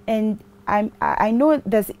hono. And I know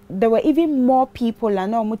there were even more people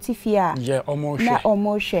and no mutifia. Yeah, almost. Na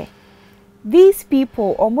almost. These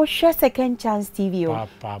people almost share Second Chance TV.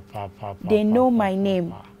 They know my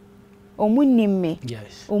name. Omunim me.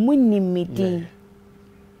 Yes. Omunim me din.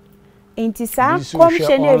 Enti sa kom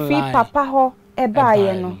shene free papa ho eba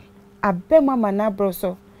ye no. Abe mama na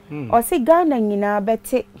broso. O se Ghana nyina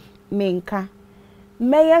bete menka.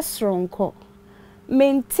 Meya sronko.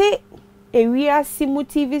 Mente ewia simu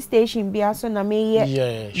TV station bia so na meye.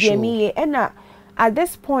 Yeah, sure. Ena at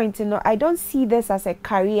this point, you know, I don't see this as a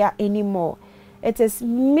career anymore. It is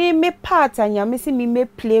me part and me may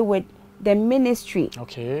play with the ministry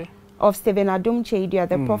of stephenadomkyeiduah,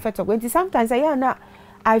 the prophet of God. Sometimes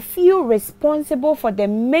I feel responsible for the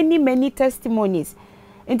many testimonies.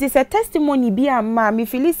 It is a testimony be a ma me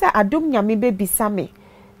feel say adom nyame be bisame.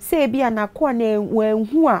 Say be na kwa ne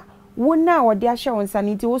wenhu a wona wo de ahye won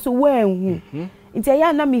sanity wo so wanhu nti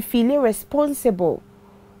ya na me feel responsible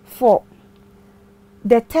for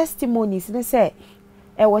the testimonies ne say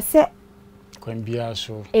e wo say kwambia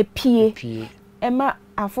so epie ema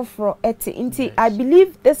afoforo eti nti I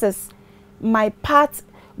believe this is my part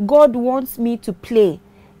God wants me to play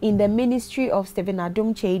in the ministry of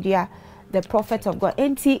stephenadomkyeiduah, the prophet of God.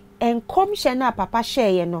 Enti enkom shena papa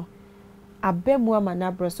share no abemu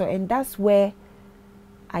amanabro, so and that's where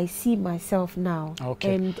I see myself now.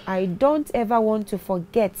 Okay. And I don't ever want to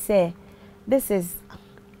forget, say, this is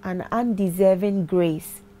an undeserving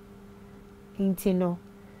grace. Enti no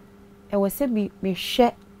e was say me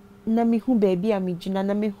share na me hu baby am gina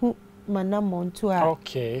na me hu manamonto a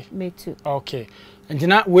okay me too. Okay.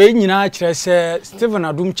 Ndina we nyina kire se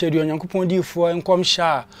stephenadomkyeiduah Nyankopon difo enkom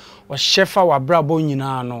sha o shefa wa brabo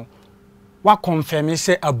nyina no wa confirm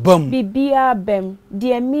se abam bibia bem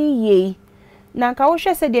de mi ye na nka wo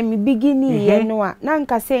hwe se de mi beginning ye no a na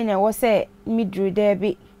nka se na wo se mi dru there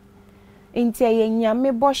bi nti ye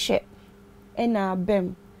nyame bohye na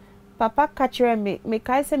bem papa kachere me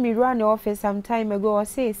kai se mi run the office some time ago or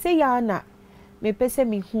say ya na me pese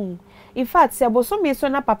mi hu. In fact, se boso me so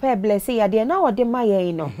na papa bless ya de na ode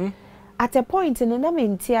maye no. At a point in na me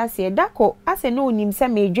nti ase dako ase no onim se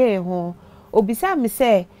me dwe ho. Obisa me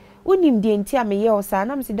se unim de nti a me ye osa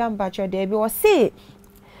na me si dan bacho de bi o se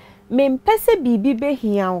me mpese bibi be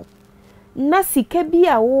hia na sika bi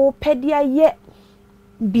a wo pede aye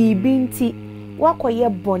bibi nti wakoye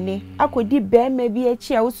bone akodi be ma bi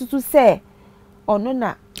achi a wosusu se ono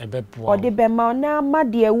na ode be ma na ma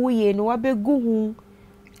de awuye no wabegu hu.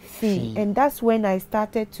 And that's when I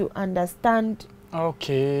started to understand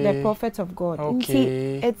the prophet of God.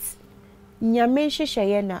 Okay. It's nyame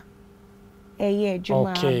hyehyeye na eye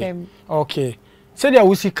adwuma abem. Okay. Said ya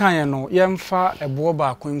wusi kan no yemfa ebo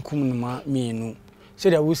ba kwenkum numa mienu.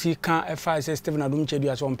 Said ya wusi kan efa se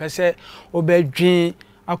stephenadomkyeiduah so mpese obedwen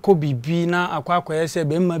akobibi na akwakoye se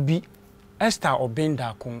be ma bi ESTHER Obeng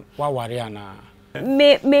Darko wa ware ana.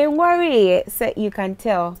 Me worry, so you can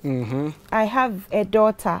tell. I have a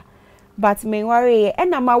daughter, but me worry,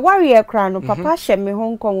 and I'm a warrior crown. Papa share me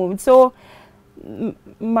Hong Kong, so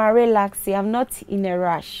my relax. I'm not in a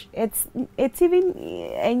rush. It's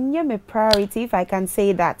even a priority, if I can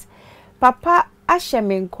say that. Papa ashe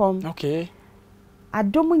me come. Okay. I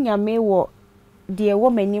don't me wo dear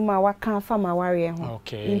woman ni ma wa kan fa my warrior.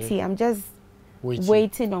 Okay. I'm just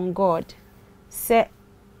waiting on God. Say.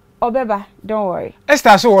 Obeba, don't worry.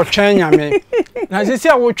 ESTHER so wo twen nyame. Na se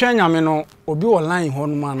sia wo twen nyame no, obi wo line ho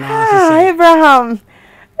no ma na se. Abraham.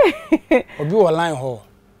 Obi wo line ho.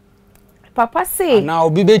 Papa say. Na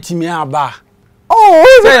obi betimi aba.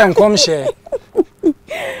 Oh, say enkom share.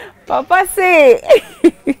 Papa say.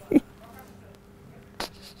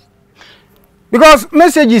 Because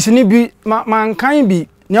messages ni bi man kan bi,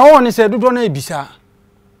 ne wo ne se dodo na ebisa.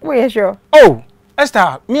 We sure. Oh,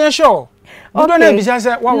 ESTHER, me sure.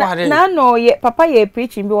 Okay. No, ye papa ye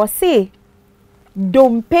preaching be was say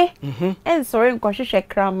dompe and sorry nkwohwehwe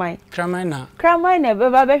kramai na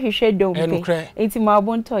beba be hwehwe dompe enti ma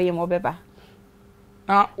bonto ye mo beba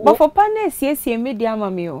na but for pana siesie media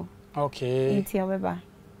mami o. Okay, enti beba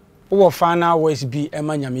wo final voice bi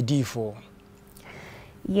ema nyamedi fo.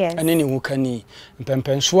 Yes, ene ne hukani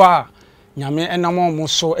mpempenso a nyame enamo mo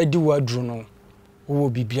so edi wadru no wo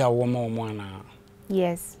bibia wo ma wo ana.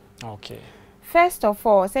 Yes. Okay. First of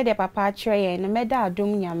all, say the papa tray and meda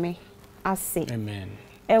adom nyame ase. Amen.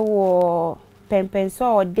 Ewo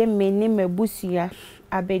pempenso o de me ni mebusia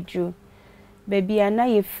abedru. Baby ana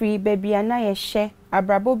ye free, baby ana ye she,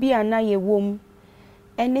 abrabo bi ana ye wom.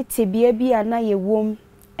 Ene tebie bi ana ye wom,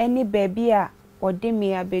 ene baby a o de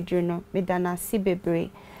me abedru no, medana si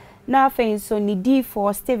bebre. Na afen so ni di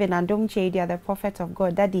for stephenadomkyeiduah, the prophet of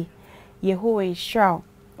God, daddy Yehovah Israel.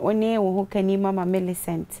 One who can Mama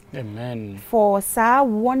Millicent. Amen. For such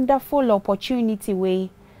wonderful opportunity way,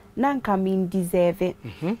 none can deserve it.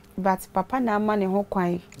 But Papa na man ho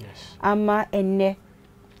kwan. Yes. Ama enne.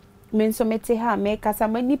 Men so mete ha make as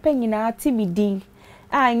ama nipa nyina ati mi din.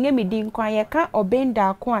 A nye mi din kwan ye ka Obeng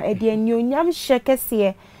Darko a e de anyonyam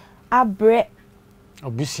hyekese abre.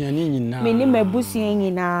 Obusiani nyina. Me ni mabusiani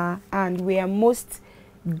nyina, and we are most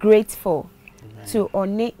grateful. To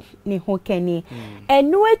one ni hokeni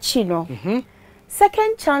enu echi no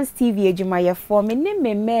Second Chance TV ejumaya for me ne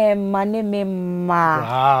me ma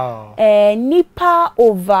wow nipa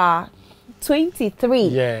over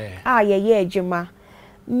 23 yeah ye ejuma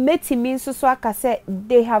meti min so aka say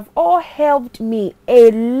they have all helped me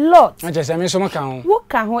a lot. I just me so maka ho wo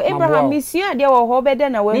ka ho Abraham misua de wo ho bede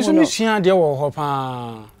na we ho no misua de wo ho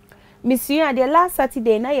pa Monsieur, the last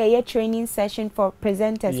Saturday na ye training session for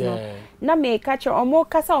presenters no. Na me catch omo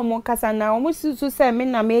kasa na omo susu say me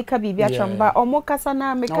na me ka bibia chamba omo kasa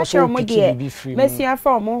na me catch omo de. Monsieur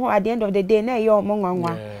for omo at the end of the day na ye omo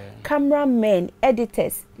nwanwa. Cameramen,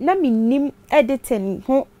 editors, na me nim editing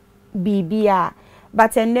ho bibia.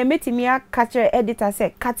 But and then me a catcher editor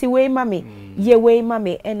say cut away mommy, ye way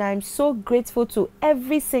mommy, and I'm so grateful to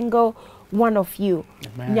every single one of you.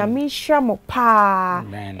 Nyami shamo pa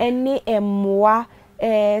ene emwa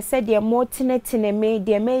said the motinetine me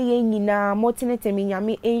de me nyina motinete me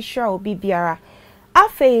nyami ensure obi biara.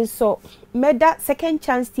 Afe so meda Second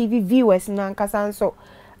Chance TV viewers na nkasa so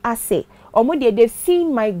ase omo they've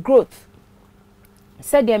seen my growth.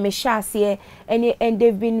 Said they me and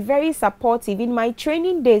they've been very supportive in my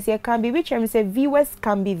training days. There can be which I say viewers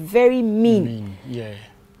can be very mean. Yeah.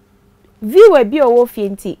 Viewer be owo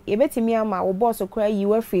fienti. E betimi ama wo boss okra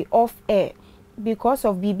you free off air because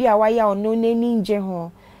of bibi awaya ono nani nje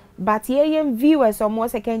ho. But yem viewers omo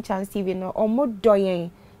Second Chance TV no omo doyen.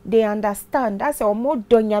 They understand. That's omo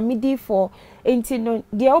donya midi for intino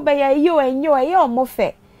de obeya yo enyo e omo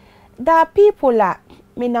fe. There are people like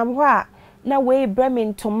menamwa na we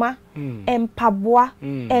bremen toma empabwa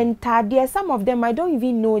entade. Some of them I don't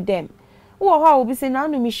even know them. Wo ha obi se na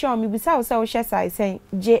no mi show mi bisa wo say wo share sai say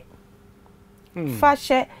je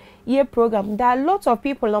fashe ye program. There are lots of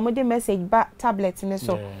people on the message back tablets in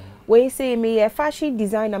so we say me a fashion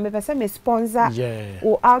designer me person me sponsor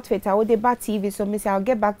or outfit I would back TV so me say I'll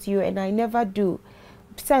get back to you and I never do.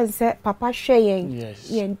 Since papa sharing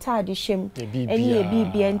ye entire shame and ye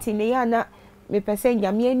bibi antine ya na me person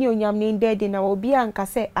nyame ani onyam ne dead na obi anka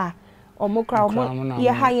say omokra omo ye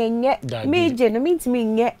ha ye nye me je no mean to me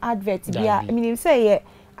nye advert bia I mean say ye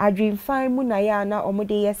adwin fine mu na ya na omo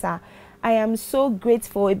de yesa. I am so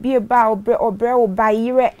grateful. Be about obre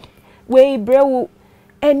obayire we brew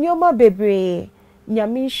enyoma bebre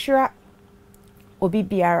nyamishra obi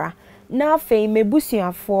biara na fe me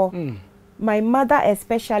busuafo my mother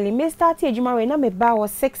especially me start ejuma we na me ba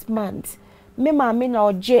was 6 months me ma me na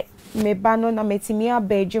oje me ba no na metimi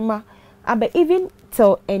aba ejuma aba even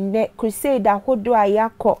till ene crusade ahodo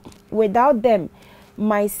ayako. Without them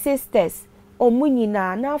my sisters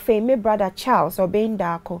omunyina na fe me brother Charles Obeng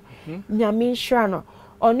Darko nyame nhrano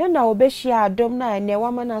ono na obehia adom na ene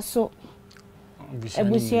wamana so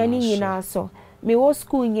ebusiani nyina so me wo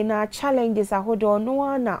school nyina challenges ahodo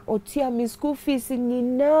ono na otia me school fees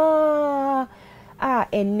nyina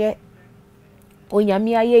ene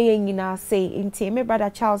onyame ayeye nyina say nti me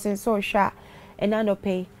brother Charles and so sha enano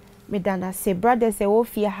pay me dana say brothers e wo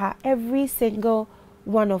fie ha every single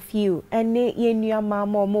one of you ene yenua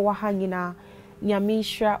mama mo wa ha nyina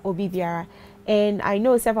nyamishra obibiara. And I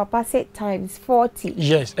know say papa said times 40.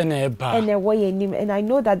 Yes, and I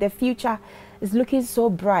know that the future is looking so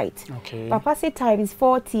bright. Okay. Papa said times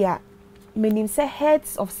 40 meaning say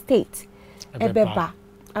heads of state ebeba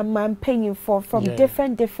and man paying for from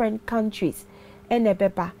different countries and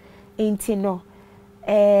ebeba intino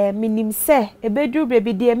meaning say ebedu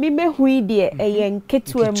baby dear me hui dear yen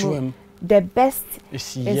ketuemu the best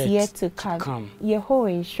is yet to come.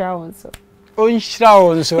 Yeho insurance.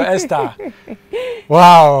 Onshrawo so Esther.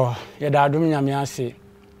 Wow, ya da adum nyame ase.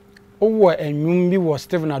 Owo enwum bi wo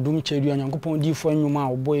stephenadomkyeiduah Nyankopon di fo enwum a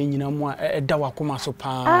obo enyina mu a eda wakoma so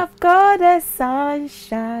pa. I've got a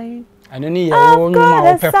sunshine. Anani ye wo enwum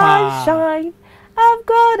a opepa. I've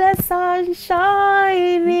got a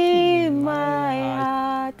sunshine in my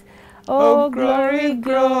heart. Oh glory,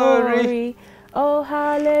 glory. Oh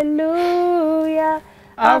hallelujah.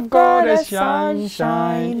 I've got a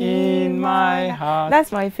sunshine in my heart.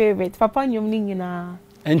 That's my favorite. Papa nyumningina.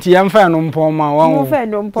 Enti yamfa no mpoma wan. Yamfa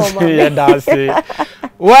no mpoma. Yeah, that's it.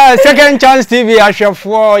 Well, Second Chance TV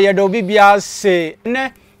ahwefo ye do bibia say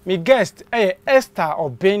ne me guest ESTHER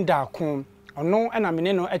Obeng Darko. Ono na me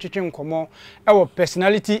ne no etwetwe nkomo wo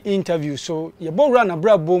personality interview so ye bowura na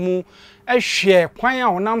brabo mu ehwe kwan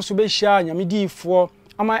a onam so be hia nyamedifo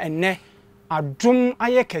ama enne adum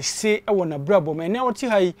aye kese ewo na brabo me ne oti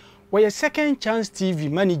hai wo Second Chance TV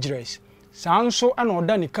managers sanso ana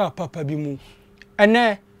oda ne ka papa bi mu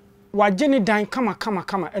ene waje ne dan kama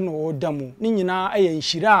ene oda mu ni nyina aye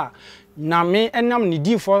nhira na me enam ne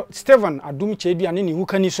difo stephenadomkyeiduah ne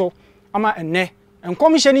hukani so ama ene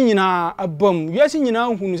enkomhye ni nyina abam wiase nyina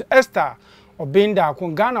hunu ESTHER Obeng Darko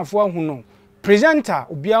Ghana fo hunu presenter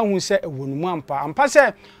obi ahu se ewonu ampa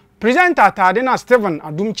se presenter tade na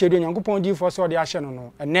stephenadomkyeiduah Nyankopon di fo so de ahye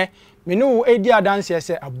no ene me ne wo edi adanse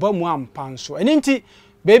se abamu ampa nso eni nti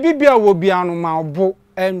baby bia wo bia no ma obo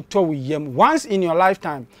ento wo yam once in your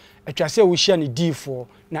lifetime atwa se wo hye ne di fo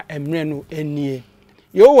na emre no enie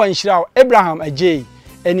yo wan hyira Abraham Ajay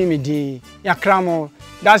enimidi yakramo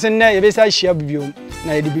dasen na yebesa hia bibiom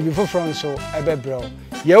na yedi bibi foforo nso ebebro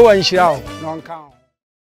ye wa nhira o no nka